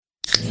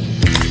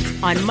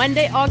On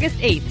Monday, August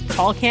 8th,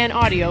 Tall Can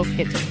Audio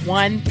hits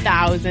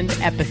 1,000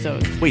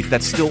 episodes. Wait,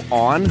 that's still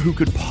on? Who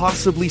could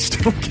possibly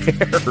still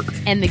care?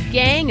 And the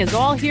gang is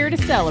all here to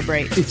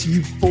celebrate. It's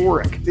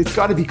euphoric. It's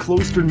got to be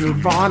close to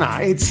Nirvana.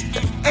 It's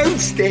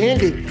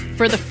outstanding.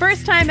 For the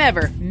first time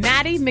ever,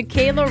 Maddie,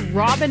 Michaela,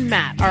 Rob, and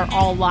Matt are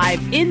all live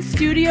in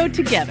studio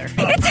together.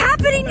 It's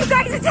happening, you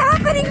guys! It's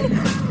happening!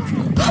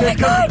 Oh my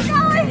God,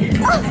 guys!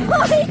 Oh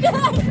my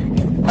God!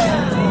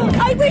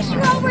 I wish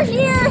you all were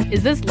here!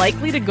 Is this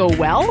likely to go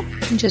well?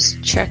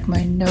 Just check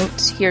my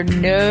notes here.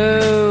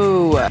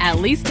 No. At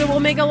least it will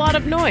make a lot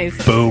of noise.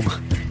 Boom.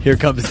 Here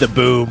comes the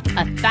boom.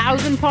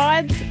 1,000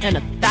 pods and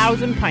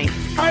 1,000 pints.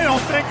 I don't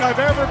think I've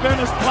ever been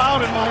as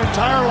proud in my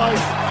entire life.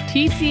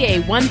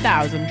 TCA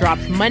 1000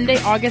 drops Monday,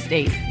 August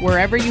 8th,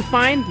 wherever you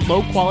find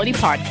low-quality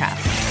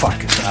podcasts.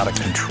 Fuck, it's out of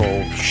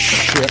control.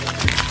 Shit.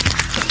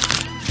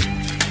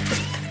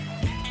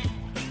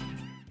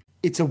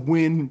 It's a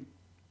win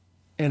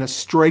and a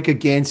strike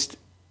against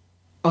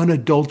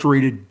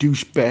unadulterated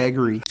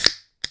douchebaggery.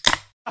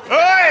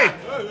 Hey!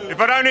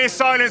 If I don't hear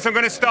silence, I'm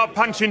going to start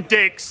punching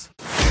dicks.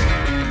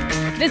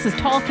 This is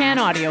Tall Can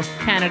Audio,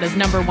 Canada's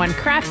 #1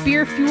 craft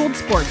beer-fueled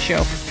sports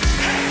show.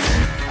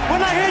 We're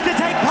not here to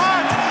take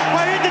part.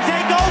 We're here to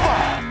take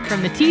over.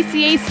 From the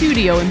TCA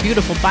studio in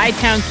beautiful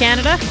Bytown,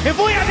 Canada. If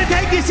we have to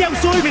take this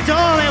outside, it's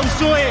all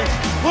outside.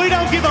 We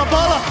don't give a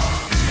bollocks.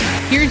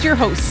 Here's your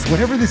hosts,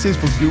 Whatever this is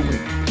we're doing,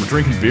 we're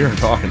drinking beer and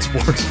talking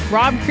sports.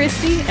 Rob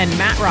Christie and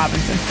Matt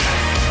Robinson.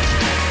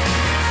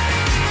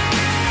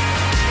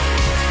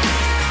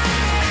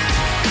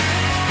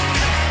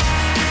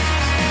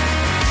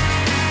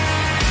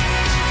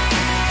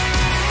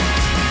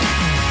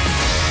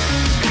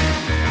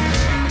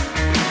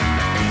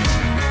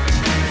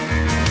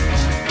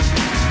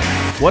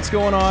 What's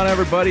going on,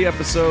 everybody?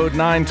 Episode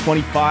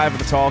 925 of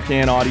the Tall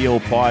Can Audio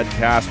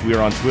podcast. We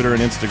are on Twitter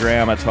and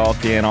Instagram at Tall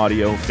Can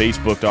Audio,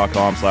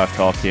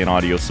 Facebook.com/Tall Can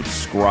Audio.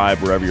 Subscribe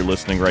wherever you're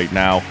listening right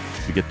now.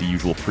 We get the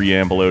usual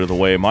preamble out of the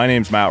way. My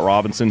name's Matt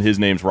Robinson. His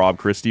name's Rob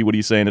Christie. What are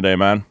you saying today,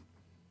 man?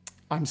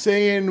 I'm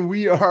saying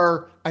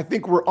I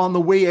think we're on the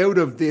way out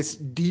of this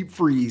deep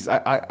freeze.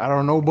 I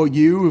don't know about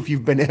you, if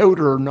you've been out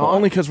or not. Well,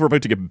 only because we're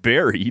about to get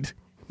buried.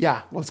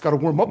 Yeah, well, it's got to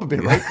warm up a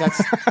bit, right?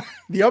 That's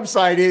the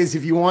upside is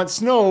if you want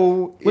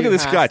snow. Look at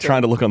this guy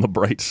trying to look on the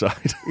bright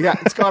side. Yeah,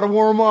 it's got to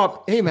warm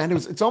up. Hey, man,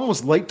 it's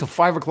almost late till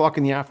 5 o'clock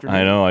in the afternoon.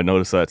 I know, I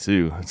noticed that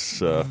too.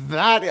 It's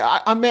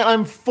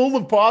I'm full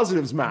of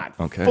positives, Matt.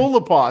 Okay. Full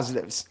of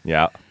positives.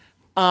 Yeah.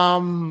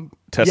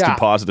 Tested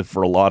positive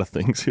for a lot of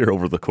things here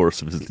over the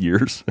course of his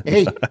years.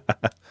 Hey.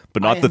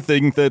 But not the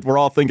thing that we're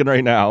all thinking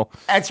right now.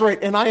 That's right.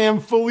 And I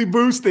am fully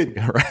boosted.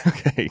 Right.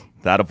 Okay.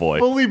 That a boy.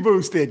 Fully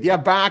boosted. Yeah,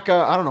 back,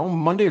 I don't know,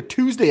 Monday or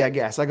Tuesday, I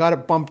guess. I got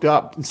it bumped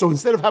up. And so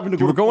instead of having to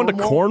go You were going to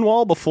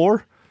Cornwall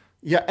before?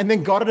 Yeah, and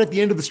then got it at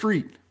the end of the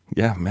street.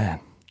 Yeah,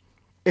 man.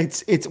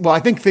 Well, I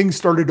think things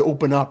started to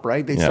open up,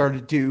 right? They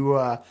started to,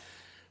 I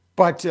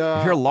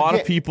hear a lot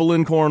of people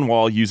in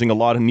Cornwall using a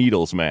lot of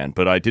needles, man,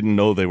 but I didn't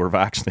know they were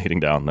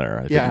vaccinating down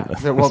there.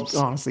 Well,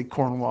 honestly,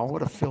 Cornwall,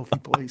 what a filthy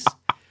place.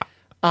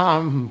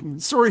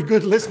 Sorry,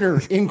 good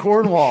listener in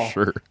Cornwall.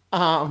 Sure.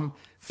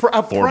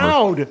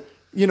 Proud,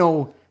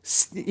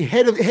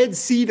 head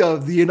seat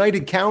of the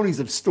United Counties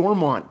of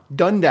Stormont,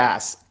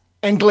 Dundas,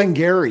 and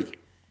Glengarry,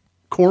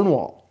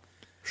 Cornwall.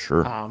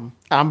 Sure. I'm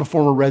a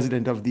former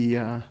resident of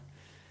the,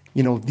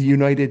 the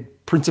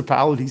United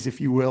Principalities,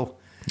 if you will.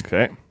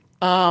 Okay.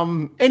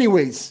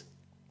 Anyways,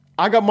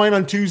 I got mine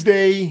on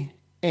Tuesday,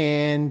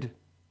 and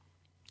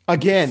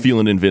again,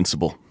 feeling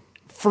invincible.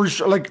 For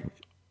sure, like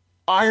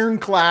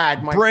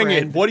ironclad, my friend. Bring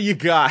it. What do you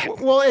got?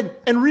 Well,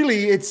 and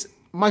really, it's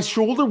my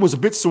shoulder was a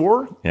bit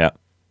sore. Yeah.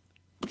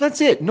 But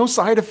that's it. No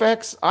side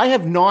effects. I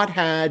have not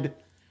had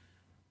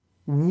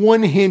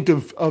one hint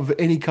of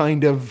any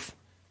kind of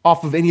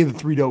off of any of the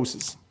 3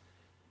 doses.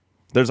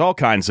 There's all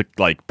kinds of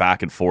like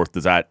back and forth.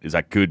 Is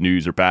that good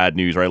news or bad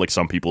news, right? Like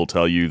some people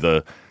tell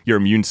you your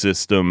immune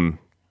system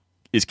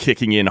is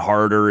kicking in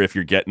harder if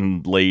you're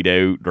getting laid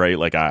out, right?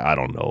 Like I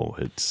don't know.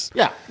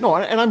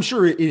 And I'm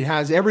sure it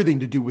has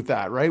everything to do with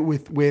that, right?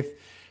 With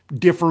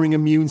differing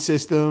immune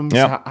systems,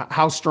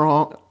 how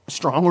strong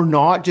or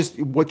not, just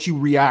what you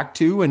react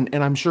to, and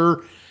I'm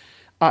sure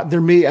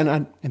there may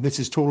and this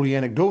is totally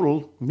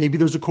anecdotal. Maybe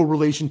there's a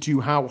correlation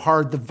to how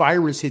hard the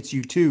virus hits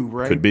you too,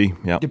 right? Could be,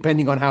 yeah.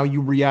 Depending on how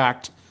you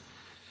react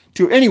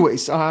to.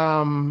 Anyways,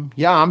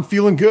 I'm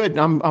feeling good.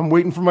 I'm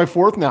waiting for my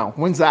 4th now.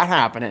 When's that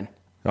happening?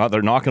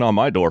 They're knocking on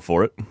my door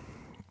for it.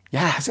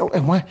 Yeah. So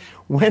and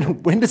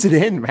when does it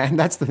end, man?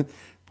 That's the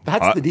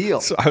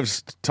deal. So I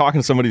was talking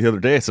to somebody the other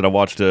day. I said I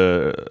watched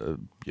a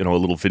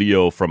little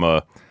video from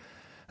a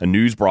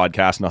news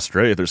broadcast in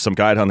Australia. There's some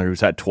guy down there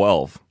who's had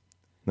 12.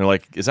 They're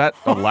like, is that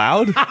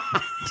allowed?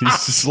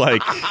 He's just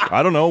like,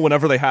 I don't know.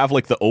 Whenever they have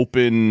like the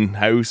open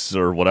house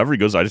or whatever, he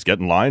goes, I just get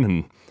in line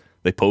and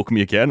they poke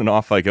me again and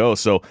off I go.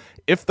 So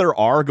if there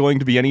are going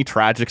to be any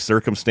tragic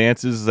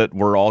circumstances that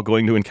we're all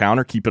going to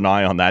encounter, keep an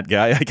eye on that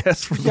guy, I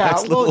guess. For the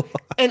next little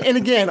while. And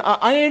again,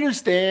 I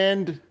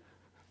understand,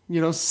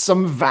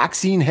 some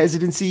vaccine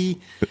hesitancy.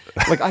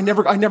 Like I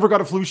never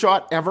got a flu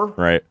shot ever.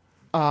 Right.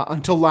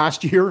 Until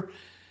last year.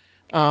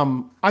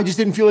 I just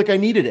didn't feel like I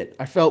needed it.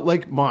 I felt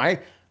like my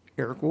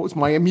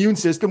immune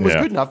system was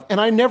good enough, and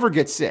I never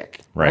get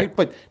sick. Right.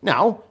 But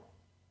now,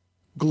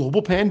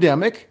 global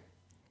pandemic,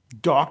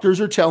 doctors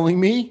are telling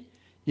me,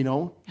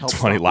 help. It's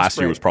funny. Last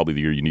year was probably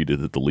the year you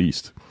needed it the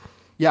least.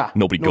 Yeah.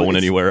 Nobody going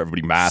anywhere.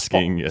 Everybody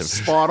masking.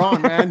 Spot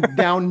on, man.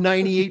 Down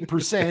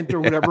 98% or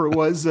whatever it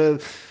was.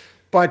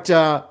 But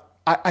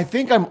I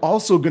think I'm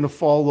also going to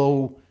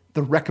follow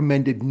the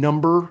recommended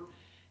number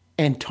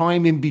and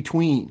time in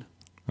between.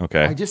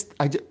 Okay.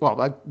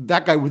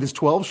 That guy with his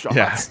 12 shots.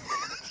 Yeah.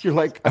 You're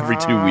like every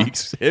 2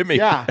 weeks. Hit me.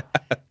 Yeah.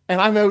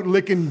 And I'm out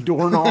licking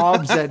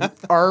doorknobs at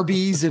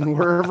Arby's and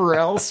wherever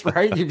else,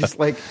 right? You're just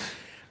like,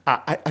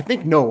 I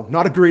think no,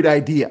 not a great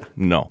idea.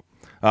 No.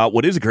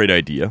 What is a great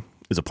idea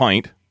is a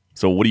pint.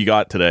 So what do you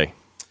got today?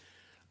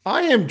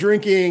 I am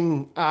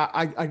drinking.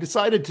 I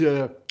decided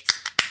to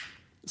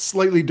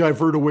slightly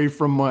divert away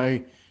from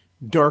my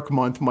dark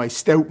month, my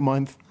stout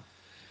month.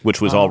 Which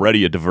was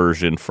already a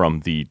diversion from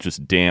the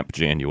just damp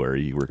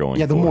January you were going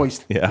for. The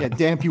moist. Yeah,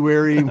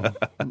 dampuary,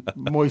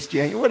 moist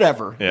January,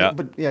 whatever. Yeah.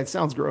 But it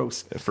sounds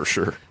gross. Yeah, for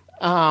sure.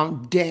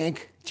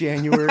 Dank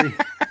January.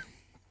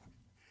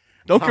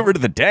 Don't get rid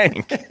of the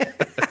dank.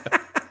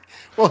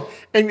 Well,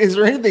 and is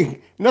there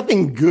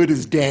nothing good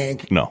is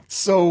dank. No.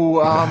 So,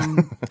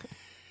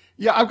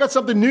 I've got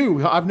something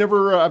new. I've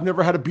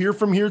never had a beer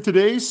from here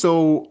today.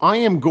 So I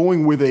am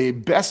going with a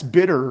best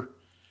bitter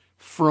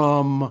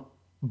from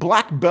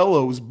Black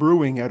Bellows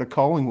Brewing out of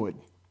Collingwood.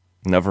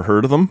 Never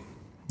heard of them.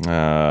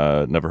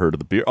 Never heard of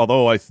the beer.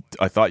 Although I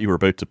thought you were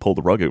about to pull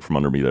the rug out from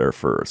under me there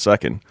for a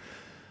second.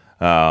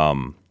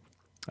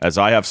 As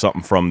I have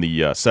something from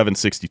the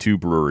 762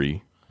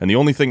 Brewery. And the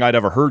only thing I'd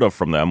ever heard of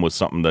from them was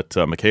something that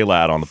Michaela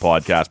had on the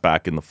podcast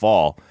back in the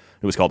fall.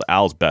 It was called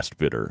Al's Best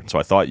Bitter. So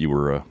I thought you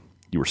were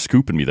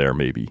scooping me there,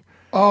 maybe.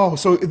 Oh,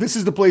 so this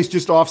is the place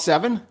just off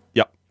 7?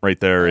 Yep, right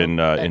there in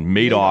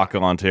Madoc,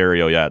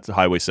 Ontario. Yeah, it's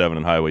Highway 7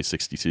 and Highway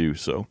 62.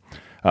 So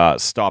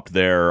stopped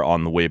there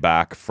on the way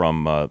back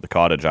from the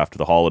cottage after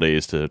the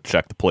holidays to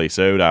check the place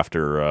out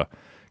after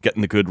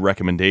getting the good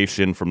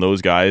recommendation from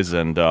those guys.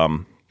 And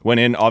went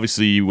in,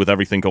 obviously, with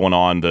everything going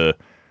on,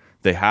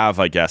 they have,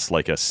 I guess,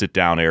 like a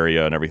sit-down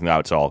area and everything. Now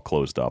it's all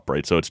closed up,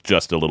 right? So it's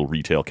just a little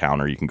retail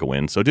counter you can go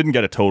in. So it didn't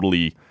get a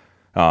totally,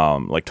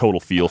 total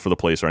feel for the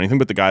place or anything,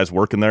 but the guys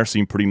working there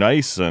seemed pretty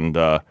nice. And,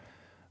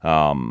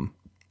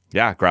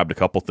 grabbed a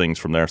couple things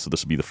from there. So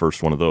this would be the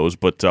first one of those.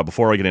 But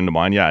before I get into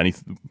mine, I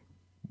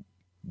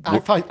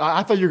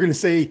thought you were going to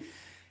say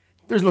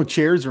there's no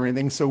chairs or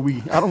anything. So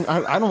I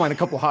don't mind a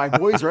couple high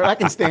boys, right? I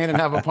can stand and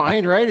have a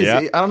pint, right?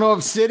 I don't know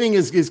if sitting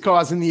is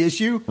causing the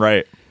issue.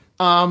 Right.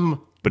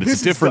 But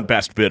it's a different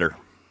best bitter.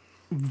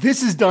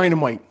 This is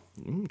dynamite.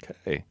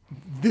 Okay.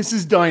 This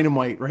is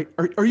dynamite, right?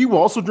 Are you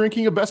also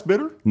drinking a best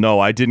bitter? No,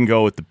 I didn't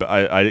go with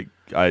I'm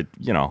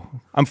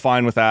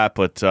fine with that,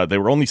 but they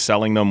were only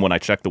selling them when I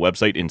checked the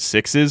website in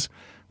 6s.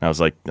 And I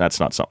was like, that's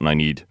not something I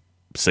need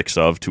 6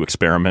 of to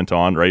experiment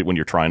on, right? When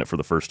you're trying it for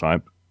the first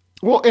time.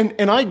 Well,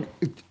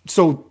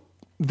 so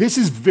this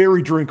is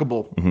very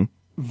drinkable. Mm-hmm.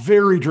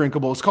 Very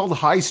drinkable. It's called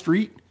High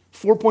Street,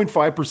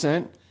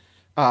 4.5%.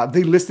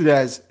 They listed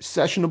as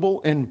sessionable,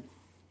 and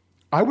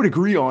I would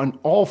agree on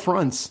all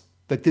fronts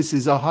that this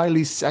is a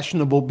highly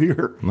sessionable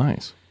beer.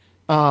 Nice.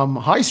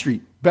 High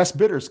Street, best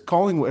bitters,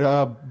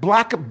 Collingwood,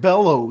 Black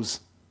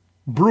Bellows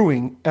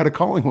Brewing out of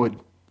Collingwood.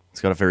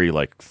 It's got a very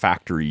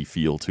factory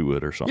feel to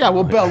it or something. Yeah,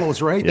 well,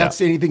 bellows, right? Yeah. That's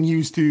anything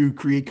used to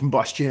create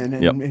combustion,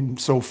 and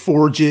so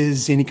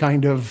forges, any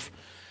kind of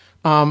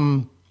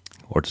or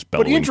just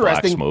bellowing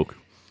black smoke.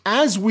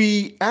 As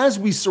we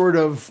sort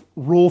of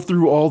roll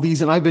through all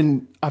these, and I've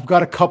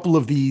got a couple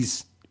of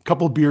beers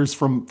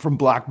from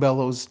Black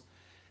Bellows.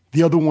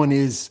 The other one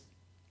is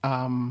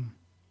a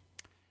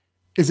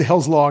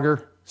Hell's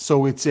Lager,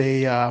 so it's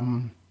a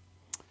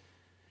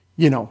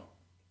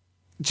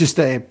just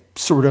a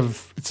sort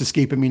of, it's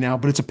escaping me now,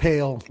 but it's a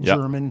pale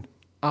German.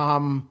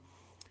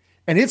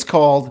 And it's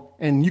called,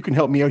 and you can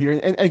help me out here.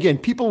 And again,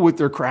 people with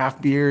their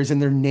craft beers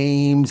and their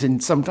names,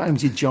 and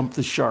sometimes you jump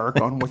the shark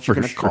on what you're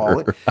going to call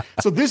it.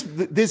 So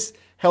this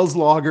Hell's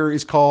Lager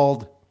is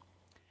called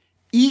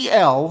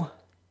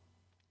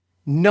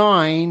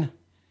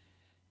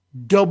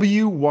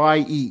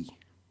EL9WYE.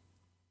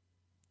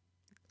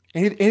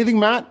 Anything,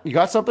 Matt? You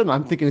got something?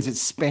 I'm thinking, is it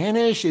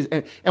Spanish?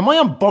 Am I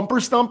on Bumper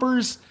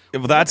Stumpers?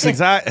 Well, that's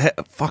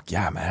fuck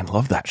yeah, man.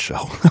 Love that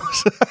show.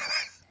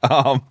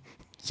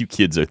 You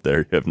kids out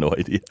there have no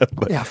idea.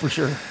 But yeah, for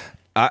sure.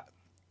 I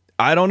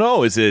don't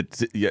know. Is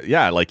it,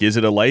 is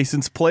it a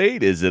license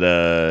plate? Is it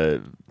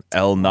a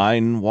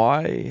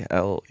L9Y?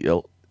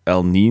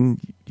 L9?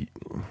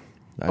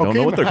 I don't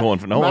know what they're going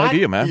for. No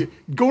idea, man.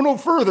 Go no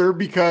further,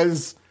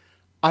 because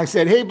I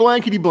said, hey,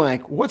 blankety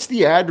blank, what's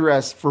the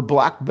address for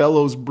Black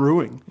Bellows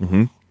Brewing?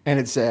 Mm-hmm. And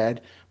it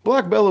said,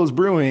 Black Bellows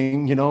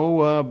Brewing,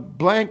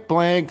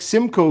 blank,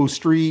 Simcoe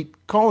Street,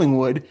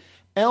 Collingwood.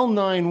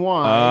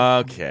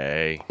 L9Y.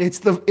 Okay. It's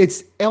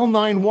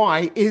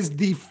L9Y is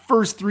the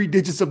first 3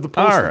 digits of the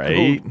postal All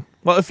right. code.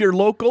 Well, if you're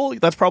local,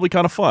 that's probably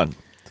kind of fun.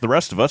 The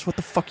rest of us, what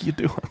the fuck are you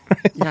doing?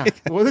 Yeah.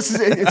 Well, this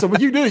is it. So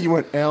what you did, you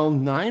went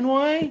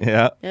L9Y?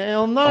 Yeah.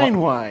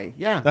 L9Y.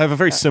 Yeah. I have a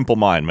very simple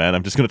mind, man.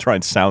 I'm just going to try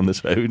and sound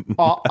this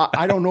out.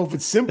 I don't know if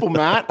it's simple,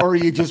 Matt, or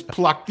you just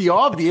plucked the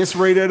obvious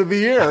right out of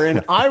the air.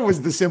 And I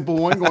was the simple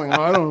one going,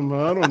 I don't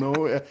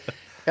know.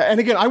 And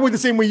again, I went the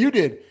same way you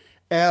did.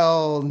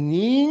 El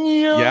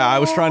Nino. Yeah, I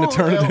was trying to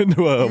turn it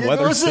into a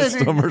weather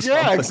system or something.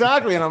 Yeah,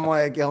 exactly. And I'm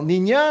like, El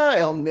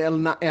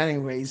Nino,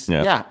 anyways.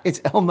 Yeah, it's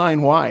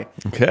L9Y.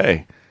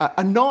 Okay.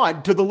 A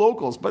nod to the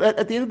locals. But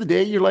at the end of the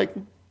day, you're like,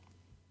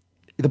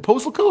 the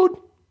postal code?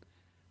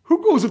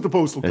 Who goes with the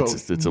postal code?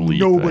 It's elite.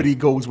 Nobody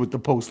goes with the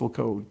postal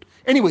code.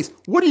 Anyways,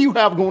 what do you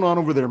have going on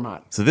over there,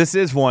 Matt? So this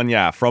is one,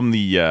 from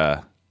the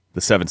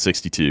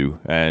 762.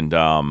 And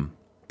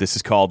this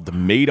is called the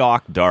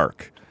Madoc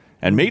Dark.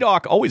 And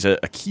Madoc, always a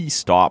key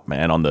stop,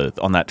 man, on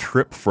that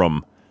trip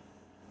from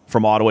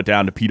Ottawa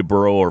down to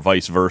Peterborough or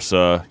vice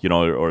versa,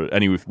 or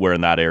anywhere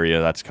in that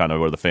area. That's kind of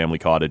where the family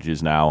cottage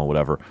is now, or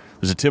whatever.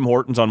 There's a Tim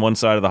Hortons on one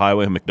side of the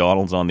highway, and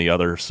McDonald's on the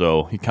other.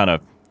 So you kind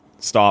of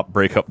stop,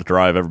 break up the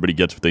drive, everybody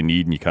gets what they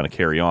need, and you kind of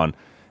carry on.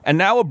 And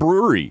now a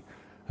brewery,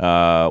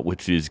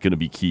 which is going to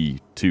be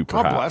key too,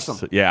 perhaps. God bless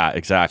them. Yeah,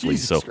 exactly.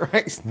 Jesus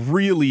Christ.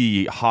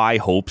 Really high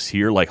hopes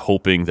here, like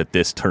hoping that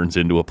this turns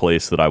into a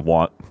place that I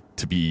want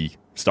to be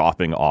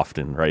stopping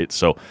often, right?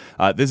 So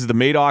this is the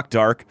Madoc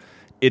Dark.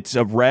 It's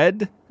a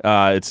red.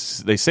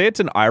 They say it's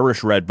an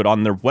Irish red, but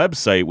on their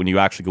website, when you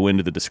actually go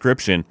into the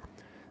description,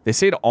 they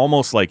say it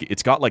almost like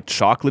it's got like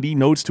chocolatey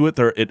notes to it.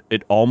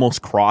 It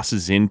almost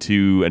crosses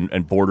into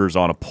and borders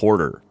on a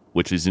porter,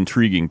 which is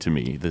intriguing to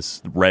me.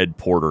 This red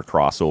porter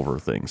crossover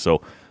thing.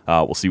 So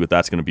we'll see what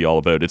that's going to be all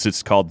about.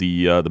 It's called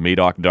the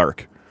Madoc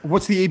Dark.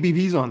 What's the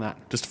ABVs on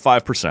that? Just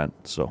 5%.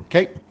 So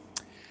okay,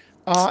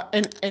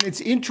 and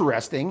it's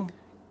interesting.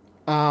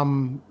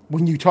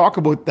 When you talk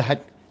about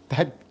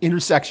that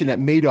intersection at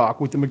Madoc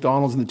with the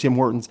McDonald's and the Tim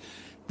Hortons,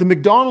 the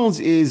McDonald's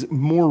is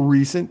more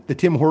recent. The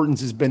Tim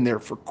Hortons has been there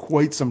for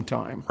quite some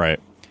time. Right.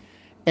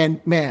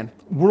 And man,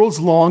 world's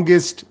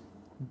longest,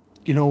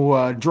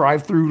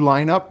 drive-through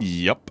lineup.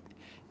 Yep.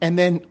 And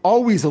then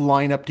always a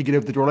lineup to get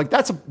out the door. Like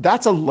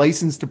that's a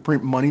license to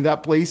print money,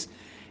 that place.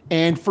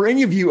 And for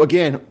any of you,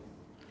 again,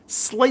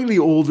 slightly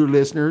older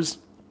listeners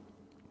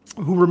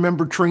who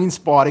remember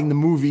Trainspotting, the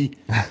movie,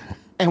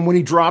 and when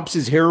he drops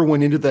his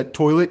heroin into that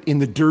toilet in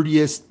the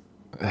dirtiest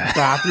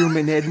bathroom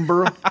in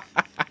Edinburgh,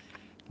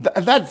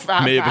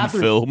 that may have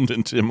been filmed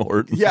in Tim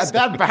Hortons. Yeah,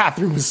 that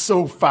bathroom is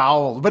so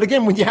foul. But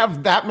again, when you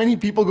have that many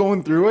people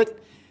going through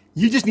it,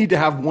 you just need to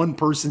have one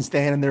person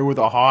standing there with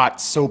a hot,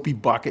 soapy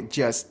bucket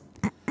just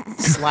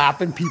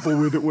slapping people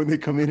with it when they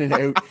come in and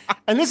out.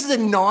 And this is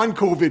in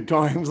non-COVID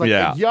times. Like,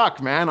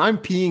 yuck, man. I'm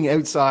peeing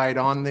outside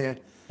on the...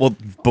 Well,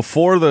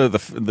 before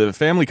the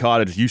family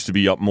cottage used to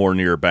be up more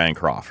near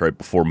Bancroft, right,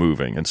 before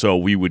moving. And so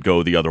we would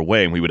go the other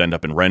way and we would end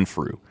up in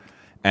Renfrew.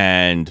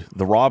 And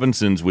the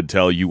Robinsons would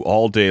tell you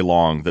all day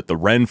long that the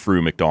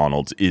Renfrew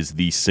McDonald's is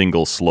the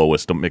single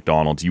slowest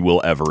McDonald's you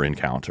will ever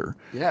encounter.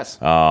 Yes.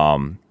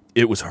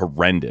 It was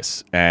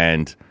horrendous.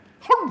 And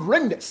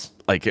horrendous.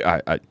 Like,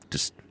 I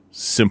just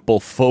simple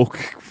folk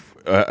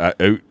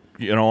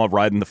out,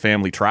 riding the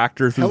family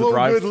tractor through the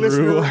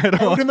drive-through.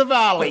 Out in the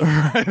valley.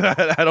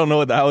 I don't know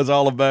what that was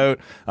all about.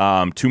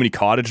 Too many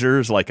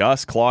cottagers like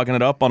us clogging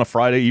it up on a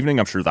Friday evening.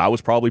 I'm sure that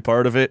was probably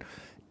part of it.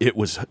 It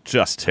was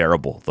just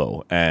terrible,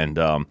 though. And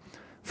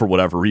for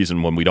whatever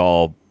reason, when we'd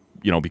all,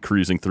 be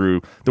cruising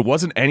through, there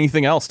wasn't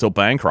anything else till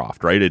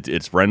Bancroft, right?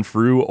 It's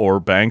Renfrew or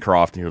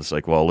Bancroft. And you're just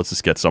like, well, let's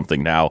just get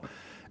something now.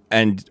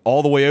 And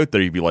all the way out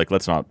there, you'd be like,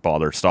 let's not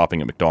bother stopping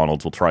at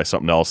McDonald's. We'll try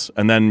something else.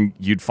 And then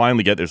you'd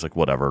finally get there's like,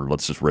 whatever,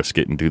 let's just risk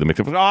it and do the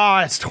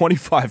McDonald's. It's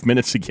 25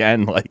 minutes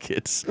again. Like,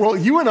 it's... Well,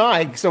 you and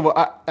I, so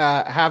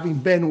having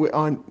been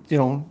on,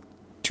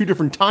 2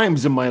 different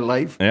times in my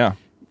life. Yeah.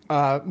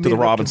 To the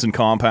Robinson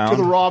compound. To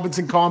the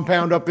Robinson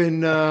compound up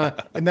in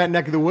that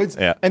neck of the woods.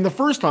 Yeah. And the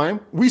first time,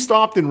 we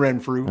stopped in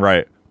Renfrew.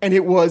 Right. And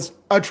it was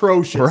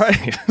atrocious.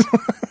 Right.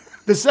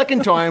 The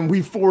second time,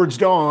 we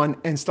forged on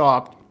and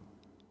stopped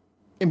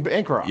in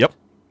Bancroft. Yep.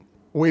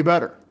 Way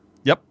better.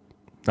 Yep.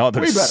 No,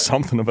 there's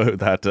something about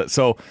that.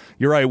 So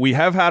you're right. We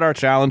have had our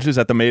challenges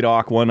at the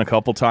Madoc one a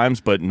couple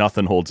times, but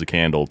nothing holds a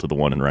candle to the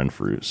one in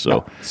Renfrew. So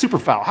no, super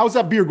foul. How's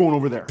that beer going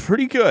over there?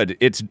 Pretty good.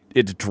 It's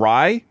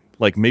dry.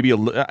 Like maybe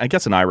I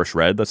guess an Irish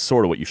red. That's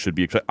sort of what you should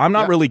be. I'm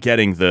not really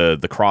getting the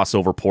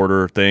crossover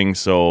porter thing,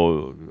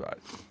 so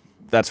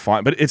that's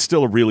fine. But it's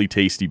still a really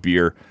tasty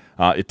beer.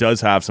 It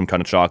does have some kind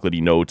of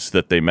chocolatey notes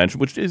that they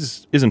mentioned, which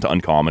isn't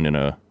uncommon in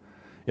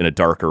a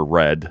darker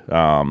red.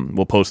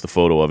 We'll post the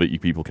photo of it. You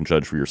people can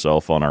judge for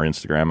yourself on our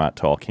Instagram at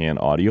Tall Can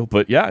Audio.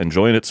 But yeah,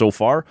 enjoying it so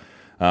far.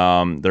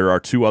 There are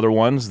 2 other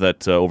ones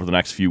that over the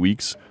next few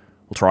weeks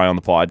we'll try on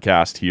the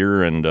podcast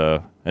here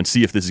and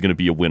see if this is going to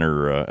be a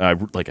winner.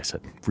 Like I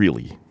said,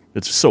 really,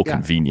 it's so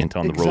convenient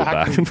on the road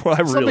back and forth.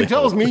 Something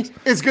tells me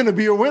it's going to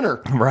be a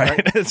winner.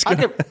 Right.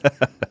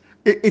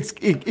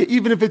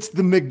 Even if it's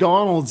the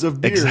McDonald's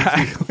of beers,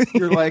 Exactly.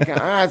 you're like,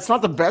 it's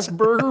not the best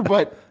burger,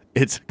 but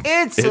It's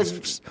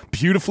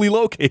beautifully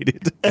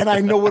located. and I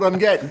know what I'm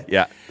getting.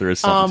 Yeah, there is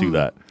something to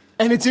that.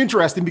 And it's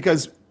interesting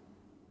because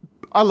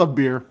I love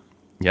beer.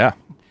 Yeah.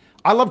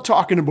 I love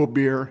talking about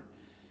beer.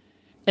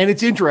 And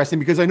it's interesting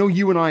because I know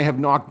you and I have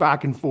knocked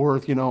back and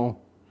forth,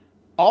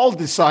 I'll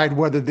decide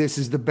whether this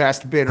is the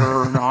best bitter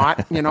or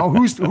not.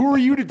 Who are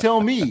you to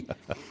tell me?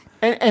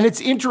 And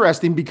it's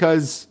interesting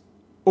because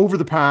over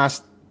the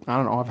past, I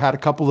don't know, I've had a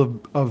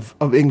couple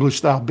of English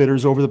style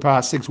bitters over the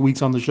past 6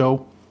 weeks on the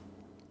show.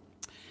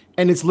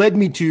 And it's led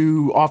me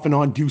to off and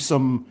on do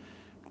some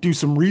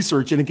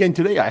research. And again,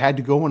 today I had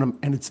to go and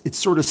it's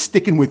sort of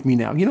sticking with me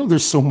now.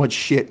 There's so much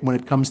shit when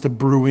it comes to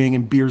brewing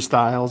and beer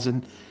styles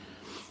and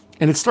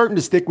it's starting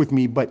to stick with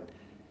me. But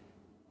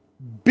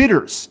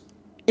bitters,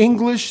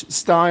 English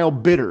style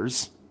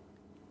bitters,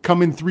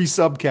 come in 3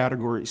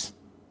 subcategories.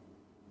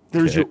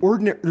 There's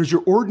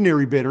your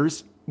ordinary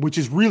bitters, which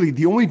is really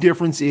the only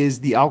difference is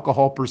the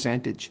alcohol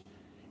percentage.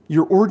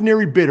 Your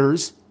ordinary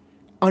bitters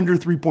under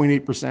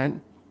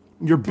 3.8%.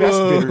 Your best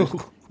bitters.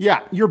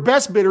 Yeah, your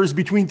best bitter is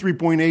between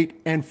 3.8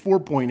 and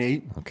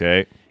 4.8.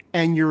 Okay.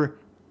 And your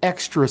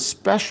extra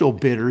special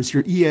bitters,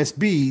 your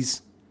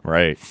ESBs,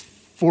 Right.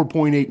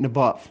 4.8 and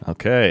above.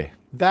 Okay.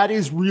 That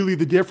is really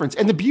the difference.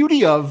 And the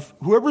beauty of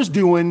whoever's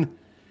doing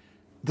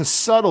the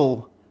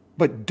subtle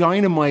but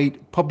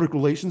dynamite public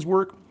relations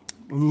work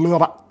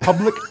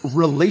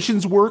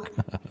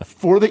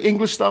for the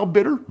English style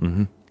bitter,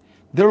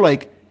 they're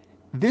like,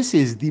 this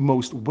is the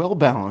most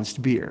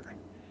well-balanced beer.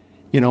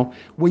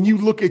 When you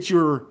look at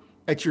your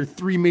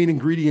 3 main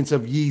ingredients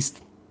of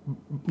yeast,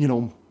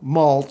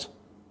 malt,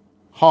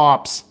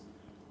 hops,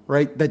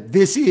 right? That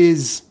this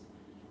is,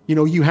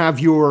 you have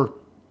your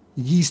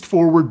yeast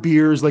forward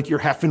beers like your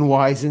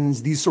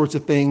Heffenweizens, these sorts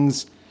of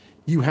things.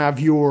 You have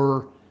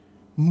your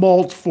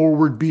malt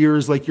forward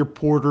beers like your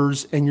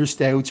porters and your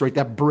stouts, right?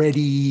 That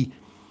bready,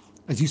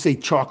 as you say,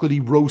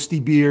 chocolatey,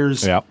 roasty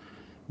beers. Yeah.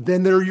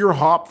 Then there are your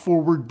hop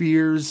forward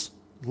beers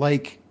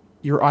like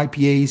your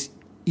IPAs,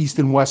 East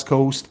and West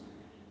Coast.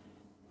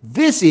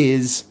 This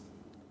is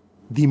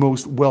the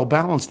most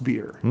well-balanced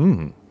beer.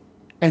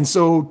 And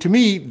so to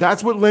me,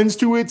 that's what lends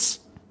to its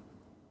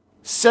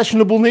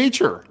sessionable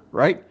nature,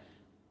 right?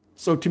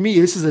 So to me,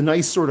 this is a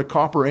nice sort of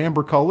copper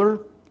amber color,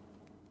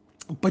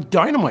 but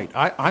dynamite.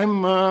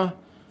 I'm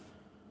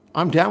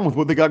down with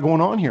what they got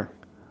going on here.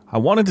 I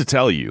wanted to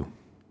tell you.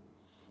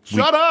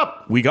 Shut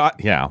up! We got,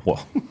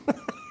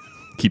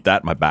 keep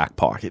that in my back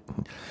pocket.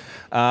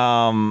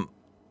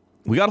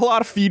 We got a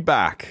lot of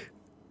feedback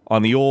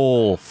on the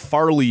old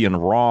Farley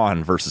and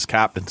Ron versus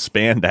Captain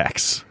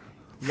Spandex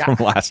from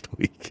last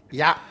week.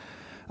 Yeah.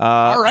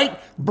 All right,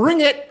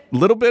 bring it.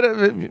 Little bit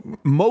of it,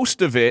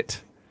 most of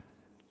it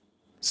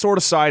sort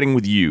of siding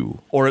with you,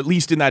 or at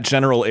least in that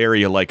general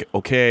area, like,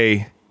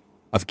 okay,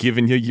 I've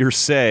given you your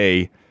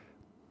say,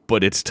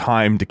 but it's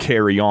time to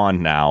carry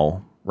on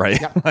now, right?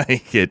 Yep.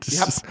 Like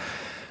it's,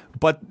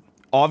 but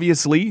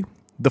obviously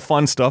the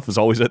fun stuff is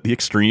always at the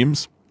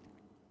extremes.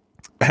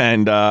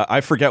 And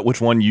I forget which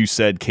one you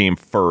said came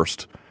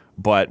first,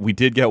 but we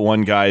did get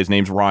one guy, his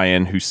name's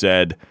Ryan, who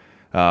said,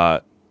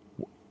 the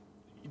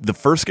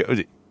first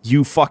guy,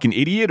 you fucking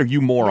idiot or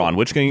you moron?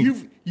 Which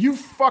game? You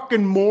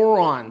fucking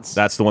morons.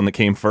 That's the one that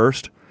came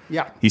first?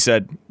 Yeah. He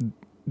said,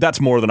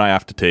 that's more than I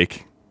have to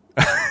take.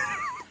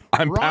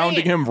 I'm Ryan.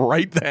 pounding him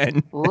right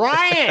then.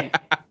 Ryan!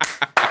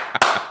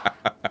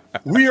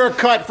 We are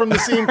cut from the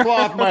same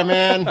cloth, my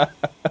man.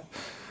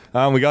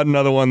 We got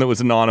another one that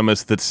was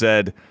anonymous that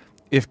said,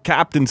 if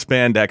Captain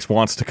Spandex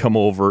wants to come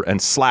over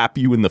and slap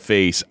you in the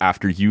face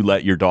after you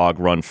let your dog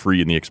run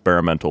free in the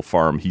experimental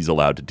farm, he's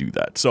allowed to do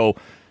that. So,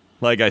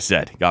 like I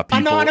said, got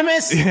people...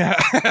 Anonymous? Yeah.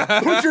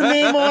 Put your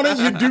name on it,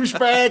 you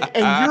douchebag,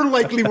 and you're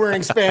likely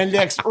wearing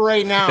spandex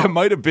right now. It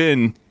might have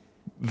been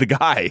the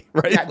guy,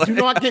 right? Yeah, do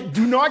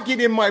not get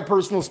in my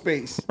personal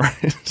space.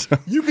 Right. So,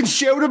 you can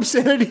shout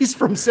obscenities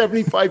from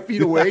 75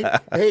 feet away.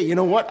 Hey, you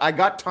know what? I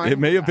got time. it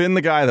may have been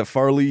the guy that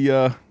Farley...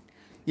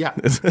 Yeah.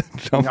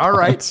 jumped All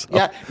right. on, so.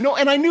 Yeah. No,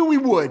 and I knew we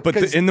would. But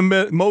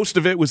most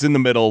of it was in the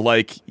middle.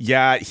 Like,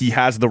 yeah, he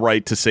has the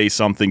right to say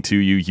something to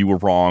you. You were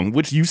wrong,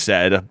 which you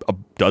said a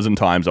dozen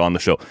times on the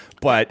show.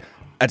 But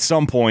at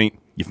some point,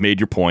 you've made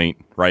your point,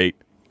 right?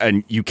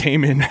 And you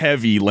came in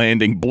heavy,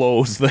 landing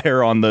blows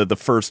there on the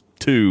first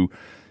two.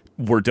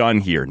 We're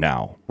done here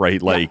now,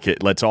 right?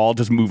 Like, let's all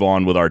just move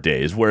on with our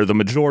days, where the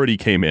majority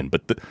came in.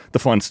 But the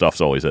fun stuff's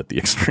always at the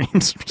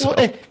extremes. So.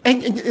 Well,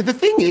 and the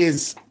thing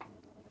is,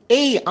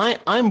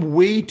 I'm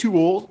way too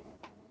old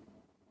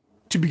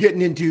to be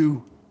getting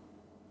into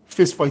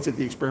fistfights at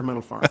the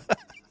experimental farm.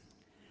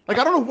 Like,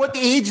 I don't know what the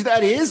age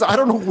that is. I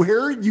don't know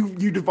where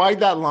you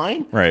divide that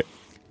line. Right.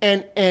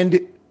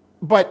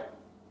 But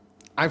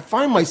I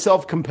find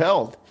myself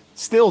compelled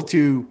still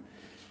to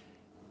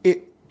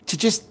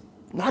just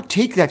not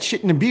take that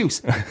shit in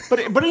abuse.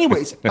 But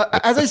anyways,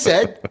 as I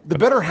said, the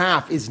better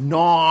half is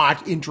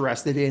not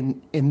interested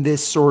in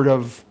this sort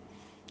of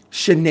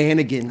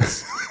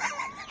shenanigans.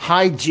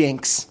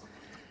 Hijinks.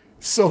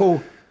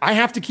 So I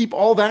have to keep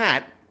all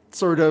that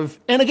sort of,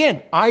 and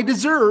again, I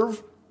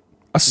deserve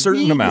a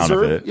certain amount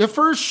of it. Yeah,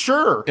 for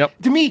sure.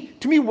 Yep. To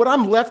me, what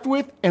I'm left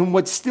with, and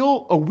what's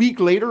still a week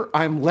later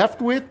I'm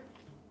left with,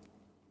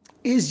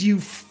 is you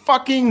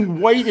fucking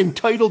white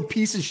entitled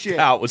piece of shit.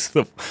 That was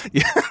the.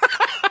 Yeah.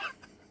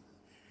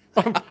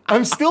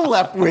 I'm still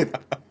left with.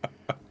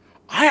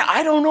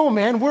 I don't know,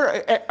 man. Where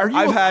are you?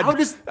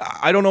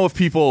 I don't know if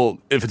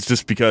it's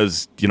just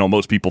because,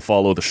 most people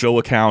follow the show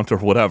account or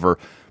whatever,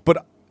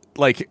 but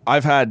like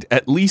I've had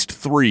at least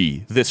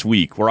 3 this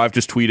week where I've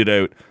just tweeted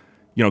out,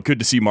 good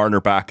to see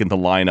Marner back in the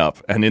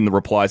lineup, and in the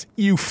replies,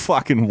 you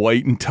fucking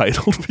white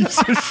entitled piece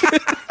of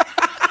shit.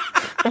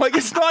 I'm like,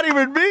 it's not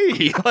even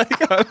me. Like,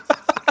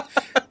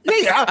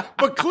 yeah,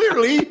 but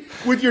clearly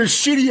with your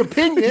shitty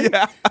opinion,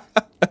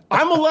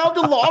 I'm allowed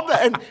to lob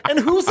that, and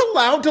who's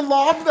allowed to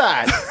lob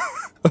that?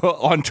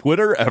 On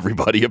Twitter,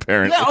 everybody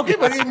apparently. Yeah, okay,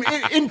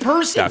 but in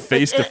person,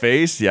 face to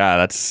face,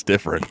 that's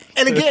different.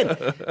 And again,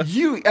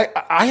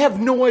 I have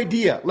no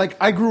idea. Like,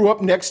 I grew up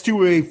next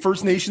to a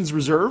First Nations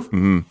reserve,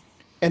 and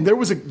there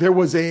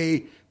was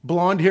a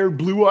blonde-haired,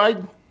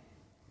 blue-eyed,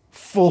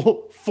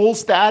 full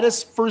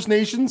status First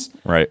Nations.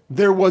 Right.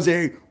 There was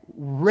a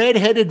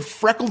red-headed,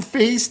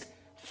 freckled-faced,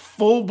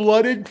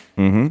 full-blooded,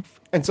 and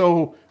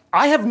so.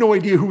 I have no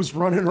idea who's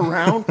running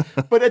around,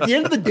 but at the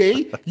end of the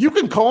day, you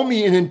can call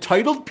me an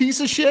entitled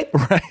piece of shit.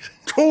 Right.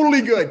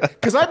 Totally good.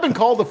 Because I've been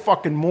called a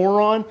fucking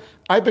moron.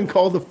 I've been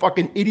called a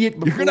fucking idiot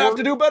before. You're going to have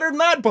to do better than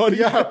that, buddy.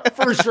 Yeah,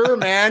 for sure,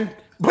 man.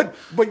 But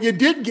you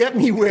did get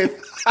me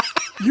with,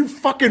 you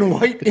fucking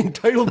white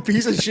entitled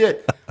piece of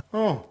shit.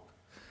 Oh.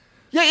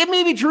 Yeah, it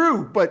may be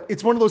true, but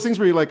it's one of those things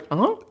where you're like,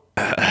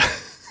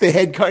 the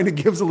head kind of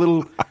gives a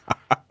little,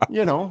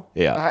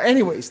 Yeah.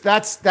 Anyways,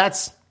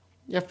 that's.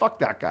 Yeah, fuck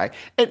that guy.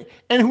 And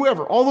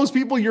whoever, all those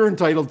people you're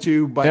entitled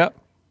to, but yeah.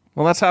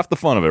 Well, that's half the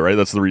fun of it, right?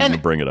 That's the reason to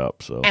bring it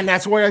up. So, and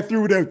that's why I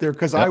threw it out there,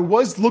 because I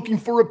was looking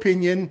for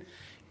opinion,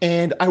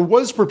 and I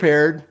was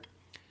prepared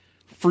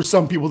for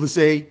some people to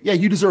say, yeah,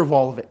 you deserve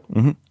all of it.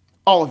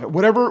 All of it.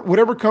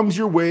 Whatever comes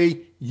your way,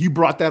 you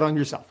brought that on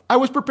yourself. I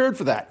was prepared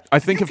for that. I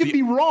think you could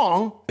be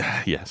wrong.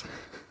 Yes.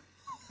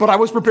 But I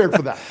was prepared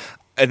for that.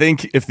 I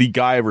think if the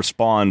guy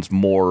responds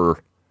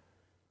more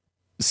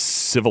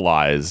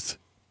civilized,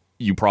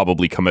 you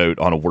probably come out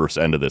on a worse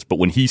end of this. But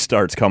when he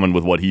starts coming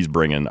with what he's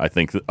bringing, I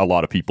think that a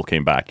lot of people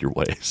came back your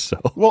way.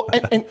 So well,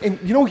 and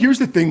here's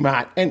the thing,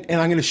 Matt, and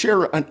I'm going to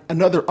share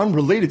another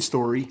unrelated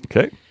story.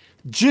 Okay.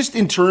 Just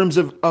in terms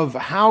of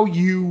how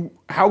you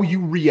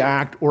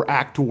react or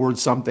act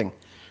towards something.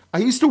 I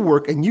used to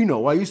work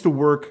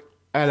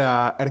at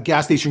a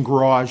gas station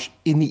garage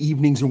in the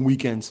evenings and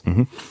weekends.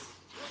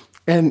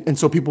 And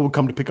so people would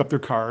come to pick up their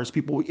cars,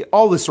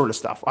 all this sort of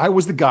stuff. I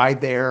was the guy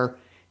there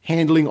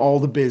handling all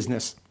the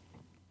business.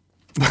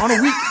 On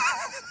a week,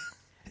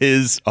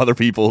 other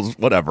people's,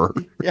 whatever.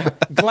 Yeah,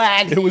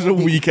 glad it was a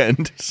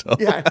weekend. So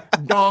yeah,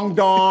 dong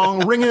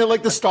dong, ringing it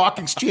like the stock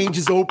exchange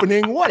is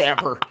opening,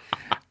 whatever.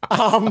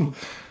 But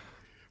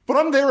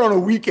I'm there on a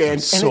weekend. I'm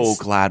so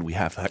glad we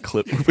have that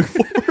clip moving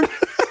forward.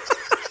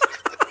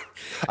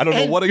 I don't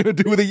know what I'm going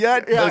to do with it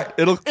yet. Yeah,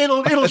 but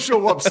it'll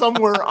show up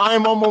somewhere.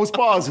 I'm almost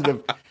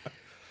positive.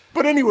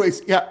 But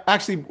anyways, yeah,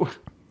 actually,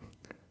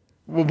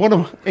 well,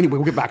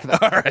 we'll get back to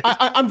that. All right.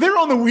 I'm there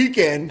on the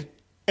weekend.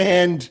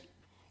 And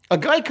a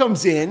guy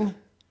comes in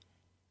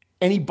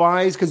and he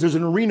buys, because there's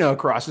an arena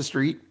across the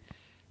street,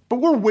 but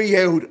we're way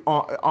out,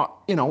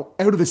 out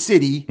of the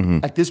city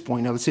at this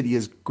point. Now the city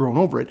has grown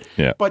over it.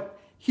 Yeah. But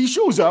he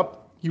shows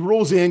up, he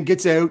rolls in,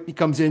 gets out, he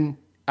comes in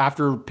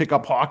after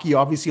pickup hockey,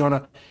 obviously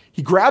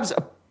he grabs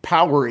a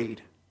Powerade.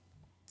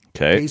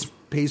 Okay.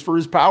 Pays for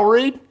his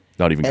Powerade.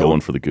 Not even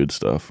going for the good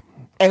stuff.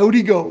 Out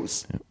he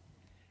goes. Yeah.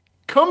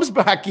 Comes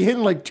back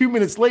in like 2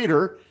 minutes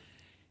later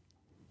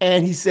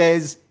and he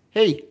says,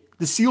 hey,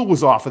 the seal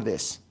was off of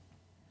this.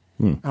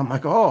 I'm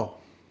like, oh.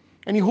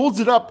 And he holds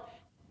it up,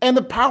 and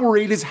the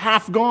Powerade is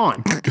half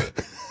gone.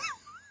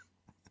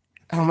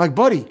 And I'm like,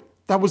 buddy,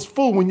 that was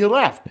full when you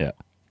left. Yeah.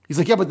 He's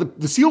like, yeah, but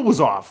the seal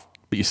was off.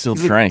 But you still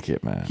drank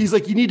it, man. He's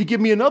like, you need to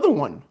give me another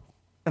one.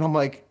 And I'm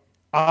like,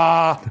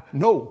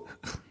 no.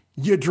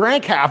 You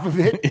drank half of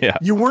it. Yeah.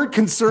 You weren't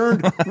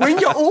concerned when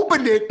you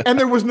opened it, and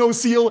there was no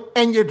seal,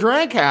 and you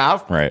drank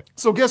half. Right.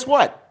 So guess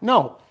what?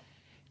 No.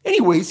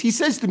 Anyways, he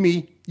says to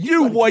me,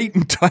 you white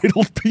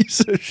entitled piece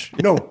of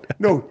shit.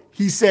 No.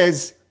 He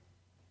says,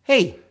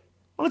 hey,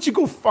 why don't you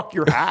go fuck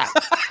your hat?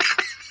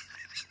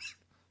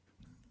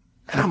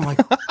 And I'm like,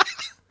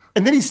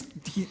 and then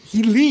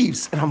he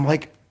leaves, and I'm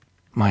like,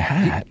 my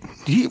hat?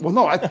 Well,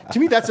 no, to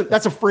me that's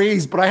a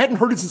phrase, but I hadn't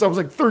heard it since I was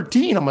like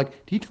 13. I'm like,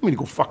 did he tell me to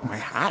go fuck my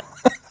hat?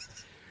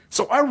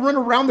 So I run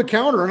around the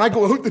counter, and I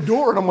go out the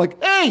door, and I'm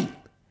like, hey.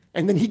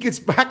 And then he gets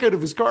back out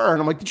of his car,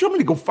 and I'm like, did you want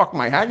me to go fuck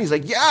my hat? And he's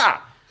like, yeah.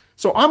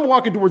 So I'm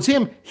walking towards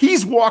him.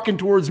 He's walking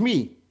towards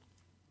me.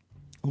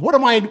 What's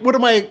going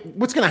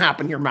to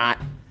happen here,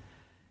 Matt?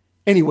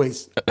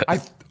 Anyways, I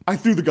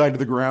threw the guy to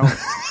the ground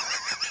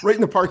right in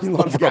the parking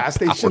lot of the gas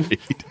station.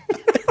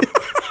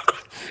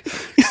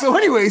 So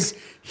anyways,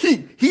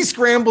 he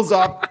scrambles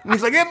up and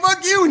he's like, "Hey,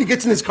 fuck you!" And he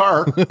gets in his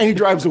car and he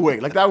drives away.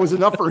 Like that was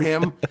enough for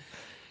him.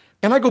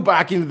 And I go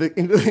back into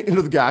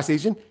the gas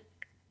station,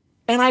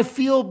 and I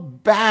feel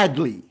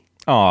badly.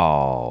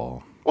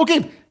 Oh,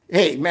 okay.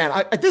 Hey, man.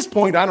 At this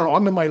point, I don't know.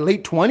 I'm in my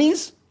late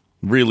 20s.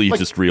 Really, you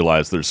just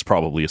realize there's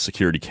probably a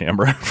security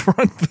camera in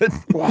front.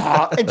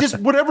 Wow. And just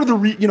whatever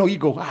you go.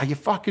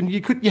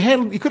 You could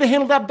have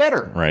handled that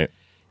better. Right.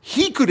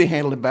 He could have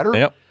handled it better.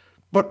 Yep.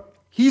 But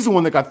he's the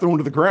one that got thrown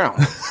to the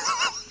ground.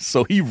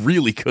 So he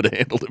really could have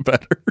handled it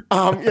better.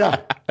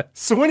 Yeah.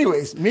 So,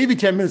 anyways, maybe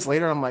 10 minutes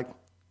later, I'm like,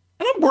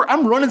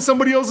 I'm running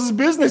somebody else's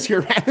business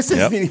here, man. This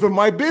isn't even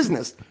my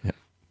business. Yep.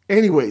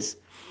 Anyways,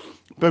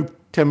 about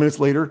 10 minutes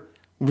later,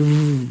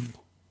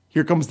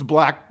 here comes the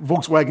black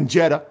Volkswagen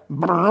Jetta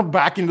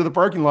back into the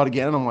parking lot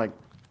again. And I'm like,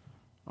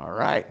 all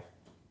right.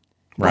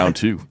 Round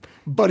 2.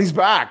 But he's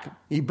back.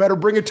 He better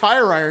bring a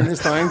tire iron this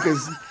time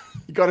because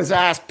he got his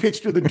ass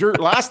pitched to the dirt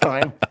last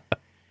time.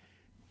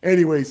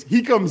 Anyways,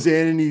 he comes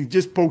in and he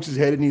just pokes his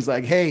head and he's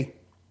like, "Hey,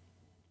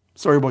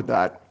 sorry about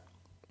that.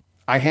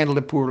 I handled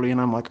it poorly."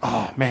 And I'm like,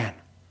 "Oh, man."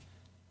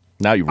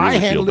 Now you really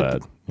feel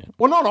bad.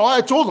 Well, no.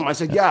 I told him. I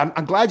said, "Yeah,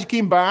 I'm glad you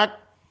came back.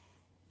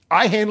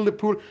 I handled it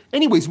poorly."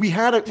 Anyways,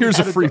 Here's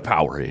a free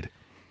Powerade.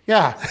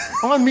 Yeah,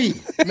 on me.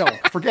 No,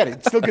 forget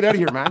it. Still get out of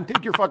here, man.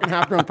 Take your fucking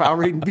half-pound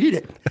Powerade and beat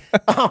it.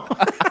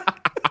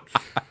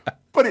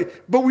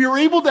 But we were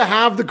able to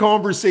have the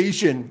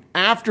conversation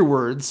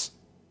afterwards,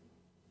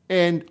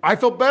 and I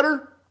felt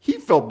better. He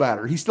felt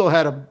better. He still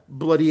had a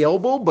bloody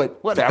elbow,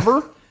 but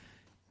whatever.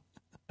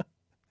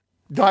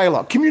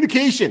 Dialogue,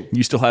 communication.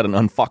 You still had an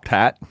unfucked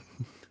hat?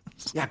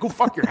 Yeah, go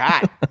fuck your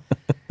hat.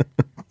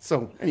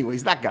 So,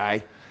 anyways, that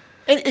guy.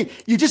 And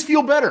you just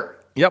feel better.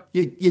 Yep.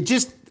 You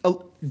just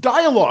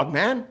dialogue,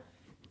 man.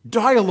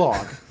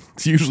 Dialogue.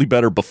 It's usually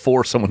better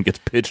before someone gets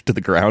pitched to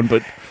the ground,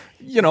 but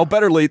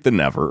better late than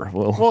never.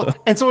 Well,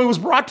 and so it was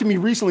brought to me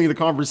recently in the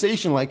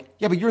conversation, like,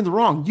 yeah, but you're in the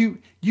wrong.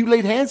 You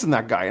laid hands on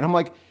that guy. And I'm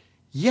like,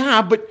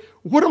 yeah, but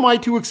what am I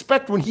to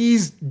expect when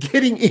he's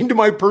getting into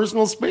my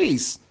personal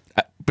space?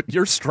 But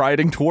you're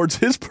striding towards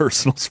his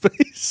personal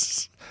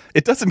space.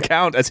 It doesn't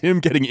count as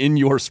him getting in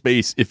your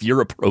space if you're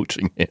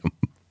approaching him.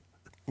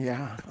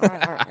 Yeah. All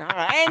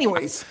right.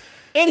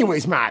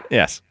 Anyways, Matt.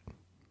 Yes.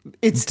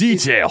 It's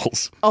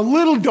details. A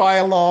little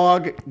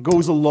dialogue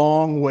goes a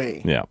long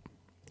way. Yeah.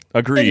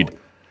 Agreed.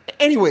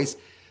 Anyways,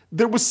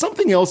 there was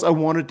something else I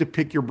wanted to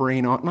pick your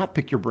brain on. Not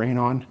pick your brain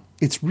on.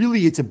 It's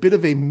a bit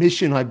of a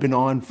mission I've been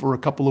on for a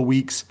couple of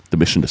weeks. The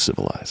mission to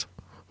civilize.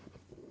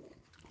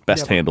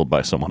 Best handled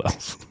by someone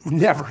else.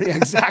 Never.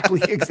 Exactly.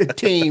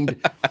 Tamed.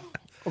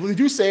 Although they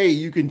do say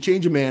you can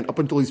change a man up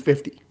until he's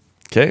 50.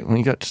 Okay. Well,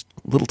 you got just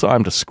a little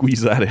time to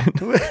squeeze that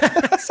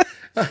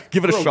in.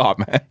 Give it a shot,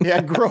 man.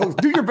 Yeah, grow.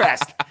 Do your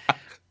best.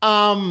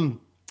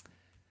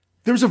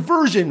 There's a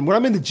version when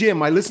I'm in the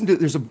gym. I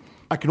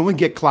can only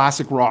get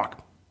classic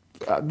rock.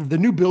 The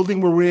new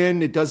building we're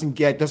in, it doesn't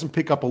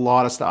pick up a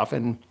lot of stuff.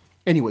 And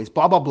anyways,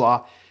 blah blah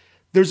blah.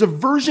 There's a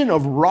version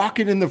of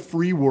 "Rockin' in the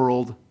Free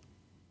World,"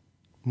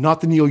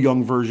 not the Neil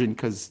Young version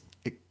because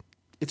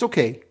it's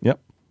okay. Yep,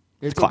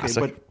 it's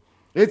classic.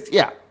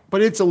 Okay,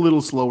 but it's a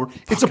little slower.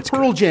 It's a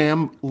Pearl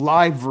Jam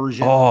live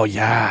version. Oh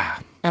yeah.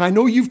 And I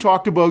know you've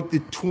talked about the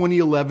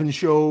 2011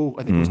 show.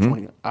 I think it was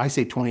 20. I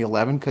say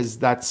 2011 because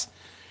that's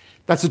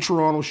a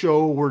Toronto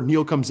show where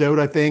Neil comes out,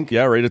 I think.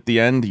 Yeah, right at the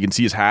end. You can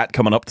see his hat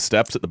coming up the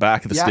steps at the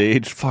back of the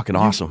stage. Fucking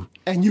awesome.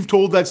 And you've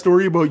told that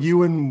story about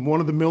you and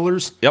one of the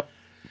Millers. Yep.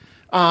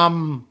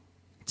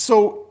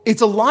 So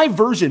it's a live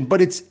version,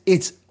 but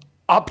it's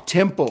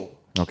up-tempo.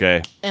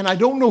 Okay. And I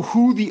don't know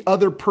who the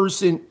other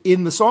person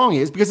in the song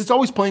is because it's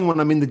always playing when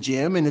I'm in the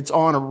gym and it's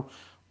on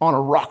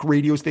a rock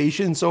radio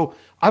station. So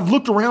I've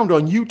looked around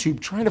on YouTube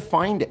trying to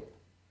find it.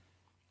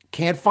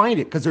 Can't find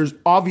it because there's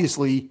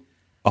obviously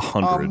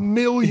 100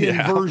 million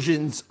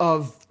versions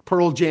of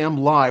Pearl Jam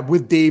live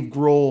with Dave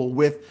Grohl,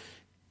 with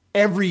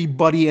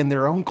everybody and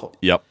their uncle.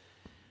 Yep.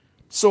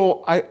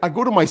 So I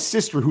go to my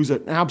sister, who's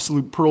an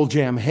absolute Pearl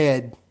Jam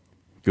head.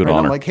 Good on her.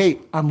 I'm like, hey,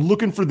 I'm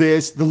looking for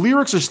this. The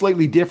lyrics are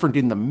slightly different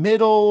in the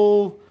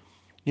middle.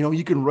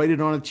 You can write it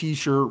on a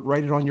T-shirt,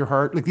 write it on your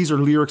heart. Like these are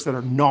lyrics that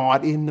are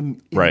not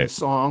in the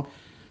song.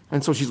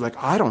 And so she's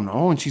like, I don't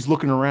know. And she's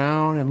looking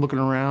around,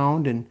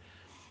 and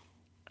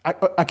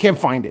I can't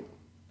find it.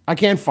 I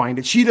can't find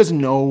it. She doesn't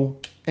know.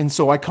 And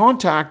so I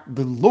contact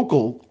the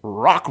local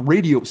rock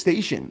radio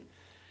station.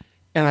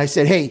 And I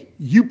said, hey,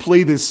 you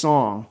play this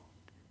song.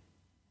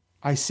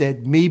 I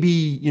said, maybe,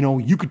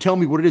 you could tell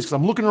me what it is because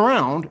I'm looking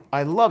around.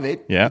 I love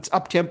it. Yeah. It's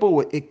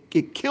up-tempo.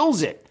 It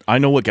kills it. I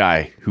know a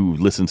guy who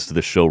listens to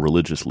this show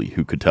religiously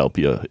who could help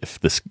you if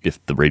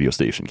the radio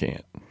station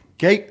can't.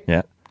 Okay.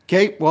 Yeah.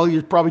 Okay. Well,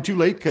 you're probably too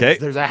late because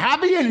there's a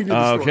happy ending to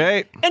the story.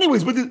 Okay.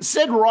 Anyways, but the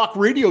said rock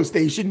radio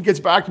station gets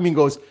back to me and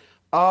goes,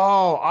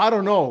 oh, I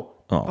don't know.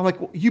 Oh. I'm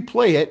like, well, you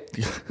play it.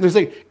 There's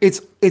like,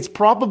 it's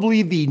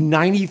probably the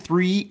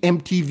 93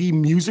 MTV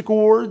Music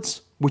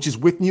Awards, which is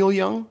with Neil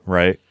Young.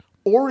 Right.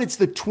 Or it's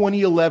the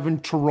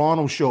 2011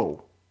 Toronto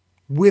show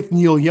with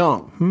Neil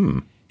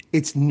Young.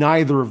 It's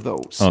neither of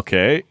those.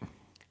 Okay.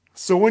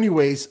 So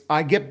anyways,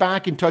 I get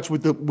back in touch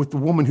with the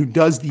woman who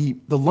does the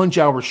lunch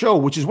hour show,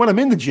 which is when I'm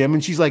in the gym,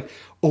 and she's like,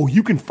 "Oh,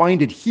 you can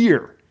find it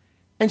here."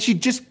 And she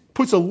just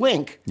puts a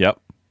link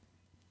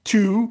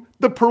to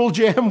the Pearl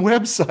Jam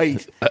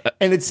website.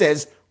 And it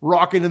says,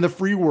 "Rockin' in the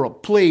Free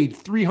World, played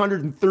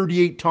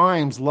 338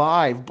 times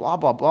live, blah,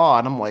 blah, blah."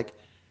 And I'm like,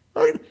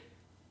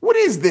 what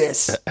is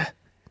this?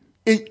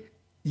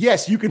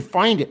 Yes, you can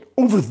find it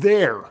over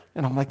there.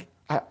 And I'm like,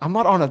 I'm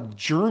not on a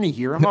journey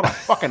here. I'm not a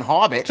fucking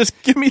hobbit.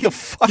 Just give me the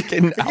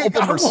fucking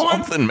album or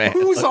something, man.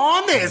 Who's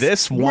on this?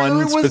 This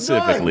one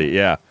specifically,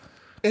 yeah.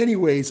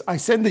 Anyways, I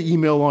send the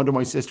email on to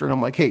my sister, and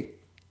I'm like, "Hey,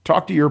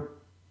 talk to your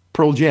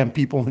Pearl Jam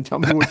people and tell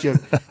me what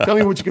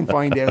you can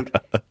find out."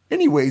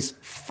 Anyways,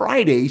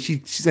 Friday,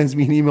 she sends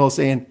me an email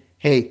saying,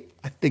 "Hey,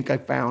 I think I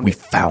found it. We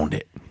found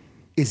it.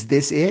 Is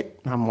this it?"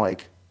 And I'm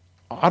like,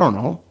 "I don't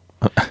know."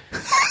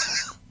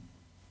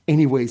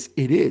 Anyways,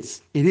 it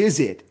is. It is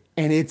it.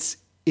 And it's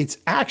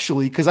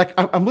actually, because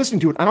I'm listening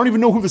to it, I don't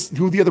even know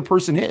who the other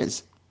person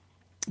is.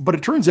 But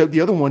it turns out the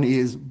other one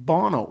is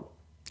Bono.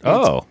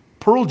 Oh. It's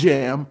Pearl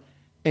Jam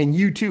and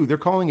U2. They're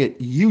calling it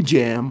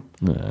U-Jam.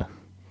 Yeah.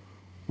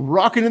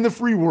 Rockin' in the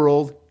Free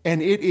World.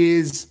 And it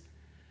is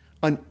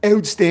an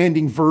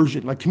outstanding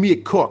version. Like, to me,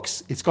 it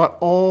cooks. It's got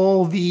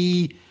all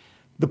the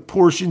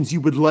portions you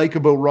would like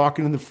about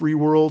Rockin' in the Free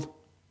World.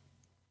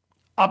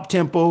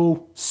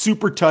 Up-tempo,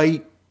 super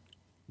tight,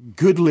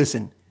 good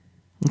listen.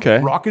 Okay.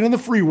 Rockin' in the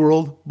Free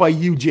World by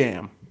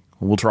U-Jam.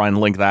 We'll try and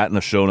link that in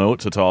the show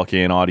notes at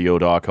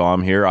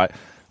talkcanaudio.com here.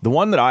 The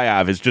one that I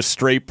have is just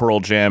straight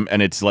Pearl Jam,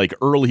 and it's like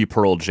early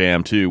Pearl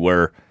Jam too,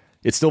 where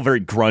it's still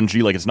very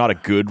grungy. Like, it's not a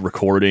good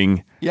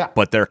recording,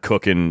 but they're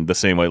cooking the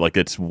same way. Like,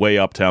 it's way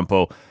up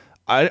tempo.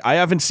 I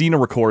haven't seen a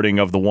recording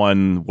of the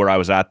one where I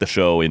was at the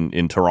show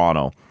in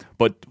Toronto,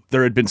 but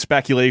there had been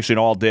speculation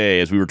all day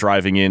as we were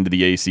driving into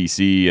the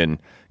ACC and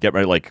get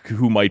ready, like,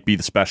 who might be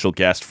the special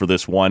guest for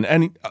this one.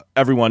 And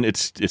everyone,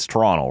 it's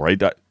Toronto,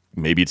 right?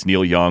 Maybe it's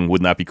Neil Young.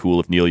 Wouldn't that be cool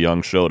if Neil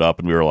Young showed up?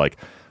 And we were like,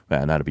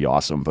 man, that'd be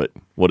awesome. But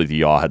what are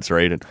the odds,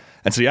 right?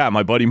 And so, yeah,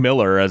 my buddy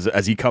Miller,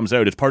 as he comes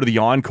out, it's part of the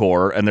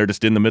encore, and they're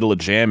just in the middle of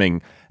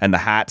jamming, and the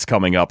hat's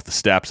coming up the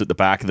steps at the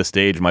back of the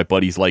stage. My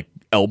buddy's like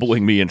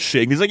elbowing me and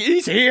shaking. He's like,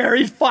 he's here.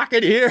 He's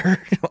fucking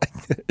here.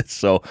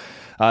 So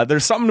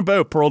there's something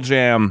about Pearl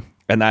Jam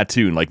and that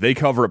tune. Like, they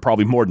cover it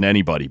probably more than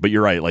anybody. But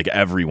you're right. Like,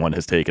 everyone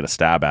has taken a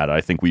stab at it.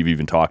 I think we've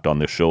even talked on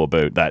this show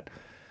about that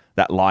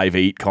Live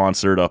 8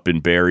 concert up in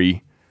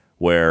Barrie,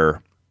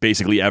 where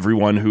basically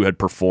everyone who had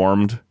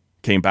performed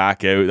came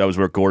back out. That was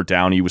where Gord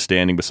Downey was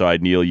standing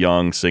beside Neil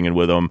Young, singing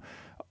with him.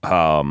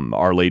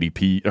 Our Lady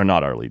Peace, or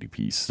not Our Lady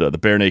Peace. The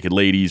Bare Naked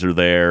Ladies are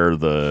there.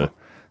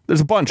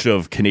 There's a bunch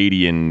of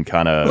Canadian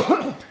kind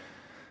of...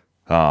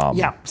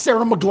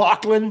 Sarah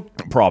McLachlan.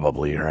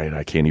 Probably, right?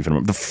 I can't even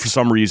remember. For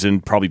some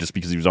reason, probably just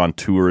because he was on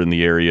tour in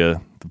the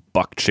area, the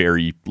Buck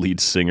Cherry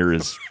lead singer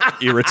is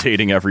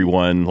irritating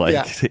everyone.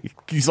 Like,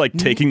 he's like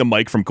taking the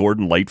mic from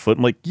Gordon Lightfoot.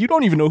 I'm like, you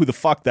don't even know who the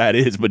fuck that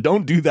is, but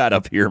don't do that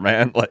up here,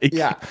 man. Like,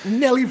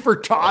 Nelly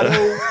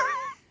Furtado.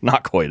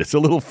 Not quite. It's a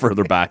little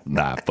further back than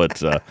that,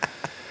 but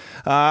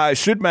I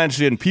should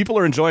mention, people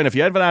are enjoying, if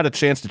you haven't had a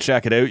chance to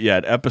check it out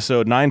yet,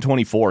 episode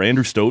 924,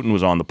 Andrew Stoughton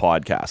was on the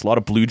podcast. A lot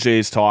of Blue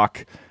Jays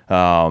talk,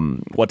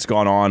 what's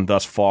gone on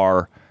thus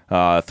far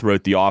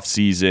throughout the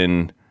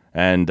offseason,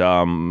 and,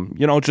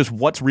 just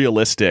what's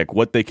realistic,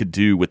 what they could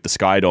do with the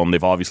Sky Dome.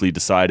 They've obviously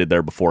decided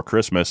there before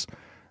Christmas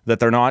that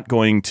they're not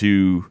going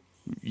to,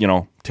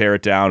 tear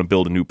it down and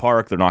build a new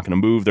park. They're not going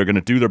to move. They're going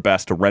to do their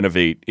best to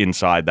renovate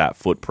inside that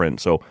footprint.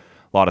 So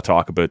a lot of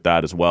talk about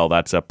that as well.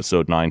 That's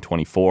episode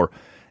 924.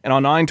 And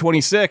on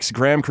 926,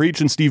 Graham Creech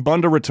and Steve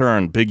Bunda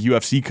return. Big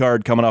UFC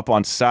card coming up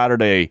on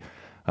Saturday.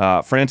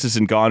 Francis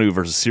Ngannou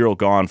versus Cyril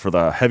Gane for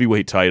the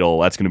heavyweight title.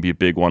 That's going to be a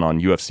big one on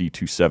UFC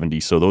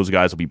 270. So those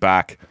guys will be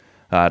back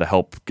to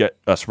help get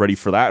us ready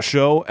for that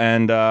show.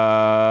 And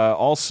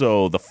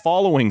also the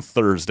following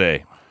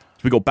Thursday,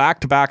 we go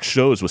back-to-back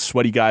shows with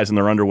sweaty guys in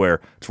their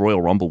underwear. It's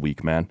Royal Rumble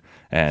week, man.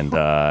 And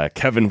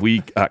Kevin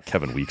Mickey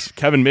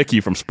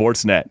from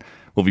Sportsnet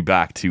will be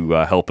back to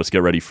help us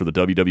get ready for the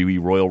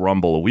WWE Royal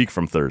Rumble a week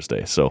from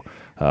Thursday. So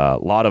a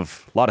lot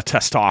of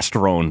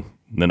testosterone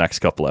in the next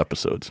couple of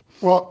episodes.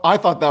 Well, I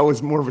thought that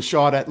was more of a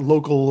shot at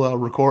local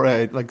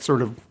like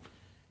sort of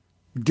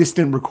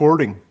distant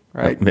recording,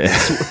 right?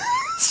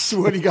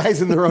 Sweaty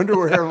guys in their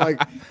underwear. I'm like,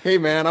 hey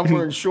man, I'm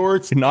wearing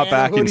shorts. Not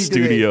back in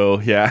studio.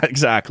 Today. Yeah,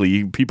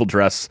 exactly. People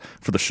dress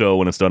for the show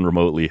when it's done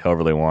remotely,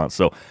 however they want.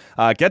 So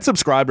get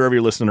subscribed wherever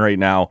you're listening right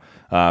now.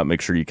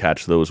 Make sure you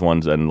catch those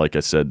ones. And like I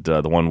said,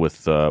 the one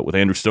with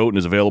Andrew Stoughton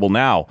is available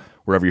now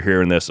wherever you're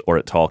hearing this or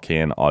at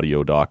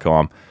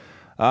talkcanaudio.com.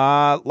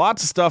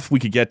 Lots of stuff we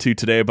could get to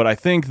today, but I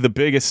think the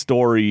biggest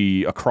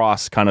story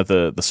across kind of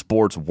the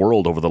sports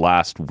world over the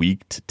last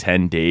week to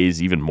 10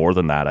 days, even more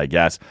than that, I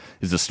guess,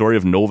 is the story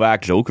of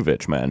Novak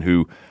Djokovic, man,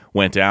 who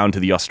went down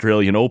to the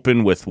Australian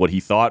Open with what he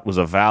thought was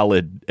a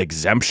valid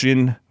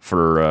exemption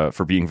for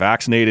being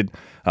vaccinated,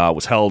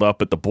 was held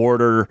up at the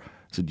border,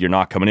 said, you're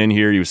not coming in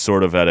here. He was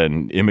sort of at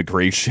an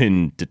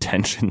immigration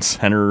detention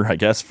center, I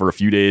guess, for a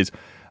few days.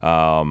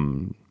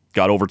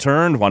 got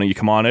overturned. Why don't you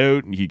come on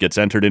out? He gets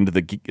entered into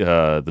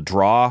the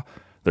draw.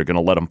 They're going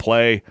to let him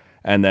play.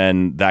 And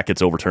then that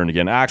gets overturned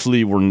again.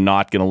 Actually, we're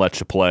not going to let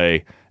you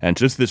play. And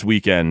just this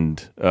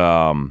weekend,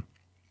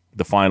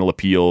 the final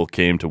appeal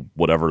came to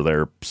whatever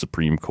their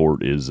Supreme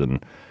Court is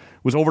and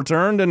was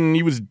overturned, and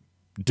he was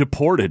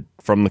deported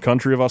from the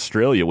country of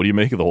Australia. What do you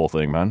make of the whole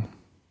thing, man?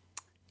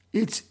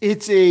 It's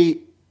a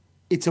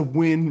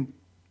win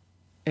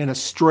and a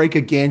strike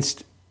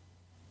against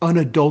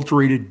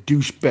unadulterated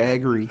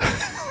douchebaggery.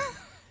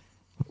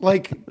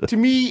 Like, to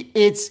me,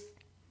 it's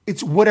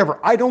whatever.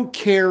 I don't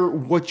care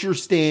what your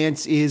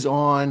stance is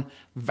on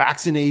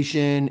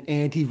vaccination,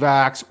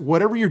 anti-vax,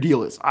 whatever your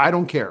deal is. I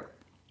don't care.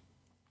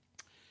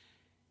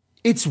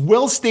 It's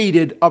well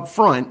stated up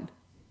front,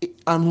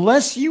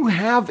 unless you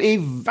have a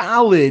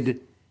valid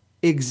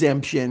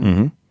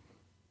exemption,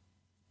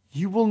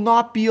 you will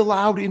not be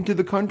allowed into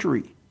the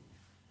country.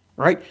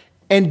 Right?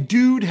 And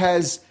dude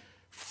has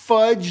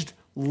fudged,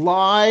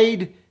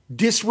 lied,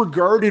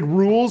 disregarded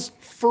rules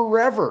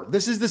forever.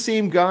 This is the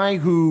same guy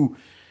who,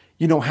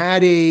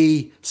 had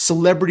a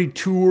celebrity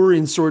tour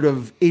in sort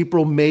of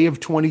April, May of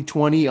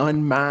 2020,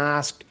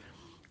 unmasked.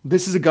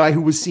 This is a guy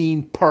who was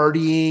seen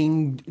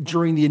partying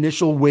during the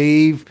initial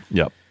wave.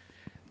 Yep.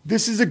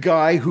 This is a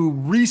guy who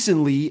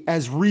recently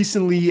as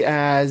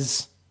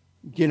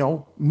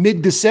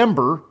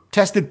mid-December,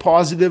 tested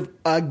positive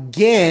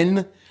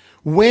again,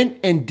 went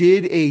and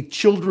did a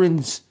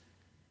children's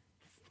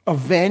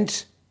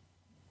event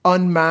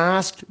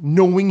unmasked,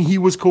 knowing he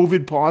was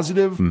COVID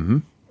positive,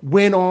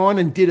 went on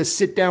and did a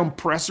sit-down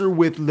presser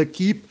with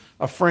L'Equipe,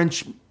 a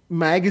French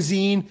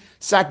magazine,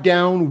 sat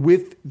down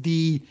with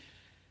the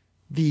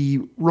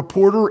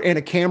reporter and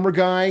a camera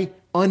guy,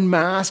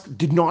 unmasked,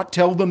 did not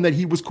tell them that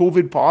he was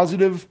COVID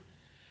positive,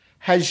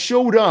 has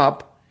showed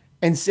up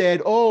and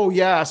said, "Oh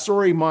yeah,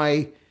 sorry,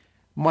 my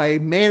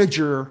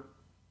manager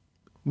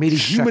made a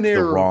human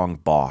error." The wrong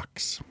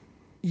box.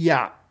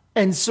 Yeah.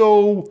 And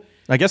so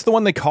I guess the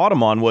one they caught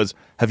him on was,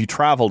 have you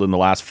traveled in the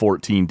last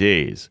 14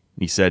 days?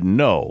 And he said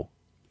no.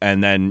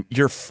 And then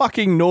you're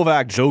fucking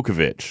Novak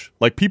Djokovic.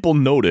 Like, people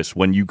notice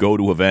when you go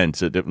to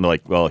events,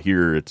 like, well,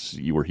 here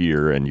you were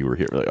here and you were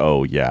here. Like,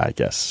 oh yeah, I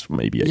guess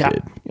maybe I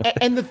did.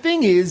 And the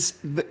thing is,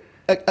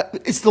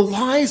 it's the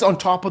lies on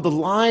top of the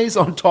lies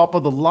on top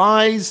of the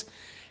lies.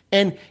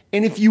 And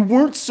if you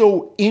weren't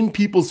so in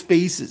people's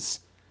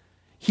faces,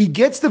 he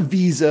gets the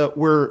visa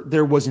where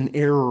there was an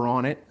error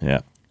on it.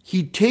 Yeah.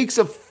 He takes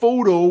a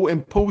photo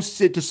and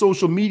posts it to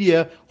social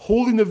media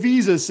holding the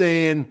visa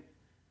saying,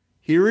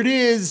 "Here it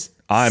is.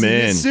 I'm See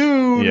in you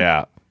soon."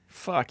 Yeah.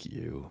 Fuck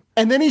you.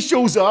 And then he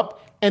shows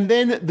up, and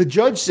then the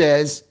judge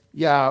says,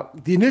 the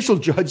initial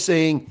judge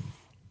saying,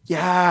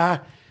 the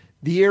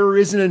error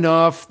isn't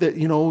enough, that,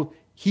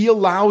 he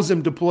allows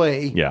him to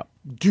play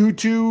due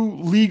to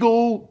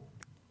legal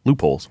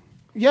loopholes.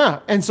 Yeah.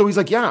 And so he's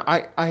like,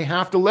 I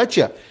have to let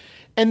you.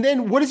 And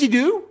then what does he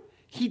do?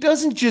 He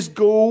doesn't just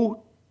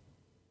go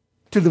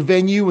to the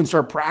venue and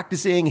start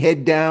practicing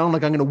head down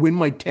like I'm going to win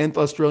my 10th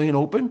Australian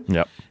Open.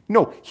 Yep.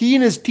 No, he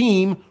and his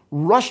team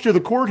rush to the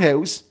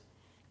courthouse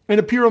and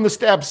appear on the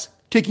steps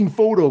taking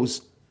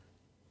photos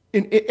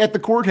at the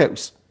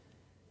courthouse.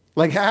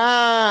 Like,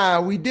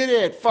 we did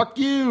it. Fuck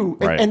you.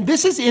 Right. And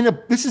this is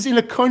in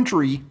a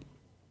country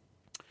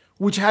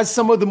which has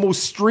some of the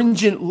most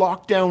stringent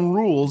lockdown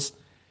rules,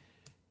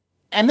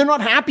 and they're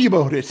not happy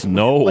about it.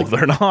 No,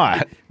 they're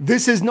not.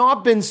 This has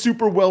not been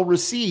super well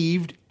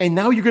received, and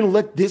now you're going to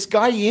let this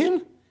guy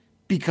in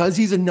because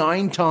he's a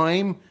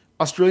 9-time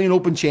Australian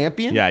Open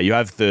champion? Yeah, you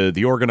have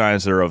the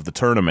organizer of the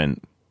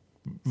tournament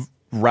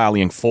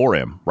rallying for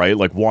him, right?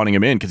 Like, wanting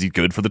him in because he's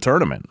good for the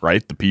tournament,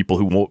 right? The people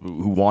who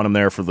want him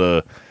there for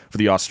the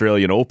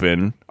Australian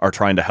Open are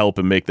trying to help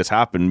him make this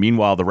happen.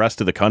 Meanwhile, the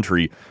rest of the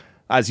country,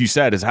 as you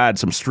said, has had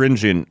some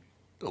stringent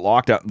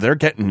lockdown. They're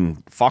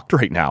getting fucked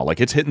right now.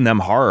 Like, it's hitting them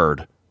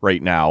hard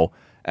right now,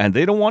 and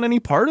they don't want any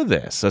part of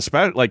this.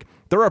 Especially, like,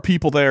 there are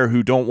people there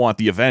who don't want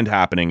the event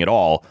happening at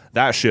all.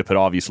 That ship had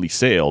obviously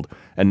sailed,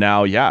 and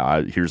now,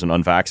 here's an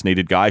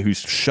unvaccinated guy who's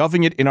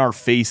shoving it in our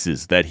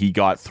faces that he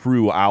got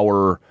through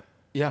our.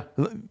 Yeah.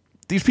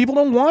 These people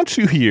don't want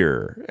you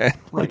here. And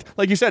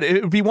like you said,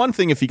 it would be one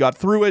thing if he got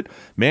through it,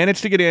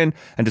 managed to get in,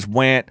 and just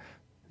went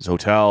his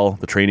hotel,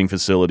 the training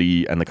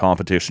facility, and the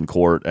competition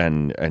court,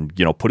 and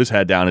put his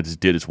head down and just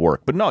did his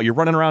work. But no, you're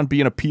running around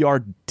being a PR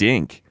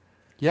dink.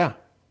 Yeah.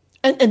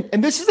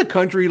 And this is a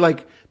country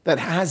like that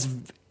has,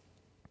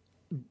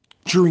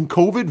 during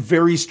COVID,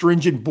 very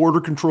stringent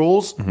border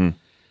controls. Mm-hmm.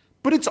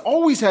 But it's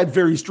always had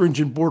very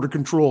stringent border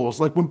controls.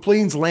 Like, when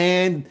planes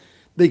land,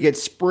 they get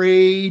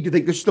sprayed.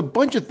 There's just a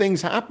bunch of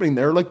things happening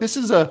there. Like, this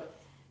is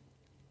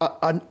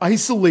an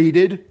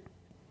isolated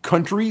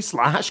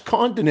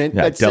country/continent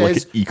that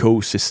delicate says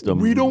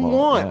ecosystem. We don't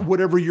want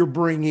whatever you're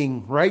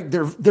bringing, right?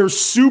 They're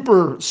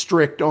super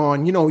strict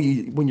on,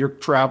 when you're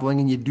traveling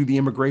and you do the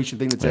immigration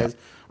thing that says,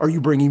 are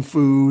you bringing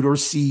food or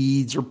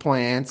seeds or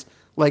plants?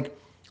 Like,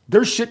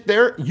 there's shit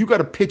there. You got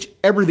to pitch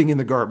everything in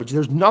the garbage.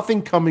 There's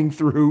nothing coming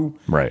through.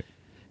 Right.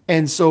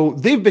 And so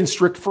they've been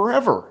strict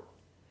forever.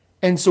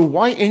 And so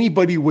why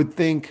anybody would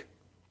think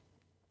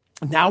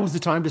now is the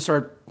time to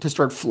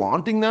start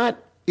flaunting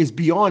that is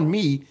beyond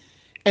me.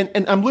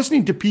 And I'm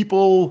listening to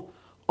people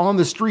on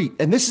the street,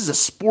 and this is a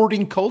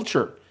sporting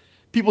culture.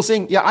 People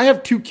saying, yeah, I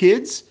have 2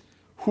 kids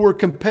who are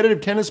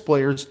competitive tennis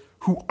players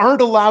who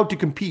aren't allowed to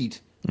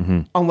compete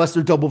unless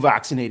they're double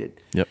vaccinated.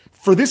 Yep.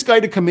 For this guy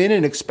to come in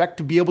and expect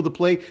to be able to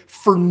play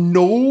for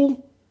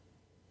no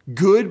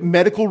good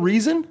medical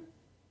reason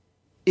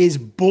is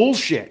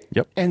bullshit.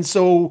 Yep. And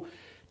so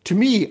to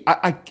me,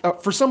 I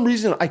for some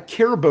reason I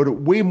care about it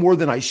way more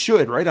than I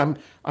should, right?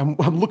 I'm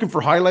looking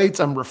for highlights.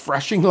 I'm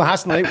refreshing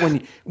last night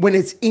when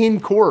it's in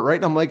court, right?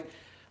 And I'm like,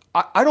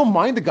 I don't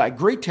mind the guy.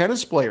 Great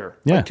tennis player.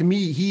 Yeah. Like, to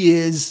me, he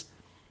is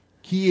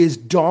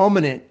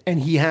dominant, and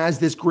he has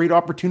this great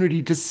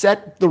opportunity to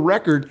set the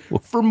record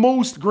for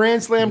most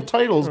Grand Slam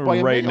titles by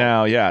a right male.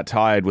 now. Yeah,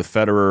 tied with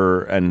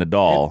Federer and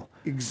Nadal.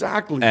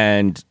 Exactly.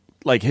 And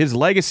like his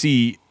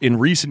legacy in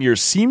recent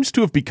years seems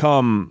to have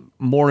become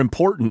more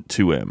important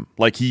to him.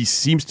 Like he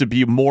seems to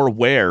be more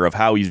aware of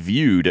how he's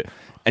viewed.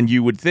 And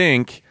you would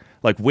think,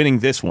 like winning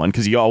this one,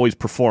 because he always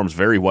performs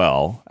very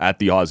well at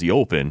the Aussie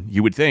Open,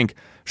 you would think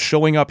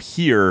showing up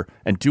here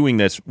and doing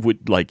this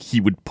would, like,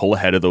 he would pull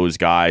ahead of those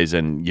guys,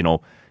 and you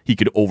know he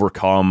could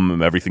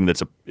overcome everything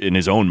that's in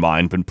his own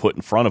mind been put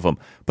in front of him.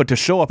 But to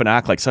show up and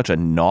act like such a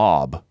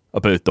knob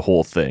about the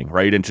whole thing,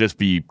 right, and just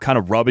be kind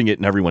of rubbing it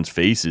in everyone's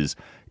faces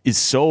is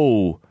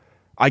so.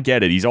 I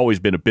get it. He's always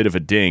been a bit of a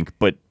dink,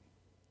 but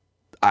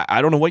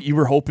I don't know what you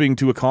were hoping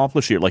to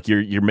accomplish here. Like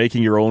you're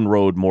making your own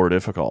road more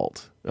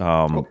difficult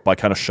by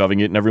kind of shoving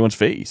it in everyone's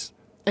face.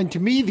 And to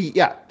me,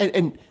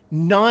 and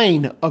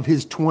 9 of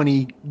his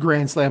 20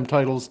 Grand Slam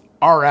titles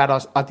are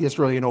at the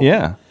Australian Open.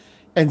 Yeah.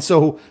 And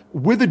so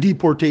with a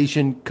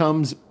deportation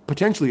comes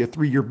potentially a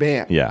 3-year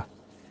ban. Yeah.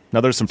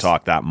 Now there's some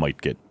talk that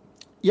might get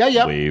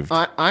waived.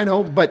 I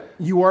know, but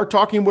you are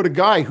talking about a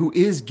guy who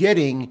is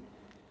getting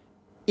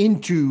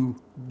into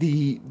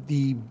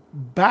the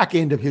back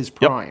end of his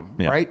prime,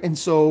 Yep. right? And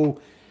so,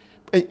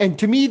 and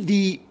to me,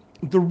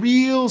 the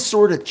real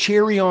sort of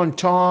cherry on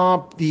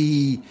top,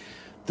 the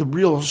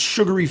real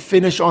sugary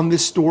finish on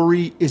this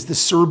story is the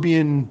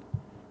Serbian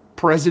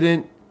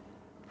president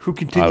who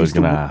continues. I was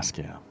going to ask,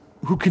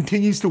 who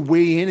continues to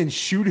weigh in and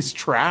shoot his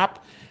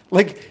trap.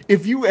 Like,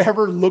 if you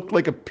ever looked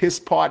like a piss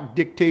pot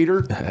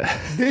dictator,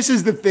 this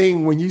is the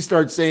thing when you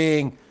start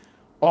saying,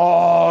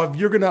 oh,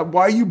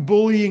 why are you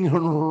bullying and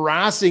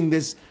harassing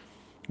this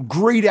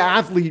great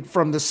athlete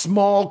from the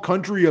small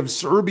country of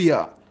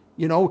Serbia?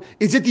 You know,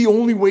 is it the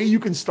only way you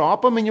can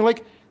stop him? And you're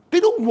like, they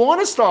don't want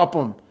to stop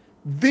him.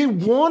 They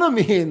want him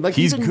in. Like,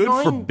 he's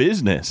good for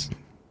business.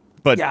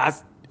 But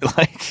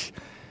like,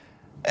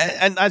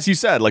 and as you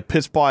said, like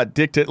piss pot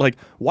dictate, like,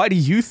 why do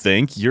you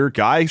think your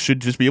guy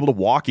should just be able to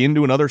walk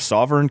into another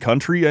sovereign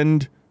country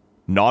and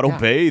not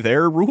obey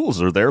their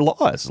rules or their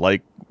laws?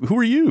 Like, who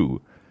are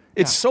you?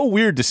 It's so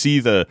weird to see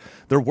there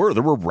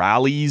were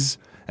rallies,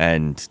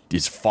 and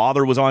his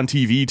father was on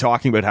TV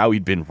talking about how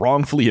he'd been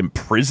wrongfully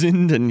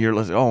imprisoned, and you're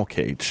like, oh,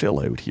 okay, chill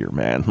out here,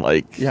 man.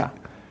 Like,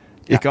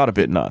 it got a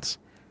bit nuts.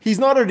 He's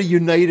not at a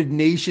United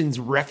Nations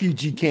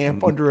refugee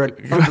camp under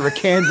a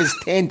canvas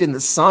tent in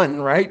the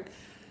sun, right?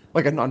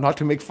 Like, not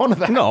to make fun of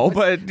that. No,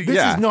 but this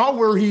is not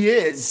where he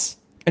is.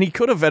 And he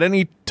could have at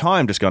any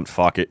time just gone,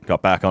 fuck it,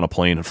 got back on a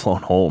plane and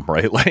flown home,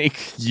 right? Like,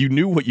 you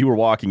knew what you were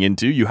walking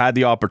into. You had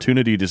the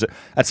opportunity to,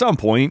 at some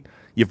point,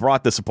 you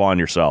brought this upon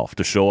yourself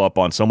to show up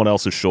on someone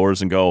else's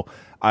shores and go,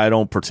 I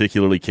don't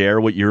particularly care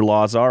what your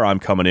laws are. I'm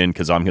coming in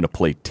because I'm going to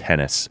play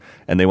tennis.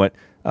 And they went,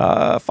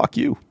 fuck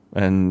you.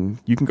 And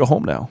you can go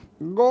home now.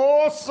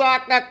 Go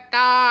suck a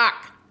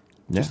cock.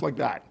 Just like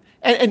that.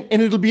 And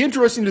it'll be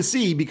interesting to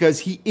see, because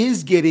he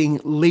is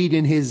getting late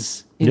in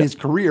his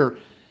career.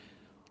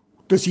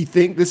 Does he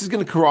think this is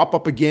going to crop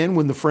up again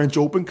when the French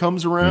Open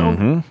comes around?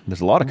 Mm-hmm.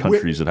 There's a lot of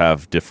countries that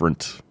have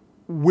different.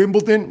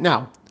 Wimbledon.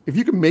 Now, if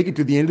you can make it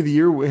to the end of the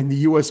year in the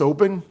U.S.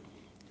 Open,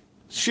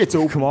 shit's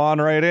open. Come on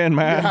right in,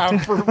 man. Yeah,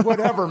 for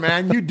whatever,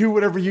 man. You do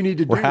whatever you need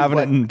to do. We're having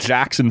it in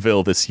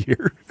Jacksonville this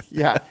year.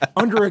 Yeah,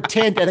 under a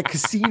tent at a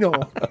casino.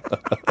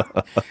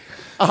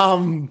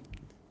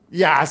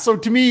 Yeah, so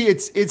to me,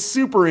 it's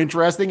super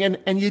interesting,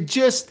 and you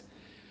just,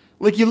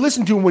 like, you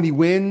listen to him when he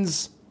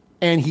wins,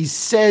 and he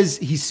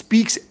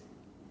speaks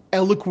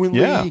eloquently.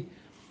 Yeah.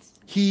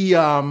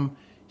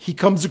 He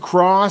comes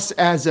across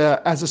as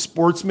a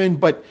sportsman,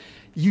 but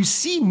you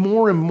see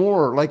more and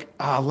more. Like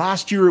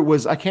last year,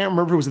 I can't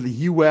remember if it was at the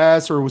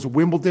U.S. or it was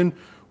Wimbledon,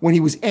 when he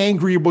was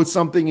angry about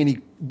something and he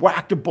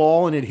whacked a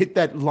ball and it hit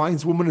that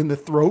lineswoman in the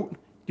throat. Do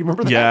you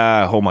remember that?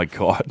 Yeah. Oh my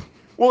God.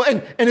 Well,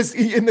 and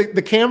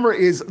the camera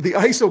the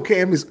ISO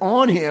cam is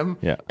on him.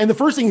 Yeah. And the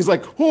first thing he's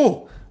like,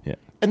 oh. Yeah.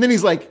 And then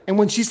he's like, and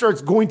when she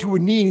starts going to a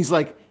knee, and he's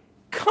like,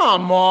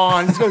 come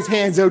on. He's got his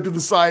hands out to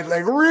the side,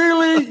 like,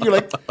 really? You're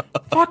like,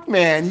 fuck,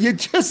 man, you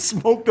just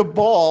smoked a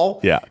ball.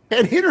 Yeah.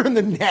 And hit her in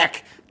the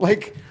neck.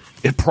 Like,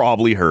 it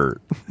probably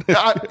hurt.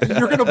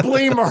 you're going to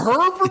blame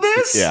her for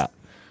this? Yeah.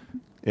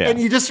 Yeah. And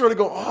you just sort of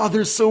go, oh,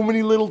 there's so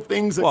many little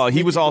things. Well,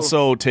 he was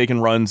also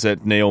taking runs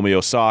at Naomi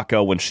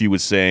Osaka when she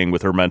was saying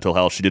with her mental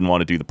health she didn't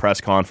want to do the press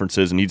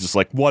conferences, and he's just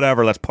like,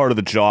 whatever, that's part of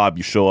the job.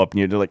 You show up and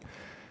you're like,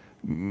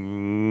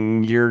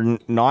 you're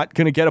not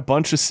going to get a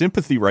bunch of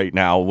sympathy right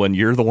now when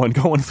you're the one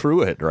going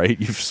through it, right?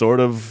 You've sort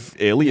of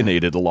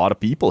alienated a lot of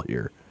people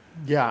here.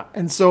 Yeah,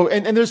 and so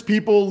and there's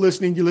people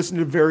listening. You listen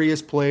to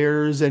various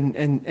players,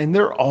 and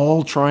they're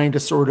all trying to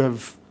sort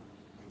of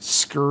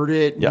skirt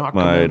it. Yeah,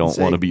 I don't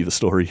want to be the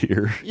story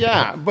here.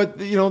 Yeah, but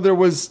there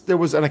was,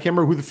 and I can't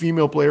remember who the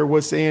female player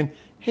was saying,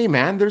 "Hey,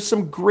 man, there's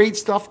some great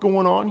stuff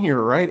going on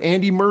here, right?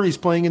 Andy Murray's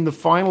playing in the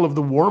final of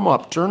the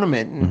warm-up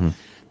tournament, and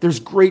there's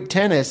great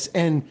tennis,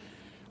 and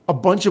a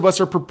bunch of us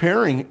are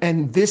preparing,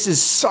 and this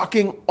is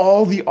sucking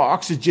all the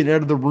oxygen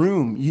out of the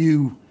room."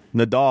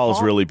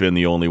 Nadal's really been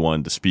the only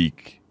one to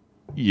speak,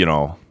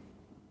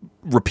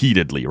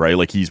 repeatedly, right?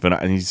 Like he's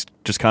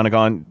just kind of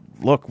gone,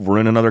 look, we're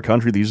in another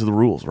country. These are the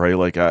rules, right?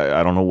 Like,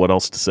 I don't know what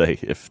else to say.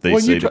 If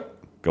they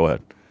go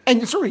ahead.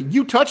 And sorry,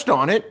 you touched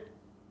on it.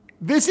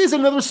 This is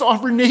another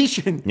sovereign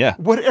nation. Yeah.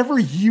 Whatever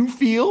you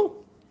feel,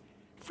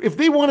 if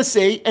they want to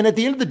say, and at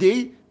the end of the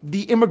day,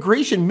 the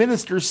immigration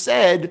minister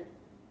said,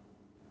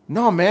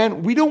 no,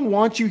 man, we don't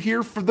want you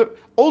here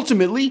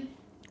ultimately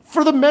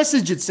for the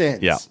message it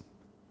sends. Yeah.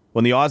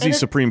 When the Aussie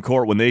Supreme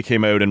Court, when they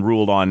came out and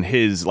ruled on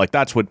his, like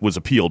that's what was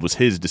appealed, was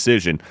his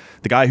decision.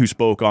 The guy who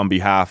spoke on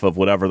behalf of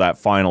whatever that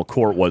final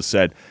court was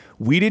said,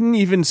 we didn't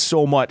even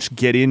so much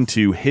get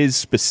into his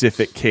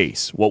specific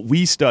case. What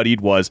we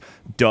studied was,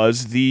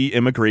 does the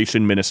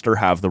immigration minister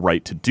have the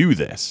right to do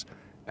this?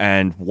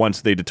 And once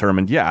they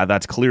determined, yeah,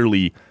 that's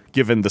clearly,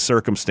 given the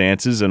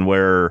circumstances and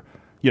where,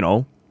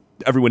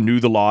 everyone knew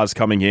the laws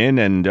coming in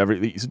and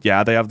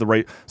yeah, they have the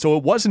right. So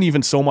it wasn't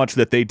even so much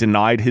that they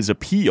denied his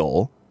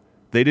appeal.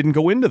 They didn't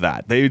go into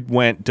that. They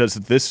went, does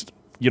this,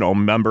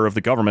 member of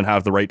the government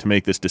have the right to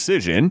make this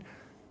decision?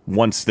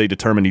 Once they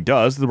determine he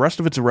does, the rest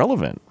of it's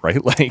irrelevant,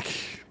 right? Like,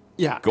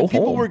 yeah, go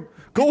home.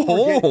 Go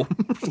home.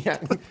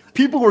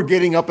 People were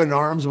getting up in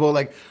arms about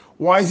like,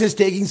 why is this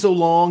taking so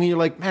long? And you're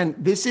like, man,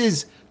 this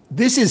is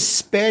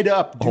sped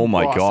up. Oh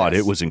my God,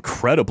 it was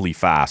incredibly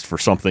fast for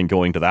something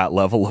going to that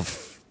level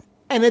of.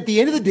 And at the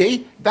end of the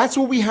day, that's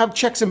what we have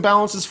checks and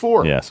balances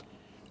for. Yes.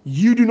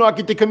 You do not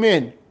get to come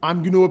in.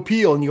 I'm going to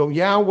appeal. And you go,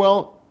 yeah,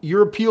 well,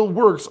 your appeal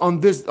works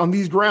on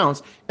these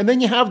grounds. And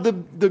then you have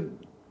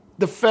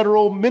the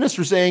federal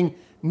minister saying,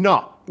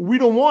 no, we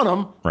don't want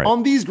them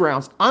on these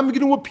grounds. I'm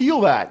going to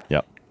appeal that.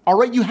 Yep. All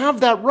right, you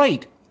have that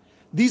right.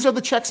 These are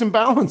the checks and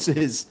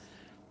balances.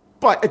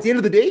 But at the end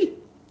of the day,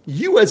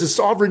 you as a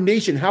sovereign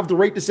nation have the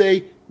right to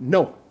say,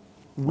 no,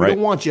 we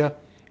don't want you,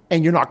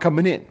 and you're not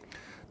coming in.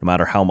 No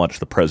matter how much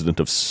the president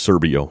of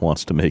Serbia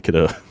wants to make it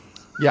a...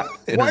 Yeah.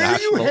 Why are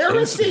you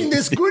harassing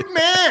this good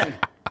man?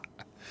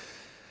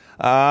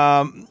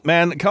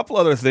 Man, a couple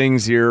other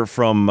things here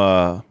from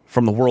the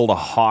world of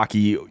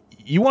hockey.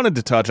 You wanted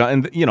to touch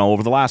on, and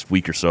over the last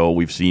week or so,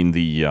 we've seen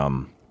the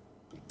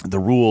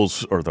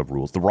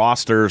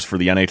rosters for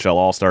the NHL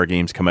All-Star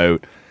games come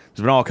out.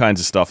 There's been all kinds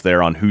of stuff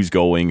there on who's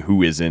going,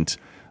 who isn't.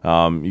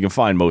 You can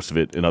find most of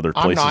it in other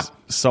places. I'm not.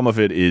 Some of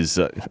it is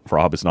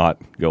Rob is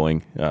not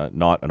going,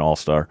 not an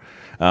All-Star.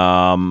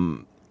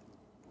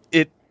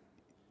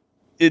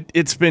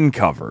 It's been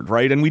covered,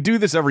 right? And we do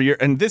this every year.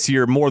 And this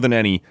year, more than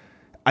any,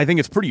 I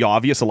think it's pretty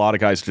obvious. A lot of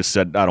guys just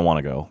said, I don't want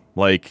to go.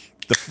 Like,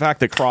 the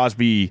fact that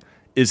Crosby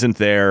isn't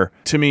there,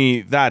 to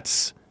me,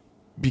 that's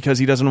because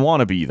he doesn't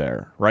want to be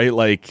there, right?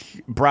 Like,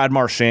 Brad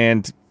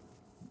Marchand,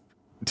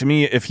 to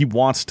me, if he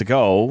wants to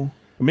go,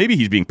 maybe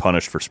he's being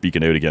punished for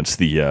speaking out against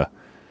the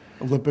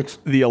Olympics,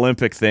 the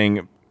Olympic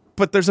thing.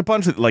 But there's a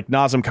bunch of, like,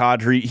 Nazem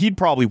Kadri, he'd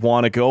probably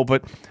want to go,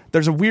 but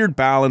there's a weird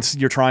balance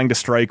you're trying to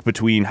strike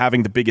between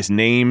having the biggest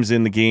names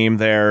in the game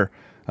there,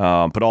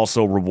 but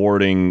also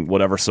rewarding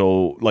whatever.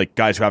 So, like,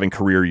 guys who are having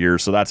career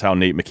years. So that's how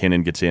Nate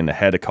McKinnon gets in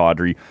ahead of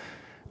Kadri.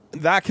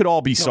 That could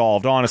all be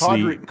solved,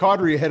 honestly.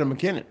 Kadri ahead of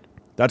McKinnon.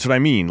 That's what I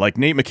mean. Like,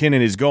 Nate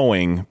McKinnon is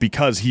going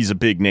because he's a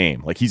big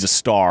name. Like, he's a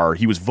star.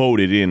 He was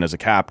voted in as a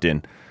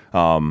captain.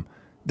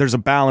 There's a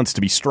balance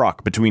to be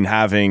struck between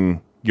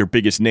having your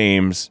biggest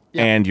names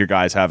and your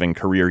guys having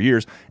career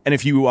years. And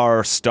if you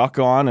are stuck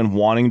on and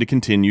wanting to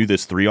continue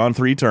this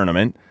 3-on-3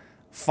 tournament,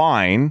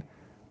 fine,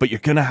 but you're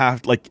going to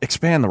have, like,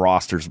 expand the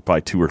rosters by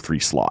 2 or 3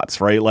 slots,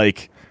 right?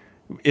 Like,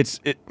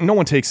 no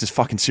one takes this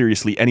fucking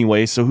seriously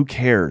anyway, so who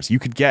cares? You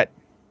could get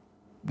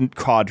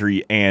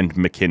Kadri and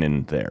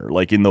McKinnon there,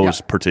 like, in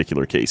those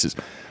particular cases.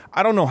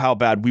 I don't know how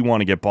bad we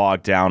want to get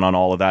bogged down on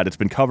all of that. It's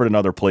been covered in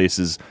other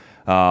places.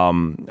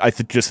 I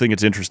just think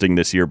it's interesting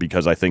this year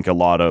because I think a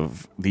lot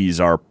of these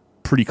are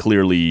pretty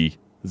clearly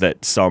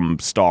that some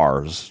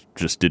stars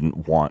just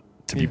didn't want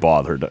to be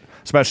bothered,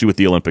 especially with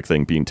the Olympic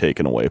thing being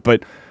taken away.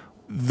 But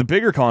the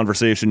bigger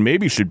conversation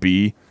maybe should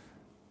be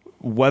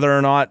whether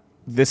or not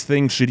this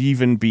thing should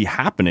even be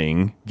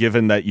happening,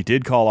 given that you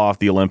did call off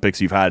the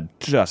Olympics. You've had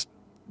just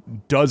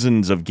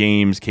dozens of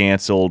games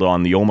canceled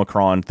on the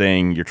Omicron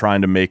thing. You're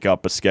trying to make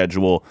up a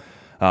schedule.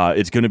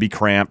 It's going to be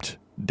cramped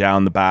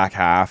down the back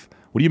half.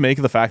 What do you make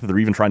of the fact that they're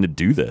even trying to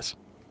do this?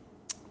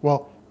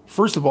 Well,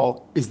 first of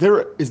all, is there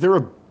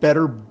a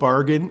better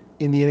bargain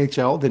in the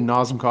NHL than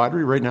Nazem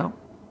Kadri right now?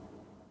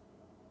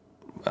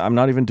 I'm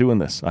not even doing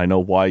this. I know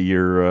why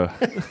you're.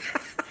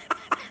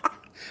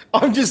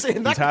 I'm just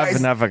saying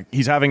that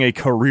he's having a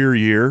career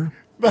year,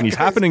 and he's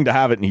happening to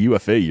have it in a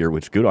UFA year,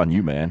 which good on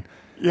you, man.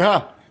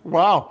 Yeah,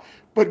 wow.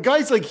 But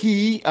guys like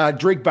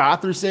Drake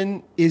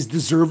Batherson is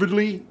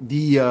deservedly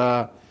the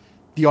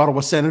Ottawa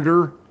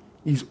Senator.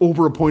 He's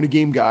over a point a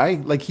game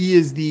guy. Like he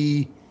is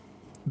the.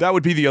 That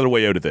would be the other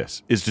way out of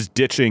this, is just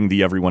ditching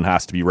the everyone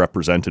has to be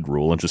represented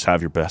rule and just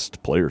have your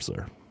best players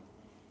there.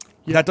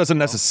 Yeah, that doesn't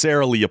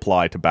necessarily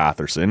apply to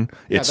Batherson.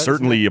 It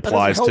certainly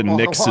applies to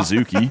Nick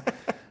Suzuki,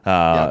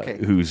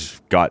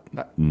 who's got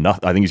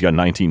I think he's got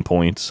 19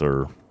 points.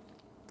 Or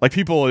like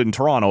people in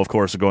Toronto, of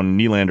course, are going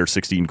Nylander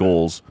 16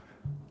 goals,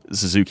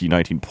 Suzuki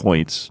 19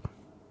 points.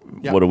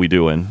 Yeah. What are we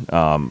doing?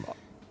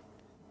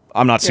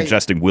 I'm not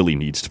suggesting Willie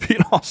needs to be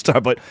an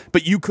all-star, but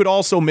you could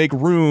also make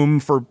room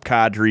for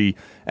Kadri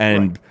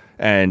and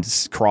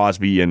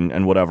Crosby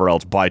and whatever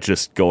else by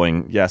just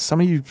going, yeah,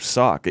 some of you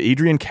suck.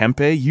 Adrian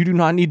Kempe, you do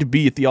not need to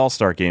be at the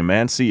all-star game,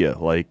 man. See ya.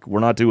 Like, we're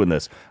not doing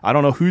this. I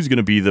don't know who's going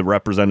to be the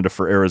representative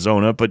for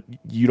Arizona, but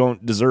you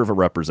don't deserve a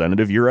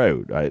representative. You're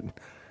out.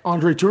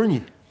 Andre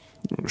Tourigny.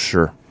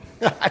 Sure.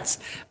 I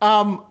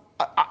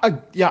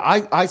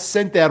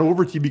sent that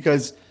over to you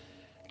because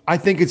I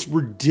think it's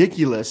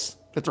ridiculous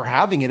that they're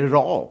having it at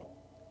all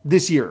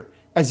this year.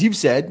 As you've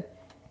said,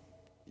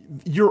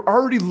 you're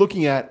already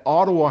looking at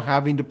Ottawa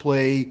having to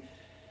play,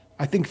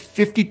 I think,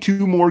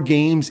 52 more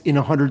games in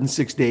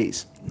 106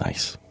 days.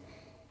 Nice.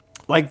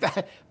 Like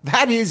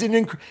that is and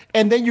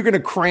then you're going to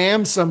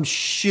cram some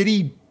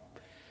shitty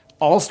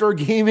all-star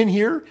game in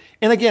here.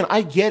 And again,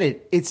 I get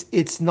it.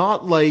 It's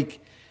not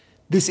like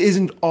this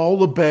isn't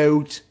all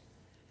about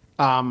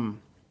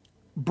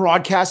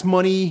broadcast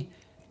money,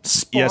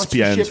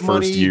 sponsorship ESPN's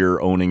money. First year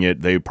owning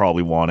it. They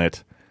probably want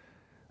it.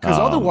 Because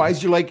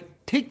otherwise you're like,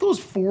 take those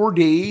 4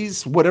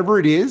 days, whatever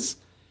it is,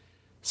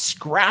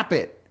 scrap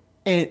it,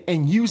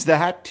 and use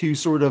that to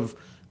sort of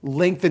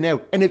lengthen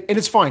out. And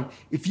it's fine.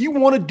 If you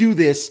want to do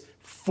this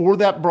for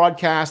that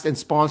broadcast and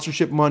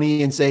sponsorship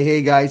money and say,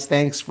 hey, guys,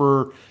 thanks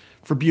for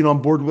being on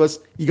board with us,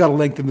 you got to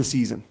lengthen the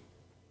season.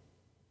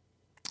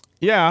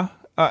 Yeah.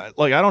 I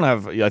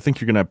think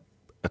you're going to,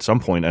 at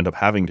some point, end up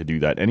having to do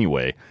that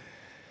anyway.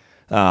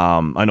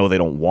 I know they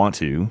don't want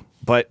to,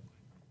 but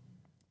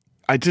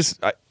I guess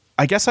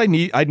I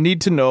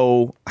need to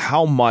know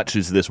how much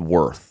is this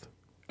worth,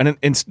 and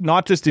it's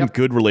not just in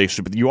good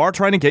relationship. But you are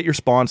trying to get your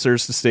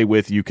sponsors to stay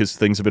with you because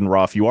things have been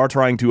rough. You are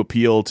trying to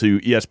appeal to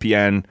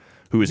ESPN,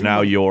 who is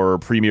now your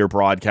premier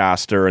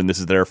broadcaster, and this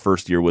is their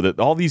first year with it.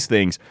 All these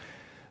things,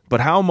 but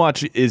how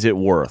much is it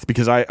worth?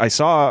 Because I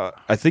saw,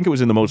 I think it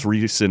was in the most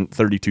recent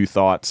 32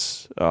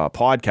 Thoughts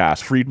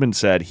podcast, Friedman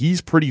said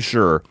he's pretty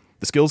sure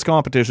the skills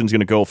competition is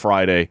going to go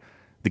Friday,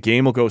 the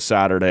game will go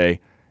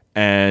Saturday,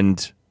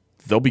 and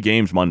there'll be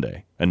games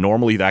Monday, and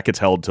normally that gets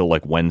held till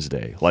like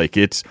Wednesday. Like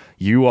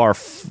you are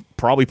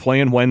probably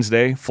playing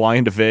Wednesday,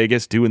 flying to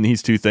Vegas, doing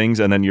these two things,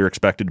 and then you're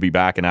expected to be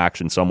back in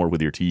action somewhere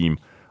with your team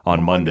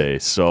on Monday.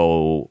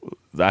 So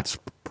that's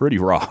pretty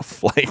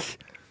rough. Like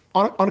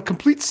on a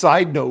complete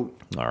side note,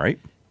 all right,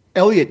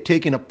 Elliot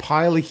taking a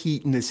pile of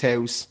heat in his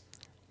house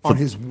on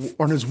his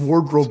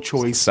wardrobe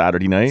choice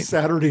Saturday night.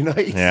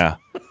 Yeah.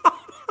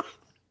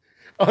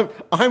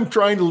 I'm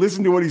trying to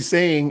listen to what he's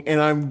saying,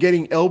 and I'm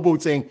getting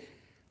elbowed saying,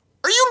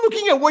 are you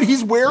looking at what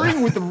he's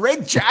wearing with the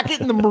red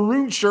jacket and the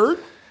maroon shirt?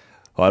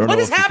 Well, I don't know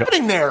what is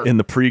happening there? In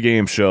the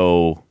pregame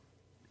show,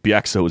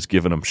 Bieksa was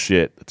giving him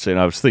shit, saying,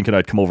 I was thinking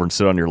I'd come over and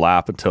sit on your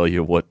lap and tell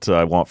you what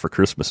I want for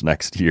Christmas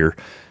next year.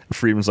 And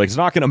Friedman's like, it's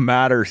not going to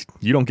matter.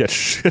 You don't get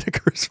shit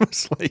at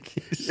Christmas. Like,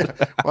 yeah,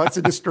 well, that's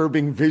a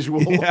disturbing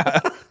visual.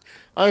 Yeah.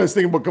 I was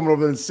thinking about coming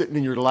over and sitting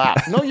in your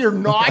lap. No, you're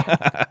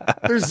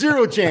not. There's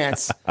zero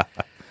chance.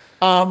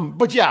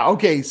 But yeah,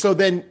 okay. So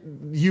then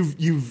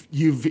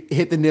you've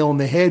hit the nail on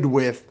the head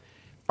with,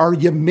 are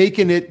you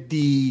making it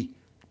the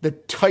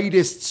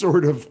tightest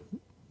sort of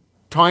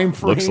time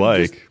frame? Looks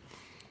like just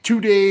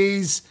 2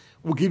 days.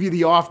 We'll give you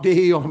the off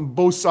day on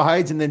both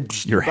sides, and then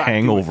your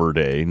hangover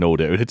day, no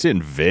doubt. It's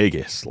in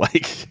Vegas,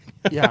 like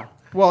yeah.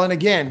 Well, and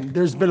again,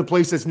 there's been a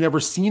place that's never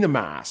seen a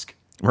mask,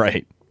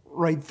 right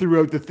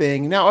throughout the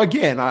thing. Now,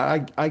 again,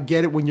 I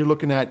get it when you're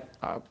looking at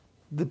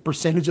the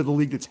percentage of the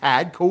league that's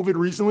had COVID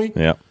recently.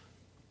 Yeah.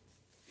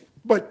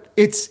 But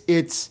it's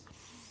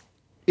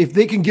if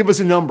they can give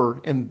us a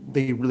number, and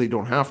they really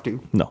don't have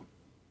to. No.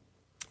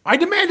 I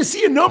demand to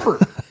see a number.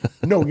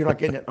 No, you're not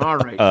getting it. All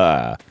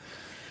right.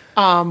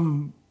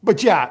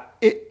 But yeah,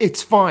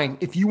 it's fine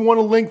if you want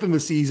to lengthen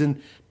the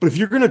season. But if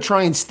you're going to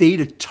try and stay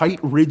to tight,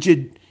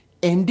 rigid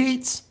end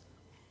dates,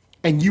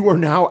 and you are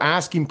now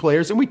asking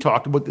players, and we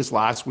talked about this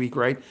last week,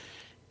 right?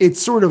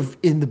 It's sort of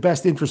in the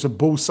best interest of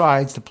both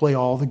sides to play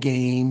all the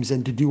games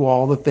and to do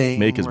all the things.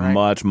 Make as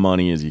much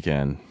money as you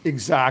can.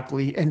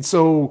 Exactly. And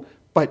so,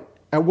 but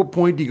at what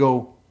point do you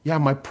go, yeah,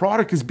 my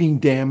product is being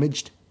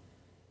damaged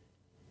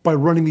by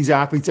running these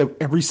athletes out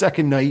every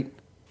second night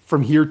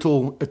from here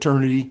till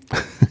eternity.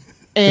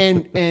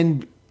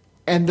 and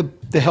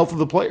the health of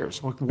the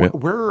players. Like,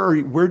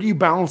 where do you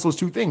balance those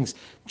two things?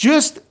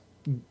 Just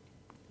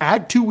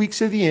add 2 weeks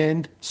to the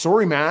end.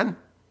 Sorry, man.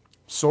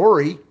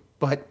 Sorry,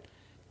 but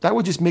that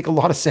would just make a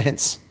lot of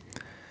sense.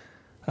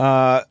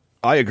 I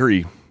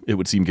agree. It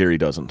would seem Gary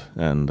doesn't,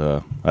 and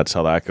that's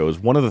how that goes.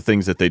 One of the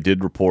things that they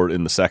did report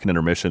in the second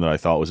intermission that I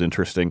thought was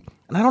interesting,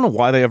 and I don't know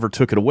why they ever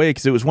took it away,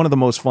 because it was one of the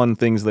most fun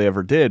things they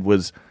ever did,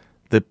 was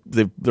that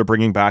they're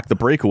bringing back the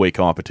breakaway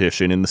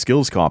competition and the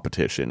skills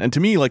competition. And to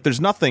me, like,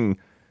 there's nothing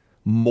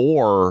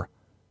more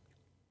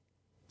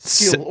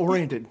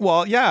skill-oriented.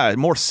 Well, yeah,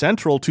 more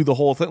central to the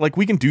whole thing. Like,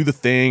 we can do the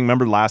thing.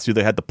 Remember last year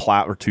they had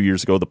or 2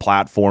 years ago, the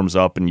platforms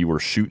up and you were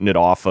shooting it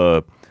off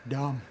a...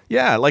 Dumb.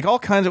 Yeah, like all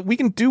kinds of... We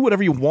can do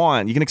whatever you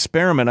want. You can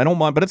experiment. I don't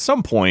mind. But at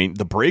some point,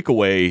 the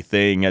breakaway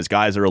thing, as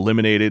guys are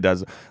eliminated,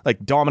 as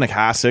like Dominic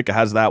Hasek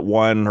has that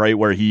one, right,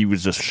 where he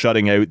was just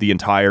shutting out the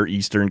entire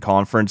Eastern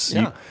Conference.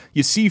 Yeah.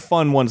 You see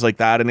fun ones like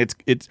that, and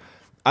it's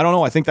I don't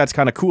know. I think that's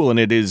kind of cool, and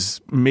it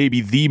is maybe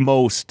the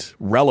most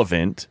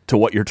relevant to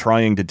what you're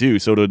trying to do.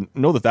 So to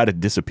know that had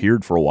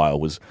disappeared for a while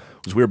was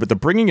weird. But they're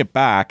bringing it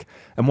back,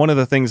 and one of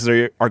the things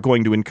they are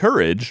going to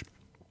encourage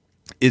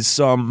is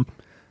some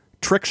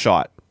trick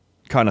shot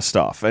kind of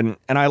stuff, and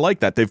I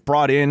like that. They've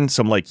brought in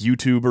some like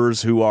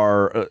YouTubers who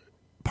are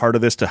part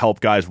of this to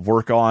help guys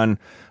work on.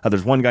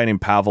 There's one guy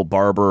named Pavel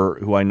Barber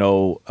who I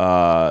know.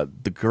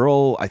 The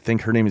girl, I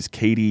think her name is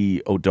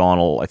Katie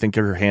O'Donnell. I think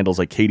her handle's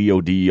like Katie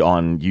OD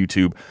on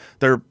YouTube.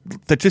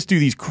 That just do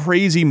these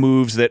crazy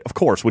moves that, of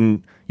course,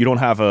 when you don't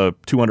have a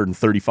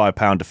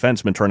 235-pound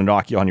defenseman trying to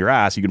knock you on your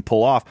ass, you can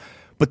pull off.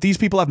 But these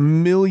people have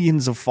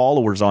millions of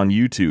followers on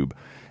YouTube,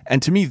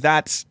 and to me,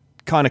 that's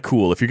kind of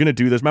cool. If you're going to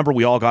do this, remember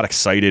we all got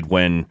excited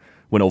when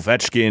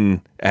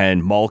Ovechkin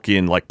and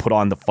Malkin like put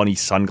on the funny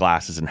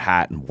sunglasses and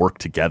hat and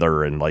worked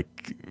together and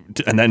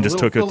then just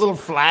took the little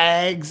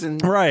flags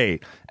and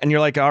right. And you're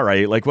like, all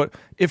right, like what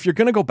if you're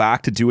going to go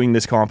back to doing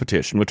this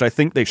competition, which I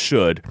think they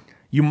should,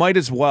 you might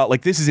as well,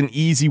 like, this is an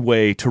easy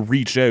way to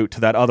reach out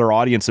to that other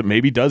audience that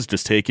maybe does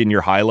just take in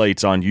your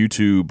highlights on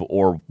YouTube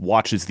or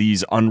watches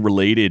these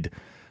unrelated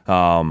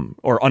or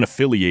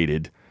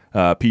unaffiliated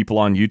people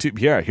on YouTube.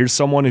 Yeah, here's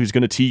someone who's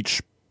going to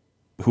teach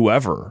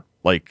whoever,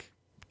 like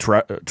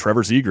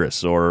Trevor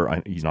Zegras, or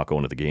he's not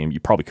going to the game. You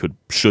probably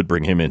should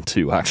bring him in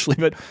too, actually.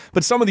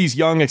 But some of these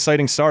young,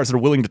 exciting stars that are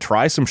willing to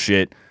try some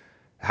shit,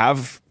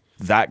 have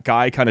that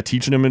guy kind of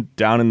teaching him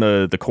down in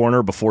the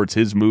corner before it's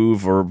his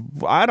move, or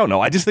I don't know.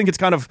 I just think it's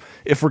kind of,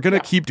 if we're going to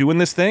keep doing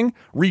this thing,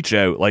 reach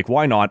out. Like,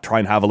 why not try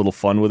and have a little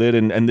fun with it?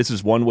 And this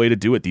is one way to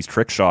do it. These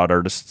trick shot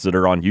artists that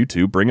are on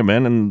YouTube, bring them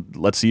in and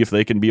let's see if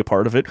they can be a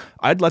part of it.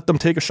 I'd let them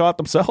take a shot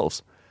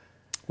themselves.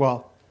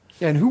 Well,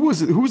 and who was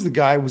the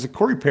guy? Was it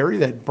Corey Perry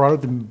that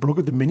broke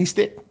out the mini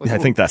stick? Like, yeah, I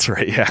think that's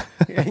right. Yeah.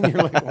 And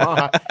you're like,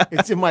 wow,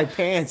 it's in my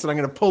pants, and I'm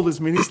going to pull this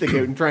mini stick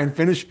out and try and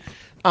finish.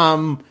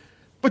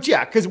 But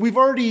yeah, because we've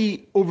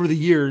already, over the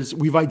years,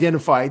 we've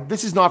identified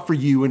this is not for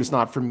you and it's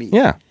not for me.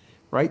 Yeah.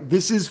 Right?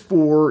 This is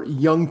for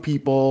young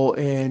people,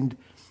 and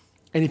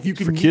if you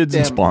can for meet kids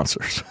them, and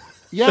sponsors.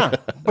 Yeah,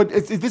 but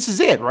this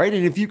is it, right?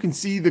 And if you can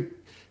see the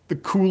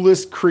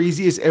coolest,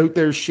 craziest out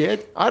there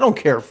shit, I don't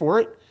care for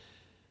it.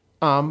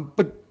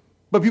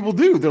 But people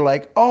do. They're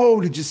like,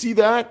 oh, did you see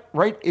that?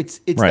 Right?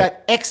 It's right.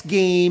 That X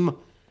game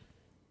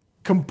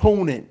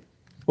component.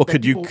 Well,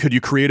 could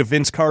you create a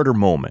Vince Carter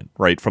moment,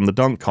 right, from the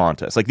dunk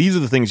contest? Like, these are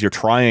the things you're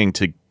trying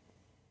to,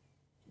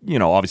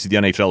 obviously the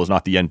NHL is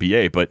not the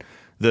NBA, but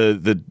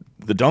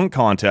the dunk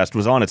contest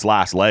was on its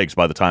last legs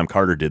by the time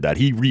Carter did that.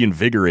 He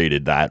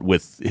reinvigorated that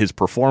with his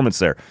performance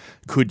there.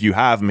 Could you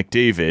have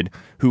McDavid,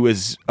 who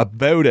is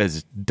about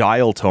as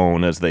dial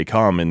tone as they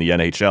come in the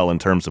NHL in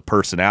terms of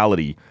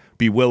personality,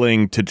 be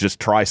willing to just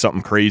try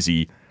something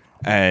crazy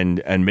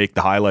and make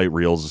the highlight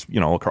reels?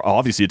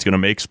 Obviously it's going to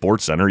make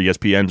SportsCenter.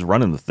 ESPN's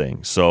running the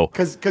thing. So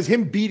because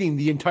him beating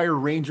the entire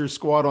Rangers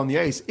squad on the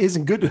ice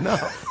isn't good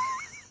enough.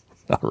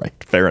 All right,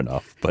 fair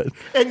enough.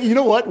 And you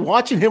know what?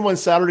 Watching him on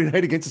Saturday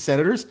night against the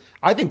Senators,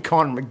 I think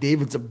Connor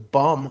McDavid's a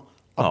bum.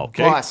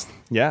 Bust.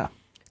 Yeah.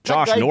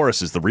 Josh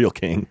Norris is the real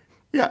king.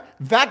 Yeah.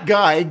 That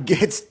guy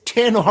gets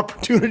 10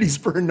 opportunities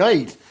per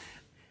night.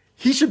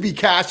 He should be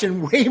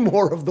cashing way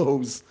more of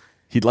those.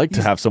 He'd like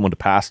to have someone to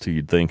pass to,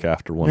 you'd think,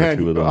 after one or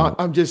two of them.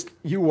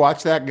 You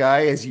watch that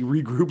guy as he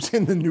regroups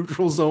in the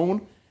neutral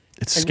zone.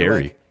 It's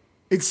scary. Like,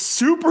 it's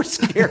super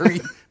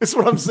scary. That's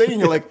what I'm saying.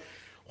 You're like,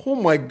 oh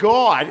my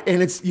God.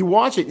 And you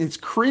watch it, and it's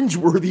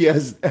cringeworthy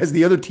as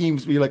the other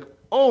teams be like,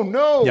 oh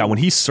no. Yeah, when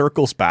he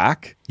circles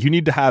back, you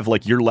need to have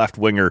like your left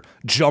winger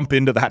jump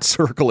into that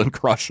circle and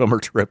crush him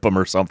or trip him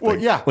or something. Well,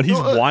 yeah. When he's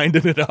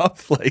winding it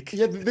up, like.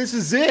 Yeah, this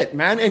is it,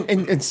 man.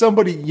 And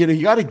somebody,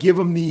 you got to give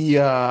him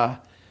the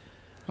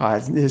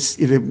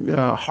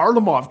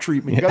Harlamov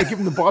treatment. You got to give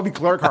him the Bobby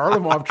Clark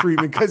Harlamov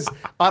treatment, because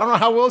I don't know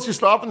how else you're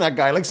stopping that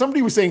guy. Like,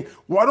 somebody was saying,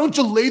 why don't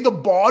you lay the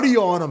body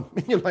on him?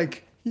 And you're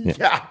like,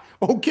 yeah,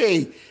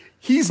 okay.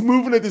 He's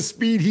moving at the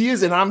speed he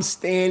is, and I'm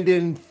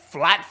standing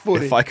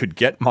flat-footed. If I could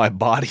get my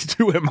body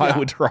to him, I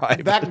would try.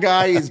 That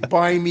guy is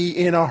by me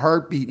in a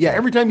heartbeat. Yeah,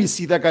 every time you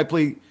see that guy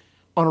play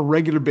on a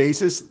regular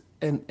basis,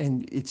 and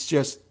it's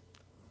just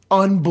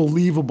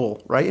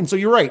unbelievable, right? And so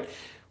you're right.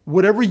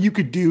 Whatever you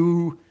could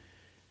do,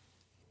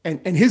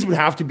 and his would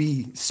have to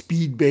be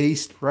speed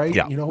based, right?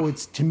 Yeah. You know,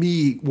 it's, to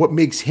me, what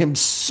makes him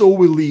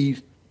so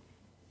elite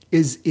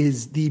is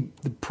the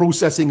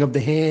processing of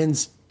the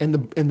hands and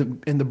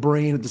the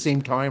brain at the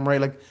same time, right?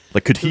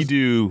 Like could he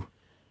do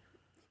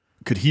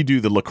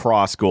the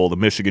lacrosse goal, the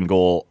Michigan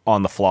goal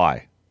on the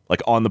fly,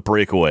 like on the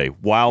breakaway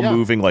while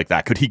moving like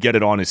that? Could he get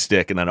it on his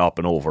stick and then up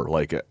and over?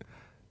 Like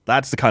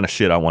that's the kind of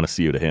shit I want to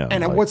see out of him.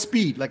 And at what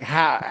speed?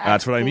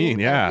 That's what I mean.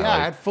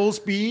 Yeah. At full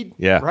speed.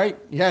 Yeah. Right.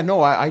 Yeah.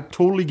 No, I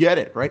totally get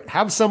it. Right.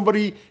 Have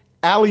somebody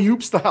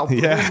alley-oop style.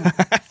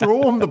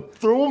 Throw him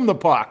the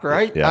puck.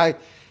 Right. Yeah.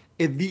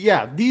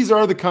 These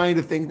are the kind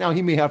of things. Now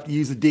he may have to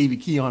use a Davy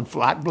Keon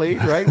flat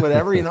blade, right?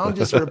 Whatever,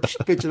 just sort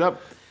of pitch it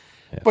up.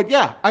 Yeah. But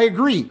yeah, I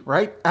agree.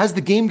 Right. As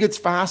the game gets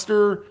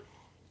faster,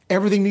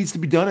 everything needs to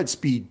be done at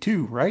speed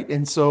too. Right.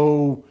 And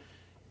so,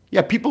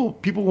 yeah, people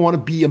want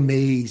to be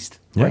amazed.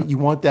 Right. You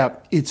want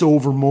that it's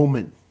over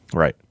moment.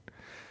 Right.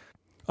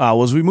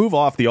 Well, as we move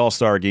off the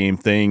All-Star game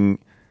thing,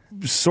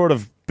 sort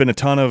of been a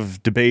ton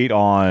of debate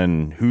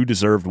on who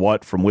deserved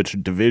what from which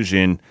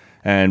division,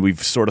 and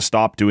we've sort of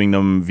stopped doing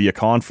them via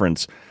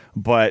conference.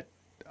 But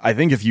I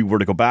think if you were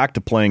to go back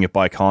to playing it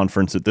by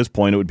conference at this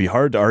point, it would be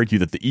hard to argue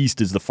that the East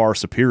is the far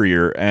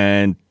superior,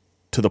 and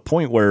to the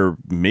point where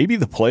maybe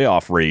the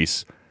playoff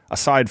race,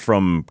 aside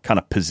from kind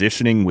of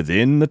positioning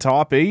within the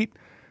top 8,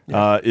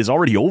 is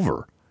already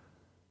over.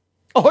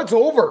 Oh, it's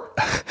over.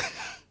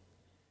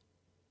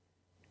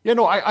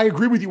 I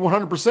agree with you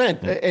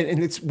 100%.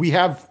 And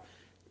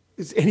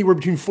it's anywhere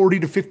between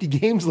 40 to 50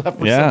 games left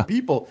for some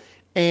people.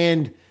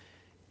 And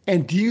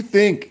do you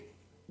think,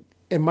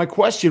 and my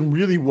question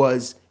really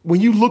was, when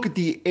you look at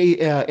the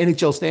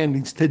NHL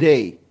standings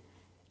today,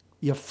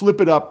 you flip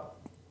it up,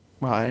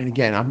 and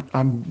again,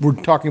 we're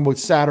talking about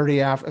Sunday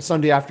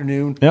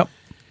afternoon. Yep.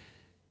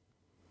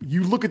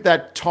 You look at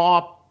that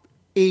top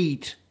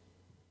 8,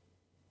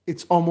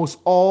 it's almost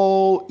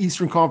all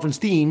Eastern Conference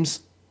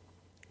teams.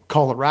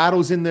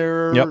 Colorado's in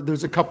there. Yep.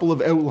 There's a couple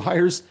of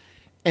outliers.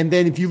 And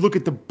then if you look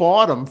at the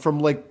bottom from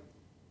like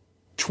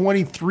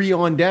 23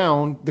 on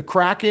down, the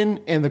Kraken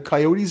and the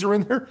Coyotes are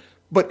in there.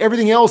 But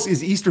everything else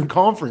is Eastern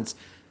Conference.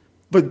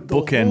 But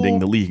bookending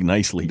the league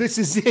nicely. This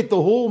is it.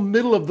 The whole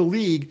middle of the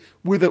league,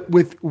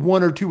 with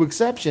one or two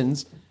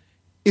exceptions,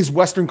 is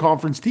Western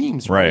Conference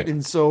teams. Right.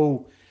 And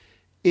so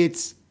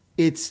it's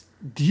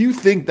do you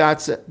think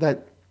that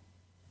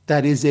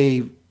is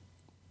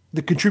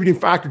the contributing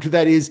factor to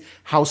that is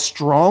how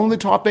strong the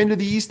top end of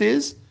the East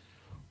is,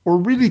 or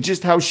really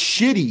just how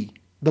shitty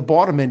the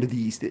bottom end of the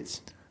East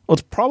is? Well,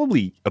 it's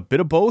probably a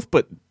bit of both,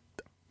 but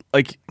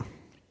like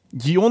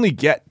you only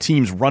get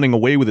teams running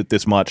away with it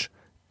this much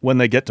when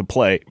they get to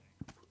play,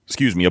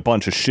 a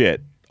bunch of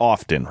shit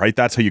often, right?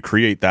 That's how you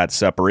create that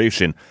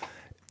separation.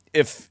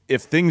 If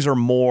things are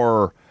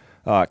more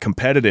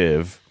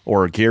competitive,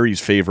 or Gary's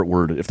favorite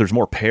word, if there's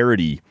more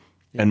parity,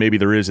 and maybe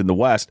there is in the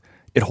West,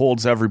 it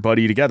holds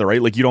everybody together,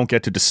 right? Like you don't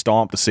get to just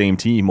stomp the same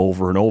team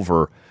over and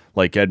over,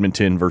 like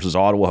Edmonton versus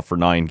Ottawa for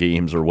 9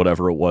 games or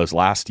whatever it was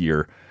last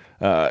year.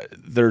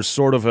 There's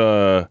sort of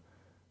a,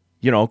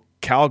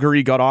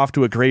 Calgary got off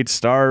to a great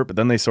start, but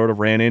then they sort of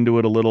ran into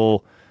it a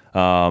little.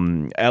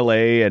 LA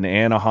and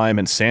Anaheim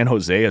and San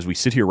Jose, as we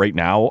sit here right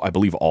now, I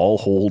believe all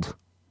hold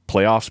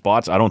playoff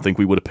spots. I don't think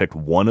we would have picked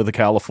one of the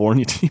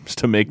California teams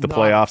to make the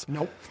playoffs.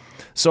 Nope.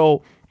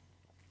 So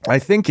I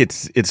think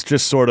it's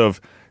just sort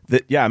of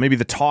maybe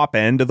the top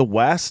end of the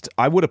West.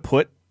 I would have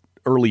put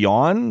early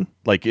on,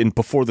 like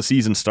before the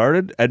season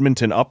started,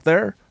 Edmonton up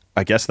there.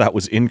 I guess that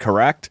was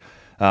incorrect.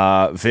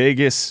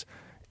 Vegas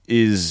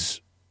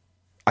is,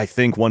 I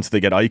think, once they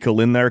get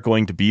Eichel in there,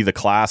 going to be the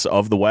class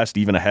of the West,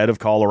 even ahead of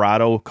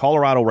Colorado.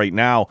 Colorado right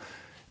now,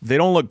 they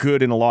don't look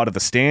good in a lot of the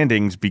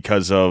standings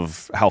because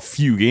of how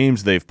few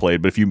games they've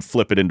played. But if you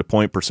flip it into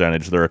point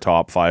percentage, they're a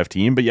top 5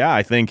 team. But yeah,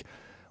 I think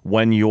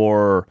when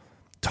your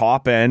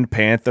top end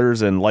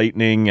Panthers and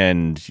Lightning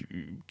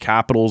and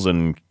Capitals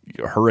and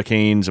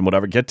Hurricanes and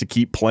whatever get to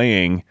keep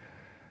playing,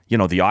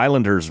 the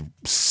Islanders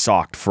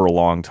sucked for a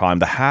long time.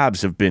 The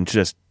Habs have been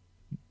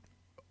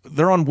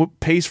they're on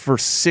pace for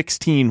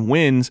 16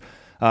 wins.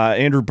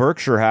 Andrew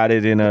Berkshire had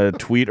it in a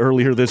tweet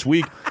earlier this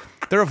week.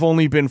 There have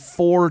only been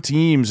 4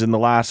 teams in the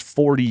last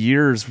 40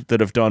 years that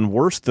have done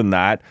worse than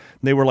that.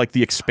 They were like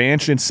the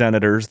expansion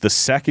Senators, the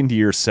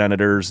second-year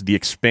Senators, the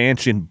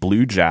expansion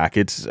Blue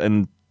Jackets,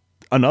 and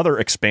another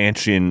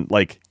expansion.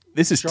 Like,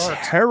 this is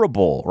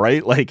terrible,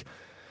 right? Like,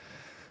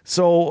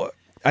 so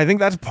I think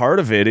that's part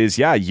of it is,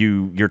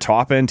 your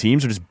top-end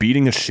teams are just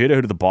beating the shit out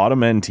of the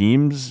bottom-end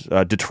teams.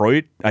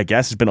 Detroit, I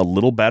guess, has been a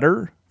little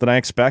better than I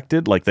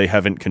expected. Like, they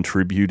haven't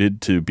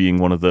contributed to being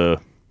one of the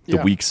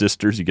weak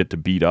sisters you get to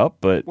beat up.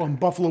 But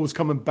Buffalo was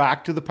coming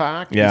back to the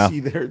pack. Yeah.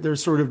 You see they're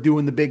sort of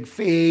doing the big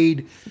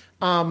fade.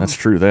 That's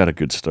true. They had a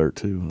good start,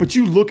 too. But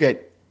you look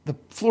at the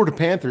Florida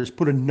Panthers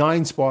put a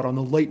 9 spot on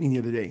the Lightning the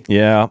other day.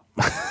 Yeah.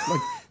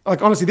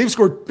 like honestly, they've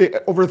scored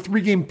over a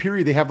 3-game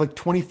period. They have like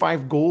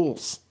 25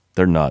 goals.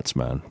 They're nuts,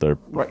 man. They're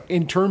right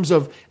in terms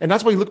of, and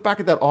that's why you look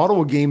back at that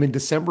Ottawa game in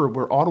December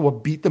where Ottawa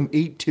beat them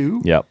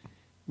 8-2. Yep.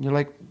 And you're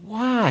like,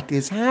 what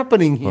is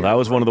happening here? Well, that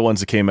was one of the ones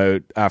that came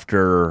out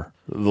after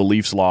the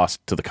Leafs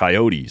lost to the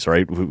Coyotes,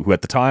 right? Who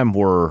at the time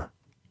were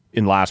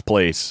in last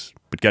place,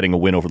 but getting a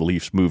win over the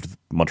Leafs moved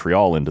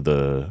Montreal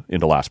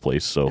into last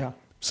place. So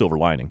silver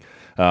lining.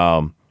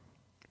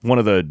 One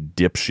of the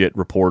dipshit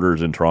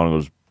reporters in Toronto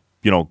was,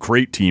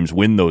 great teams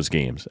win those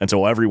games. And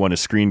so everyone is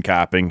screen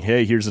capping,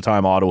 hey, here's the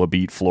time Ottawa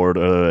beat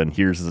Florida, and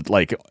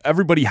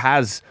everybody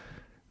has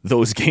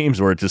those games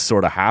where it just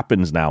sort of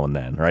happens now and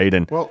then, right?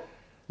 And well,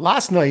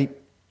 last night,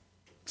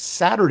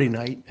 Saturday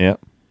night,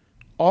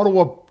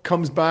 Ottawa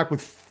comes back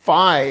with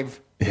 5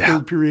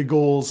 third period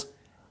goals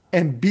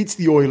and beats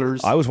the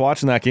Oilers. I was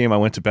watching that game. I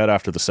went to bed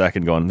after the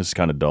second going, this is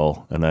kind of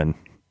dull. And then,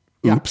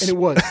 oops. And it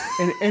was.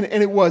 and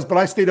it was, but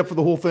I stayed up for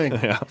the whole thing.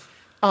 Yeah.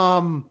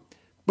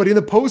 But in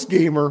the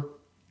post-gamer,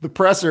 the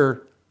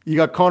presser, you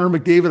got Connor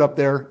McDavid up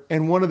there,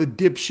 and one of the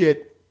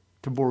dipshit,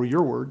 to borrow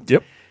your word,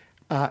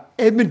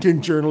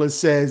 Edmonton journalist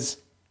says,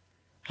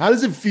 how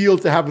does it feel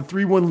to have a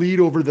 3-1 lead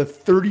over the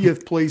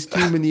 30th place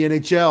team in the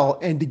NHL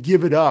and to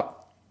give it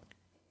up?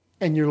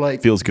 And you're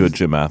like... Feels good,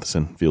 Jim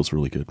Matheson. Feels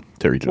really good.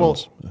 Terry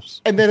Jones. Well,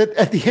 and then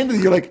at the end of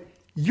it, you're like,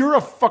 you're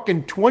a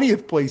fucking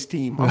 20th place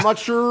team. I'm not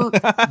sure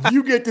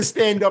you get to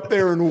stand up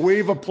there and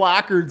wave a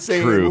placard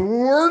saying,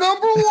 we're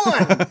number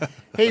 1.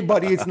 Hey,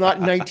 buddy, it's not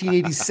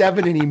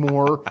 1987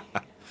 anymore.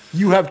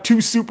 You have 2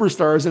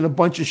 superstars and a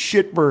bunch of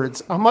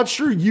shitbirds. I'm not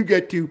sure you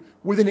get to,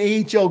 with an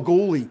AHL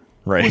goalie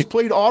who's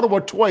played Ottawa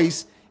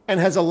twice and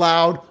has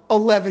allowed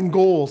 11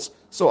 goals.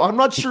 So I'm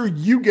not sure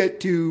you get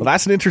to... Well,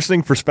 that's an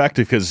interesting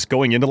perspective because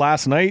going into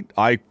last night,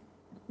 I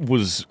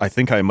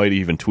think I might have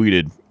even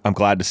tweeted, I'm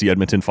glad to see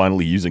Edmonton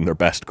finally using their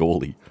best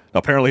goalie.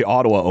 Apparently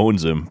Ottawa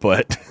owns him,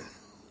 but...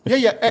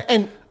 Yeah.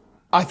 And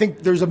I think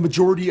there's a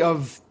majority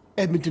of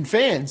Edmonton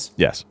fans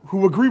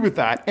who agree with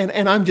that.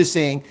 And I'm just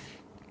saying,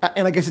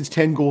 and I guess it's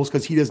 10 goals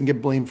because he doesn't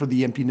get blamed for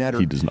the empty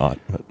netter. He does not.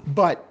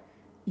 But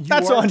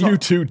that's on you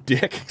too,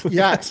 Dick.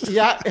 Yeah.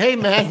 Hey,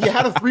 man, you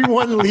had a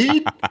 3-1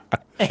 lead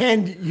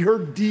and your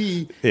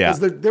D. Yeah.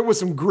 There was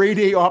some grade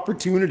A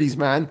opportunities,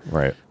 man.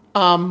 Right.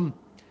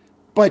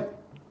 But...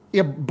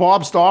 Yeah,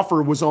 Bob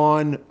Stauffer was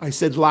on, I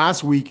said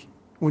last week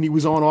when he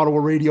was on Ottawa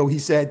radio, he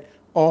said,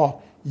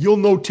 you'll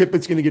know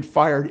Tippett's going to get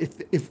fired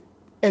if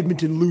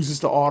Edmonton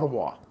loses to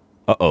Ottawa.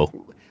 Uh-oh.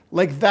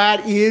 Like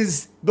that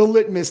is the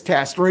litmus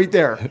test right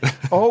there.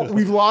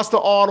 We've lost to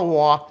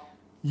Ottawa.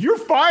 You're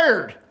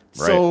fired.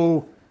 Right.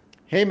 So,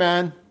 hey,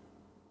 man,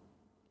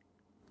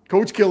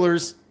 Coach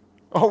Killers,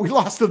 we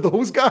lost to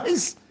those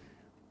guys?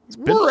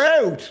 We're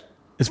out.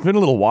 It's been a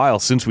little while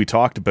since we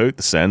talked about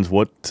the Sens.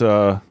 What...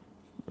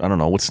 I don't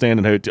know what's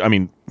standing out. I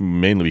mean,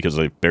 mainly because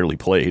they barely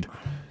played.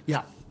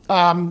 Yeah.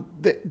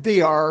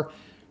 They are,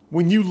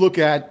 when you look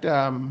at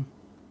no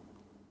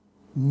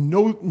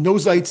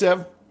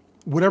Zaitsev,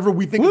 whatever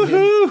we think of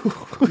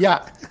him.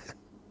 Yeah.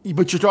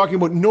 But you're talking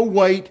about no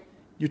White.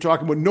 You're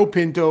talking about no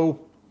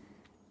Pinto.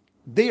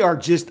 They are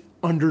just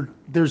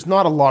there's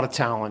not a lot of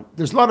talent.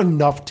 There's not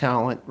enough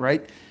talent,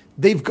 right?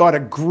 They've got a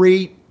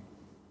great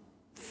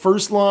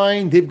first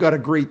line. They've got a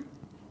great,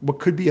 what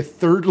could be a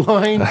third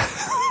line.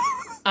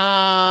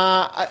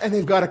 And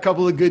they've got a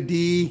couple of good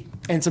D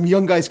and some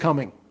young guys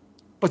coming,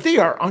 but they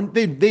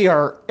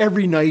are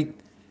every night.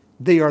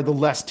 They are the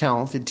less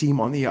talented team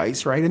on the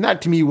ice, right? And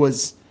that to me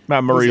was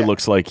Matt Murray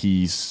looks like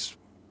he's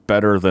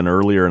better than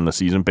earlier in the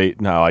season.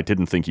 No, I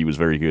didn't think he was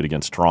very good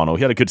against Toronto.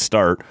 He had a good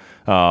start,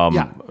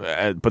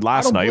 but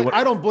last night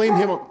I don't blame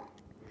him.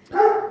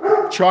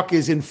 Chuck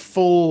is in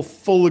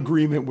full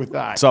agreement with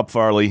that. What's up,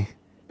 Farley?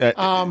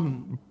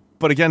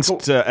 But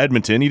against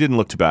Edmonton, he didn't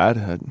look too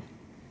bad.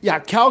 Yeah,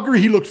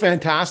 Calgary, he looked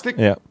fantastic.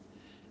 Yeah.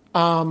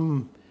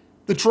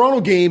 The Toronto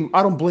game,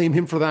 I don't blame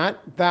him for that.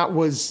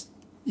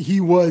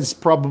 He was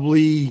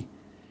probably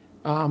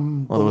there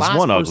was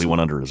one ugly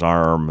one under his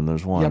arm, and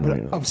there's one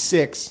of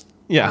 6.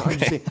 Yeah.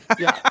 Okay.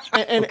 Yeah.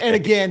 And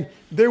again,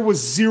 there was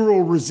zero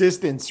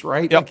resistance,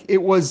 right? Yep. Like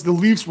it was the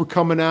Leafs were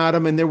coming at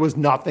him, and there was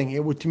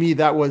nothing. To me,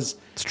 that was.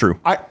 It's true.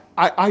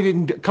 I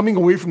didn't coming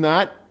away from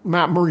that.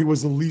 Matt Murray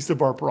was the least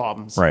of our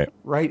problems. Right.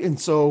 Right. And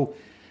so.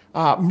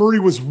 Murray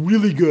was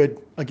really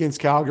good against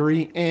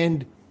Calgary,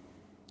 and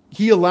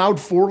he allowed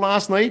 4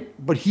 last night,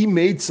 but he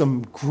made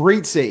some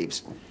great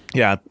saves.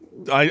 Yeah,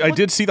 I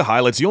did see the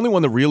highlights. The only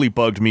one that really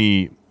bugged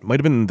me might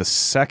have been the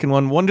second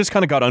one. One just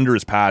kind of got under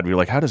his pad. We were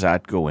like, how does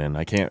that go in?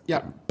 I can't.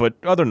 Yeah. But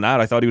other than that,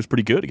 I thought he was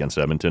pretty good against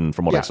Edmonton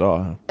from what I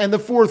saw. And the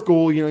 4th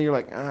goal, you're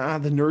like,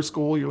 the Nurse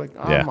goal, you're like,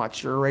 I'm not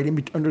sure, right?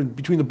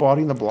 Between the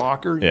body and the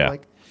blocker. You're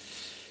like,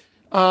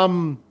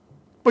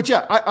 but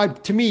yeah,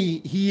 to me,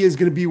 he is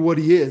going to be what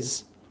he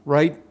is.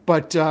 Right,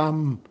 but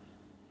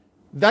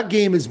that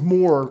game is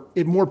more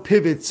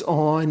pivots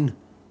on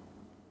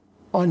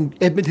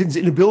Edmonton's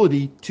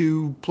inability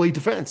to play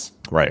defense.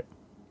 Right,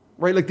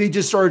 like they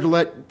just started to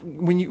let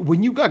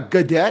when you got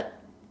Gaudette,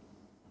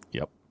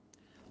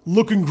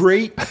 looking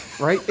great,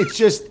 right?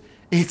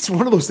 It's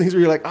one of those things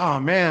where you're like,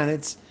 oh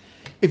man,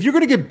 if you're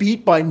going to get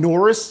beat by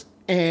Norris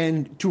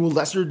and to a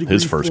lesser degree,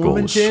 his first goal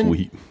was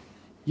sweet.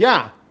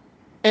 Yeah.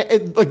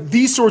 And like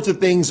these sorts of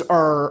things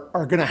are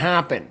going to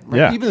happen. Right?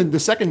 Yeah. Even the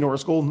second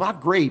Norris goal, not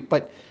great,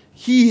 but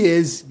he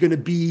is going to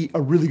be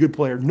a really good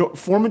player.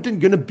 Formenton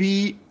going to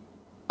be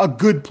a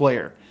good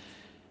player.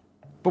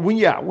 But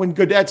when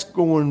Gaudette's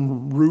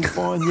going roof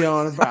on you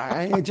on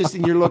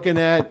and you're looking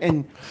at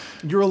and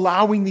you're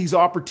allowing these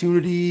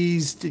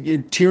opportunities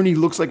Tierney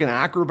looks like an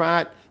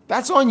acrobat.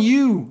 That's on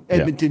you,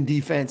 Edmonton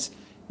defense.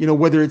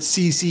 Whether it's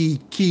CeCe,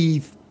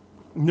 Keith,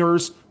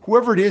 Nurse,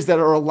 whoever it is that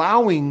are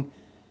allowing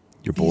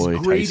your boy these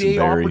grade Tyson A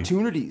Barrie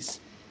opportunities,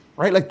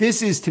 right? Like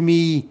this is to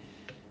me,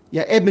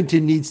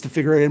 Edmonton needs to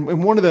figure it out.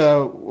 And one of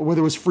the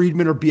whether it was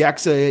Friedman or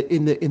Bieksa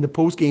in the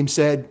post game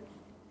said,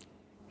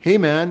 "Hey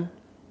man,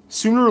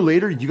 sooner or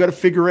later you got to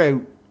figure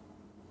out,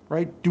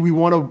 right? Do we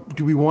want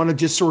to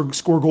just sort of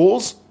score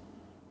goals,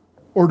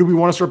 or do we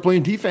want to start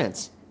playing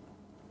defense?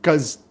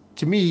 Because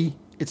to me,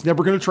 it's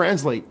never going to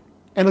translate.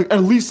 And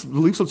at least the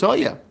Leafs will tell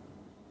you,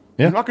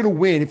 you're not going to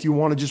win if you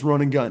want to just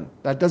run and gun.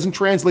 That doesn't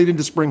translate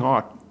into spring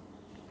hockey.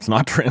 It's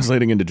not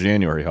translating into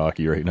January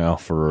hockey right now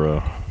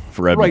for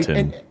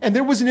Edmonton. Right, and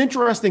there was an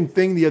interesting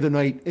thing the other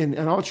night, and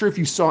I'm not sure if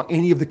you saw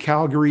any of the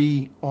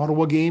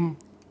Calgary-Ottawa game.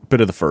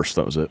 Bit of the first,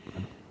 that was it.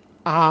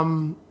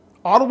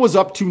 Ottawa's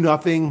up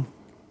 2-0,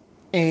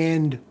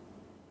 and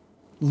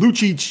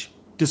Lucic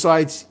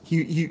decides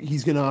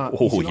he's going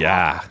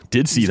to...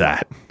 Did see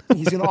that.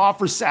 He's going to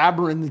offer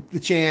Sabourin the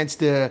chance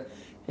to,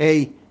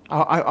 hey,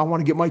 I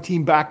want to get my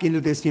team back into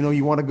this.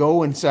 You want to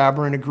go? And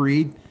Sabourin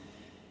agreed.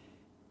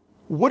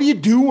 What are you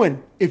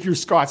doing if you're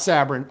Scott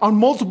Sabourin? On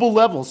multiple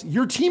levels.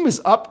 Your team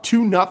is up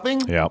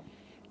 2-0. Yeah.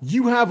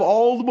 You have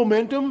all the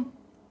momentum,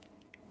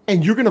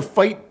 and you're going to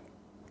fight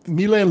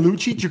Milan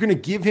Lucic. You're going to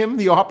give him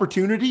the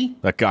opportunity.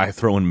 That guy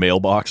throwing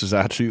mailboxes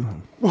at you.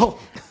 Well,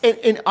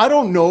 and I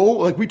don't know,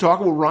 like we talk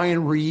about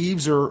Ryan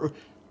Reeves, or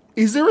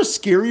is there a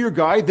scarier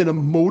guy than a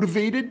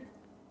motivated,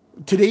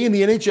 today in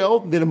the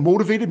NHL, than a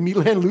motivated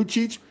Milan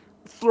Lucic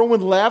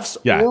throwing lefts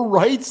or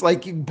rights,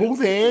 like both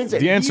hands?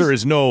 The answer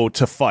is no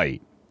to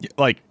fight.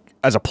 Like,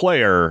 as a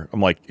player, I'm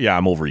like,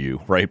 I'm over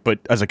you, right? But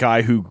as a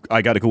guy who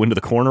I got to go into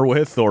the corner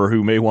with or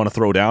who may want to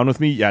throw down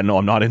with me, no,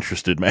 I'm not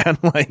interested, man.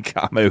 Like,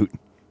 I'm out.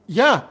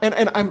 Yeah,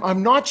 and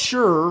I'm not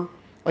sure,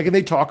 like, and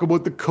they talk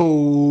about the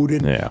code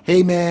and,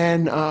 hey,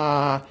 man,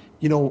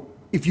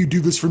 if you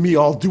do this for me,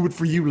 I'll do it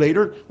for you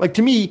later. Like,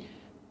 to me,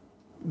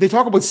 they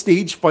talk about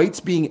stage fights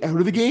being out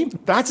of the game.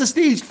 That's a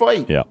staged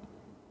fight. Yeah.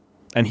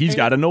 And he's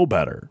got to know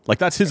better. Like,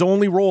 that's his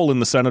only role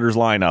in the Senators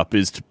lineup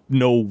is to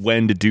know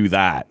when to do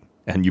that.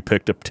 And you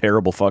picked a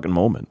terrible fucking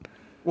moment.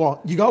 Well,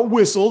 you got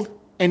whistled,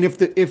 and if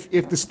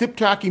the stick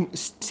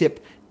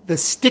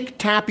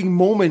tapping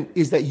moment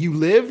is that you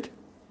lived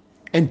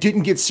and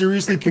didn't get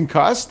seriously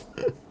concussed,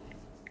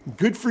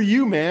 good for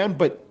you, man.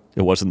 But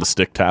it wasn't the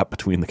stick tap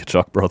between the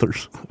Tkachuk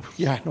brothers.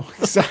 Yeah, no,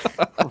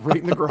 exactly.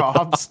 Right in the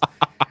grobs.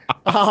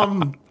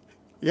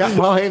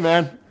 Well, hey,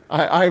 man,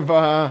 I've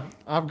got.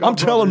 I'm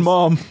brothers. telling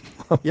Mom.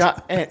 Yeah,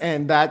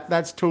 and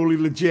that's totally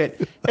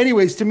legit.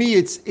 Anyways, to me,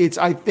 it's.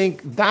 I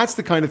think that's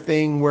the kind of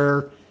thing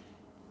where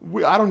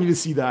I don't need to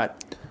see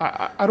that.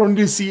 I don't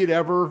need to see it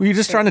ever. Well, you're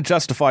just trying to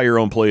justify your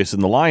own place in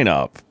the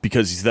lineup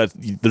because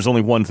there's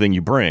only one thing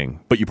you bring,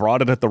 but you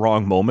brought it at the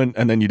wrong moment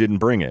and then you didn't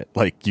bring it.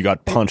 Like, you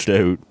got punched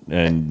out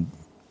and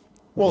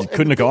you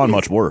couldn't have gone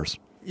much worse.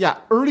 Yeah,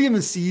 early in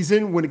the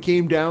season when it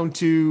came down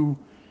to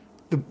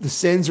the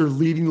Sens are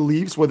leading the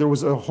Leafs, whether it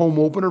was a home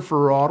opener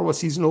for Ottawa,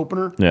 season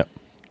opener. Yeah.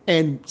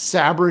 And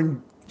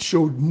Sabourin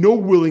showed no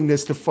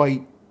willingness to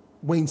fight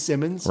Wayne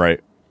Simmons.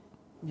 Right.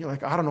 You're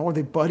like, I don't know, are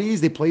they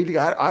buddies? They played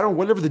together. I don't know,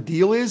 whatever the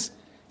deal is.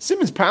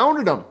 Simmons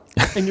pounded him.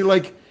 And you're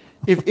like,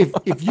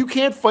 if you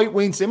can't fight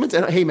Wayne Simmons,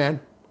 and hey, man,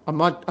 I'm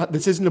not,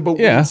 this isn't about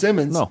Wayne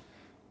Simmons. No.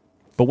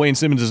 But Wayne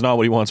Simmons is not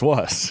what he once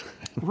was.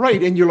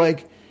 Right. And you're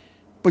like,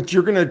 but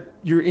you're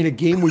in a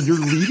game where you're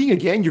leading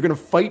again. You're going to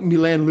fight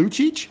Milan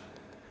Lucic.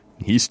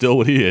 He's still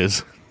what he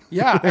is.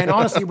 Yeah, and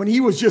honestly, when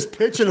he was just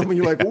pitching him, and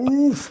you're like,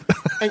 oof,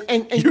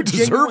 and you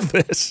deserve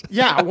this.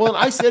 Yeah, well,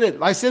 I said it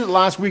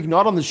last week,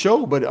 not on the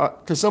show,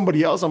 but to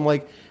somebody else. I'm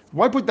like,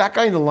 why put that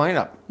guy in the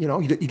lineup?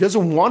 He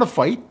doesn't want to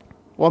fight.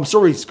 Well, I'm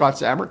sorry, Scott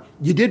Sabourin,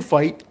 you did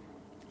fight,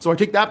 so I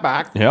take that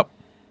back. Yep.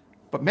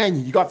 But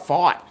man, you got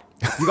fought.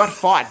 You got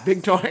fought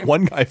big time.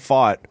 One guy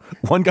fought.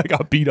 One guy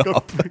got beat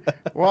up.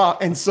 Well,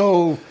 and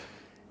so.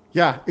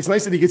 Yeah, it's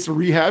nice that he gets to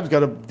rehab. He's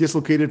got a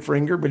dislocated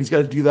finger, but he's got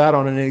to do that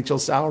on an NHL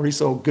salary.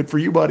 So good for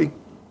you, buddy.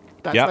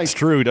 That's nice. It's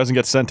true. He doesn't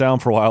get sent down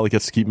for a while. He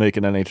gets to keep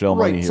making NHL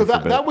money. Right. So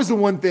that was the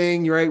one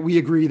thing. You're right. We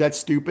agree that's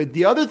stupid.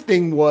 The other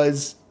thing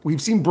was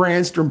we've seen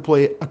Brandstrom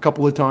play a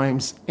couple of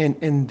times,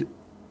 and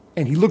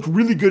he looked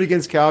really good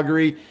against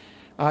Calgary.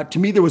 To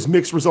me, there was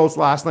mixed results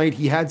last night.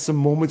 He had some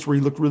moments where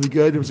he looked really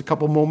good. There was a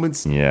couple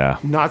moments,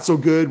 not so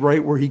good,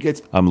 right, where he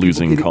gets. I'm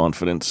losing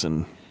confidence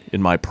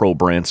in my pro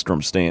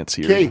Brandstrom stance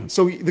here. Okay,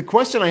 so the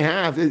question I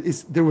have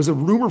is there was a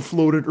rumor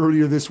floated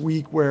earlier this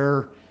week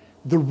where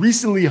the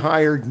recently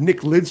hired Nick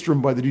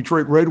Lidstrom by the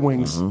Detroit Red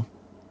Wings,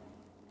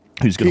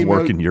 who's going to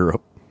work in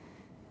Europe.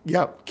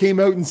 Yeah, came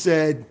out and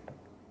said,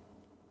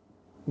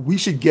 we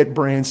should get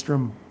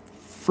Brandstrom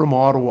from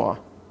Ottawa.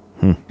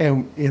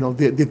 And,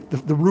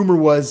 the rumor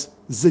was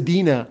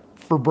Zadina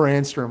for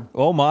Brandstrom.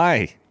 Oh, my.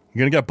 You're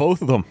going to get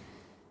both of them.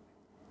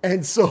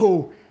 And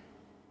so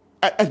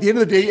at the end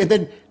of the day,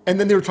 and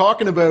then they were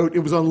talking about, it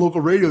was on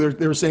local radio,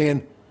 they were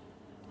saying,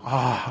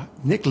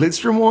 Nick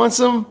Lidstrom wants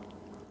him.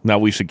 Now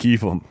we should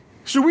keep him.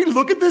 Should we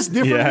look at this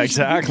differently? Yeah,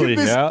 exactly.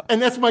 Yeah.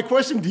 And that's my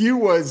question to you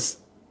was,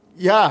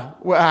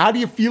 how do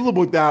you feel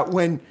about that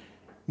when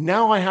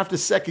now I have to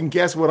second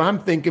guess what I'm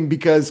thinking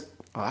because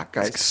that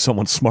guy's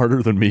someone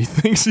smarter than me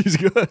thinks he's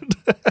good.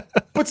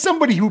 But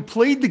somebody who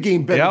played the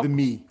game better than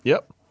me.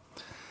 Yep.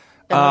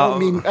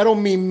 And I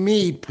don't mean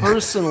me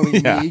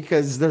personally,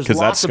 because there's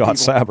lots of people.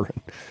 Because that's Scott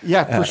Sabourin.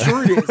 Yeah, for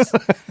sure it is.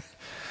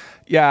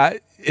 Yeah,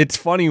 it's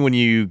funny when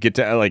you get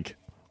to,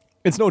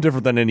 it's no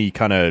different than any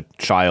kind of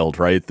child,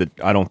 right? That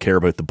I don't care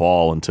about the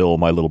ball until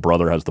my little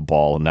brother has the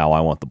ball and now I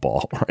want the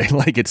ball,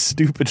 right? It's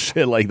stupid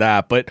shit like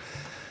that. But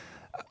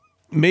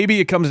maybe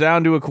it comes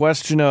down to a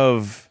question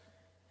of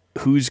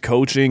who's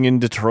coaching in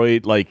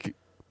Detroit.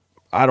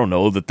 I don't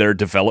know that their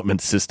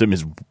development system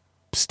is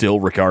still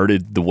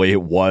regarded the way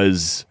it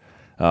was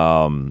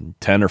 10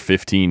 or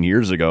 15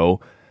 years ago.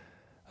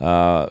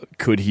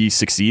 Could he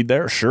succeed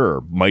there?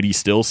 Sure. Might he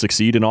still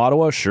succeed in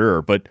Ottawa?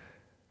 Sure. But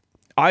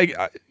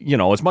I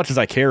as much as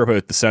I care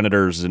about the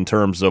Senators in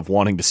terms of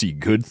wanting to see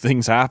good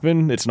things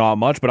happen, it's not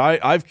much. But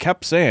I've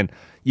kept saying,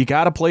 you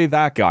got to play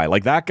that guy.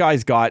 That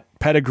guy's got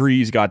pedigree,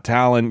 he's got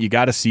talent. You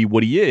got to see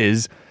what he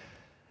is.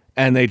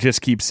 And they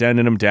just keep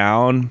sending him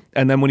down.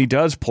 And then when he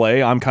does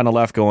play, I'm kind of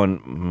left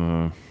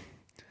going,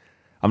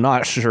 I'm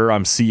not sure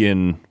I'm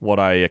seeing what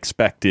I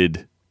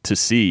expected to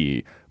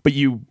see. But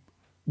you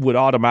would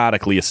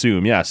automatically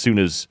assume, as soon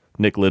as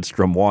Nick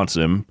Lidstrom wants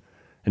him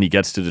and he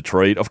gets to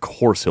Detroit, of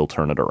course he'll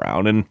turn it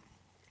around. And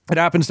it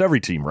happens to every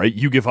team, right?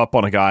 You give up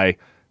on a guy,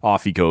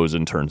 off he goes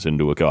and turns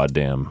into a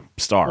goddamn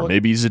star. Well,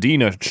 maybe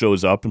Zadina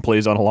shows up and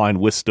plays on a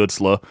line with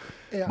Stützle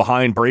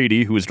behind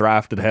Brady, who was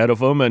drafted ahead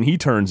of him, and he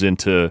turns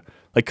into,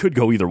 could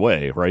go either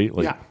way, right?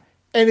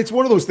 And it's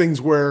one of those things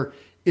where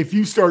if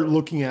you start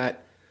looking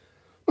at...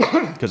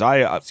 Because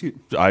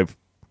I've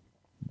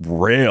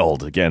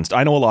railed against...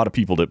 I know a lot of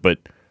people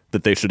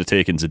that they should have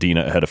taken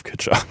Zadina ahead of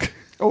Tkachuk.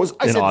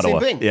 I said Ottawa.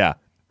 The same thing. Yeah.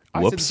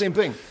 I said the same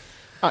thing.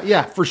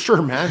 Yeah, for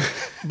sure, man.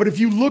 But if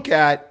you look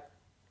at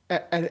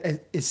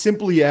as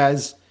simply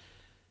as,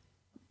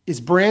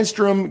 is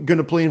Brandstrom going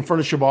to play in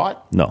front of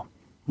Shabbat? No,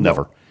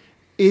 never.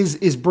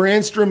 Is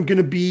Brandstrom going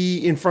to be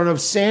in front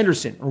of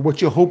Sanderson, or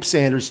what you hope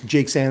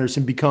Jake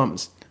Sanderson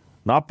becomes?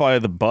 Not by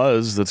the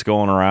buzz that's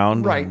going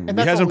around. Right. And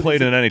he hasn't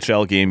played an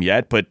NHL game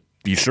yet, but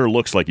he sure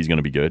looks like he's going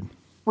to be good.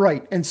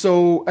 Right. And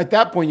so at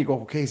that point you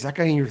go, okay, is that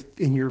guy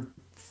in your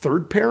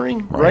third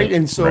pairing? Right.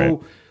 And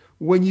so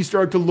when you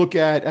start to look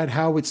at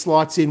how it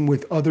slots in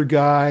with other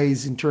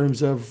guys in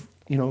terms of,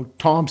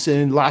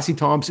 Thompson, Lassie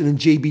Thompson, and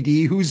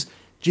JBD,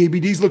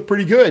 JBD's looked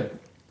pretty good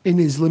in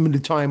his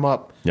limited time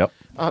up. Yep.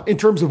 In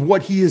terms of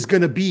what he is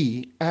going to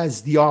be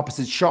as the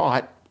opposite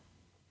shot.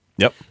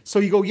 Yep. So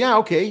you go,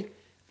 okay.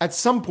 At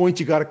some point,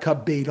 you got to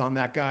cut bait on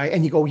that guy.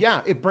 And you go,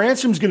 if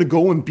Brandstrom's going to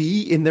go and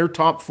be in their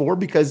top four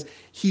because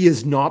he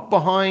is not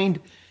behind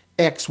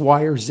X,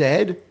 Y, or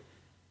Z,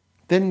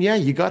 then,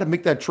 you got to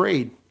make that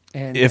trade.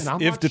 And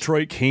if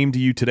Detroit came to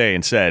you today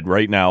and said,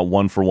 right now,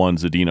 1-for-1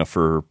 Zadina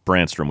for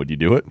Brandstrom, would you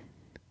do it?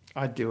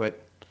 I'd do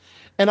it.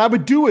 And I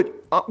would do it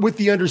with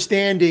the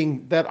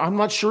understanding that I'm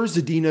not sure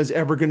Zadina is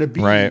ever going to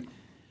be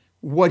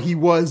what he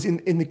was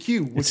in the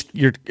queue.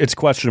 It's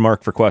question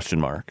mark for question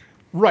mark.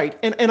 Right.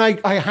 And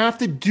I have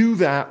to do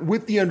that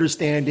with the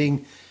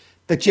understanding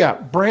that,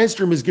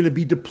 Brandstrom is going to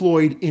be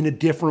deployed in a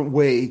different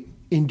way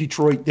in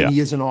Detroit than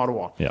he is in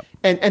Ottawa. Yeah.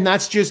 And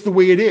that's just the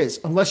way it is.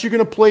 Unless you're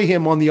going to play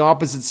him on the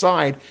opposite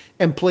side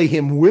and play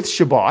him with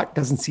Shabbat,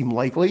 doesn't seem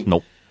likely.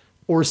 Nope.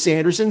 Or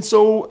Sanderson.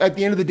 So at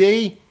the end of the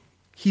day,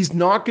 he's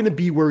not going to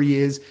be where he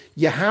is.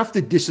 You have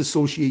to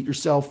disassociate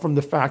yourself from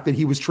the fact that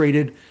he was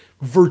traded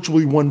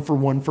virtually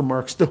 1-for-1 for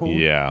Mark Stone.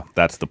 Yeah,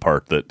 that's the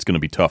part that's going to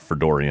be tough for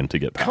Dorian to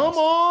get past. Come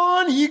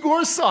on,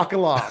 Igor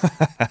Sokolov.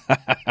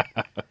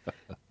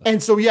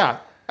 And so,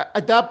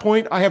 at that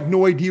point, I have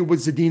no idea what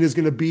Zadina is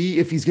going to be,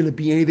 if he's going to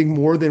be anything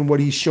more than what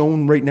he's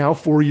shown right now,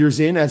 4 years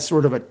in, as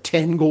sort of a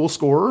 10-goal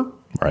scorer.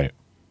 Right.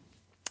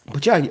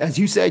 But as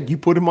you said, you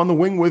put him on the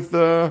wing with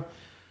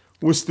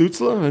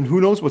Stützle, and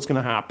who knows what's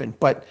going to happen.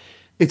 But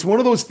it's one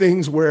of those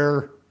things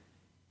where,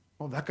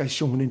 that guy's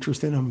showing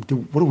interest in him.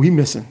 What are we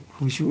missing?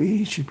 Should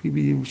we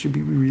be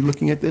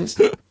re-looking at this?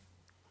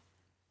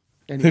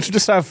 Anyway. They should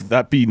just have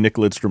that be Nick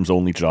Lidstrom's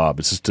only job.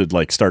 It's just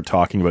to start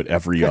talking about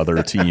every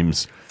other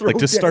team's,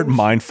 just start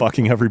mind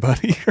fucking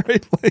everybody,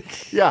 right?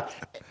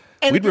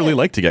 And we'd really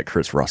like to get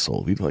Chris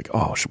Russell. We'd be like,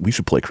 we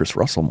should play Chris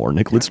Russell more.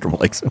 Nick Lidstrom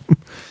likes him.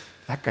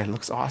 That guy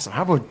looks awesome.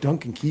 How about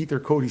Duncan Keith or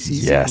Cody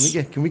Ceci? Yes.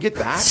 Can we get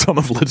that? Some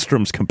of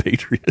Lidstrom's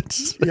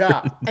compatriots.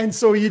 Yeah. And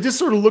so you just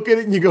sort of look at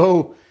it and you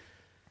go,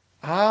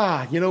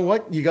 you know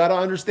what? You got to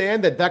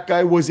understand that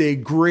guy was a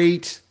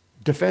great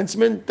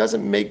defenseman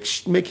doesn't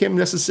make him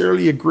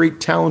necessarily a great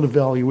talent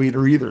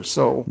evaluator either.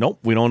 So nope,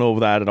 we don't know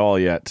that at all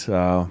yet.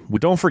 We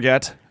don't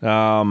forget,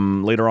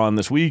 later on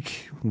this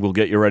week, we'll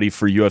get you ready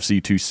for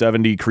UFC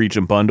 270. Creech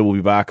and Bunda will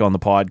be back on the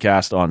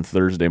podcast on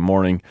Thursday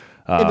morning.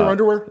 In their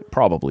underwear?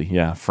 Probably,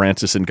 yeah.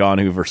 Francis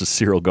Ngannou versus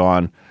Cyril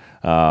Gane.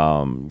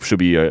 Should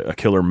be a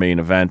killer main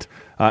event.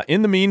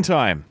 In the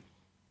meantime,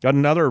 got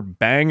another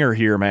banger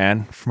here,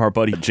 man, from our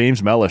buddy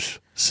James Mellish,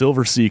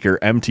 Silver Seeker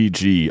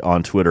MTG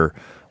on Twitter.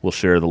 We'll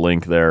share the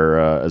link there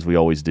as we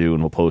always do,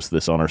 and we'll post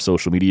this on our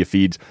social media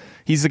feeds.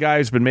 He's the guy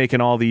who's been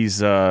making all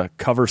these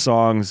cover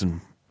songs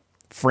and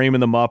framing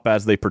them up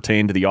as they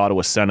pertain to the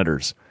Ottawa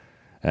Senators.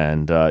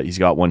 And he's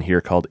got one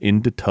here called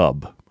In the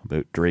Tub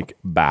about Drake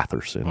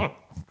Batherson.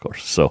 Of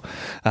course. So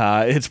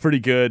it's pretty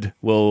good.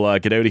 We'll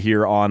get out of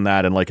here on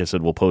that. And like I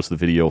said, we'll post the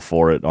video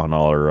for it on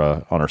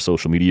our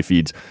social media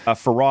feeds.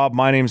 For Rob,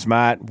 my name's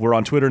Matt. We're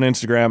on Twitter and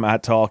Instagram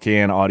at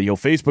TallCanAudio,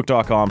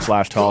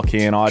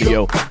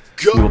 Facebook.com/TallCanAudio.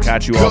 We will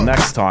catch you all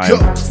next time.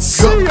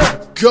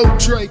 Go,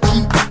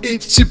 Drakey,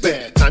 it's your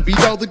bad time. Beat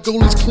all the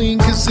goalies clean,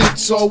 cause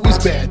it's always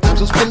bad times.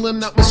 I was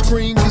filling out my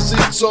screen, cause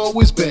it's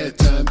always bad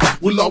time.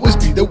 We'll always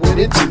be the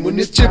winning team when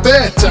it's your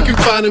bad time. You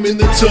can find him in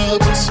the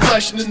tub,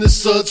 splashing in the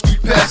suds.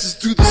 Squeak passes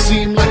through the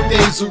seam like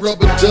days of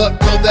rubber duck.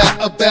 Call that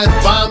a bad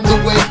bomb, the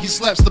way he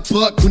slaps the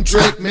puck. When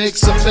Drake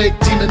makes a fake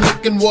team and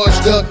looking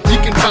washed up. You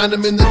can find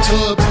him in the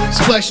tub,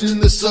 splashing in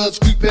the suds.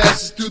 Squeak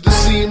passes through the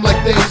seam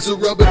like days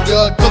of rubber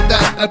duck. Call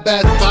that a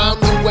bad bomb,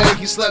 the way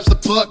he slaps the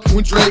puck.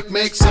 When Drake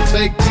makes a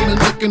fake team and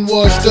looking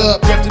washed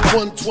up. Drafted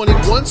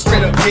 121,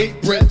 straight up Kate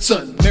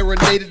Breton.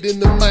 Marinated in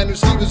the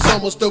minors, he was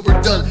almost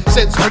overdone.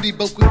 Sense Hardy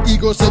both with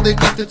ego, so they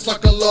left it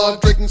like a log.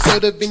 Drinking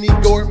soda, Vinny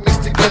Gore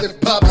mixed together,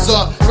 pops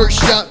off. First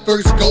shot,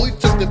 first goal, he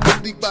took the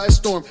big league by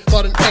storm.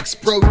 Thought an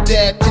ex-pro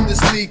dad in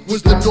this league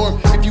was the norm.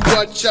 If you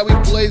watch how he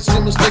plays, you're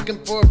mistaken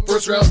for a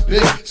first-round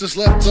pick. So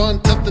slept on,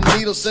 tough the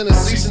needle, sent a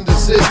cease and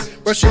desist.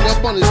 Brushing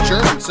up on his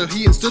German, so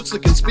he and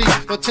Stutzler can speak.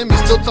 Now Timmy's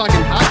still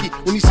talking hockey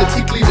when he said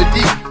he leave it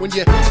deep. When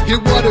you hear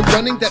water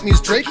running, that means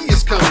Drakey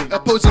is coming.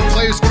 Opposing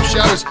players scoop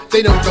showers,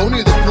 they don't go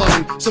near the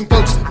plumbing. Some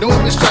folks know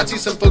him as Shotzi,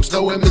 some folks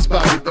know him as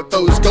Bobby. But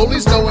those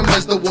goalies know him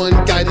as the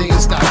one guy they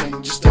ain't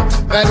stopping. Just a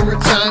matter of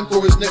time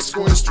for his next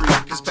scoring streak.